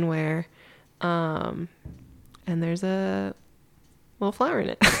the earthenware. And there's a little flower in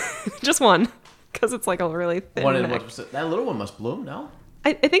it. Just one, because it's like a really thin neck. That little one must bloom, no?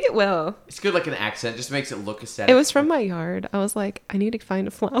 I think it will. It's good like an accent. Just makes it look aesthetic. It was from my yard. I was like, I need to find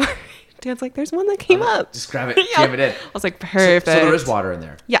a flower. Dan's like, there's one that came up. Just grab it, jam it in. I was like, perfect. So there is water in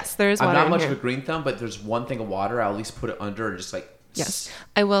there. Yes, there is water in here. I'm not much of a green thumb, but there's one thing of water. I'll at least put it under and just like... Yes.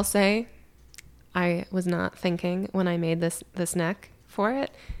 I will say, I was not thinking when I made this neck for it,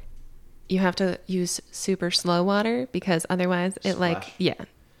 you have to use super slow water because otherwise it like... Yeah.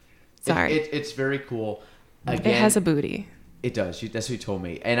 Sorry. It's very cool. Again, it has a booty. It does. That's what you told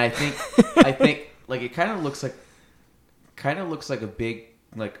me. And I think like it kind of looks like a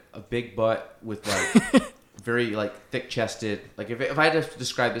big butt with like very like thick chested. Like if I had to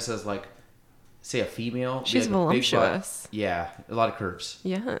describe this as like say a female, she's like voluptuous. Yeah, a lot of curves.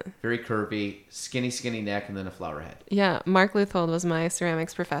 Yeah. Very curvy, skinny neck, and then a flower head. Yeah, Mark Luthold was my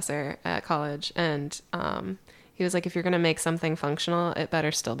ceramics professor at college, and he was like, if you're gonna make something functional, it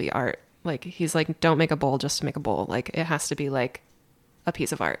better still be art. Like he's like, don't make a bowl just to make a bowl. Like it has to be like a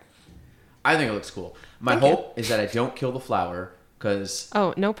piece of art. I think it looks cool. My hope is that I don't kill the flower because...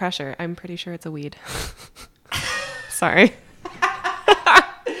 Oh, no pressure. I'm pretty sure it's a weed. Sorry.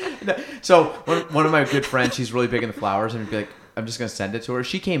 So one of my good friends, she's really big into flowers, and I'd be like, I'm just gonna send it to her.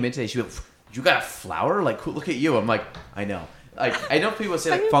 She came in today. She'd be like, "You got a flower? Like, look at you." I'm like, I know. Like, I know people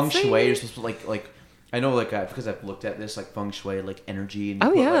say like feng shui. You're supposed to like. I know like because I've looked at this like feng shui, like energy and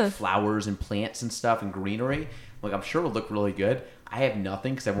like flowers and plants and stuff and greenery. Like, I'm sure it would look really good. I have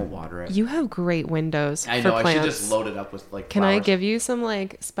nothing because I won't water it. You have great windows. I know. For plants. I should just load it up with like. Can flowers. I give you some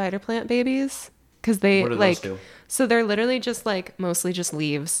like spider plant babies? Because they like. Those do? So they're literally just like mostly just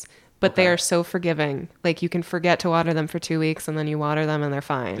leaves. But they are so forgiving. Like, you can forget to water them for 2 weeks, and then you water them, and they're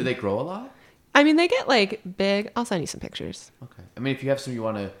fine. Do they grow a lot? I mean, they get, like, big. I'll send you some pictures. Okay. I mean, if you have some you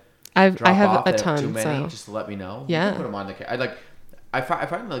want to I have a ton. Too many, so. just let me know. Yeah. You can put them on the... I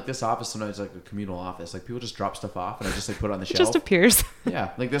find like this office sometimes like a communal office. Like, people just drop stuff off, and I just like put it on the shelf. It just appears. Yeah.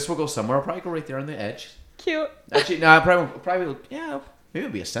 Like, this will go somewhere. I'll probably go right there on the edge. Cute. Actually, no, probably yeah, maybe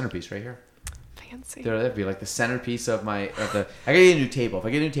it'll be a centerpiece right here. Fancy. That'd be like the centerpiece of I gotta get a new table. If I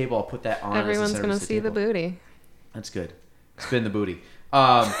get a new table, I'll put that on. Everyone's gonna see the booty. That's good. Spin the booty.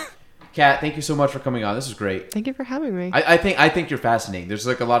 Kat, thank you so much for coming on. This was great. Thank you for having me. I think you're fascinating. There's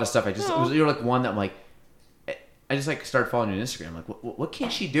like a lot of stuff. You're like one that I'm like. I just like started following you on Instagram. I'm like, what can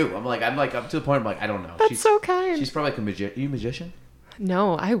she do? I'm to the point. I'm like, I don't know. That's so kind. She's probably like a magician. Are you a magician?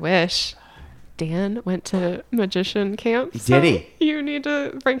 No, I wish. Dan went to magician camp. Did he? You need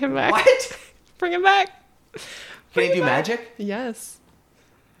to bring him back. What? Bring him back. Can he do magic? Yes.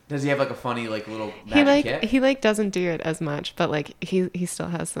 Does he have like a funny like little magic kit? He like doesn't do it as much, but like he still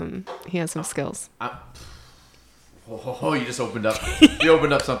has some skills. You just opened up. You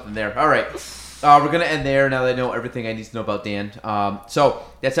opened up something there. All right. We're gonna end there now that I know everything I need to know about Dan. So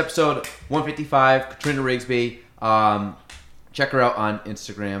that's episode 155. Katrina Rigsbee. Check her out on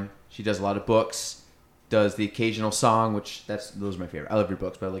Instagram. She does a lot of books, does the occasional song, which those are my favorite. I love your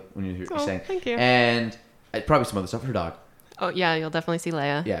books, but I like when you hear what you're saying. Thank you. And probably some other stuff. Her dog. Oh, yeah, you'll definitely see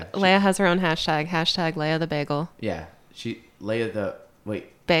Leia. Yeah. Leia has her own hashtag Leia the Bagel. Yeah. Leia the,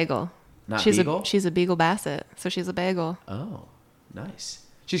 wait. Bagel. Not she's Beagle? She's a Beagle Basset, so she's a bagel. Oh, nice.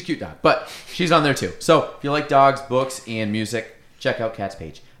 She's a cute dog, but she's on there too. So if you like dogs, books, and music, check out Kat's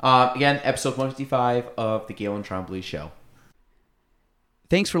page. Again, episode 155 of The Galen Trombley Show.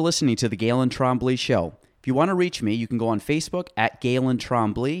 Thanks for listening to The Galen Trombley Show. If you want to reach me, you can go on Facebook at Galen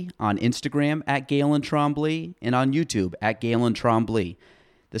Trombley, on Instagram at Galen Trombley, and on YouTube at Galen Trombley.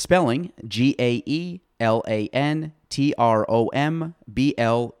 The spelling, GaelanTrombley.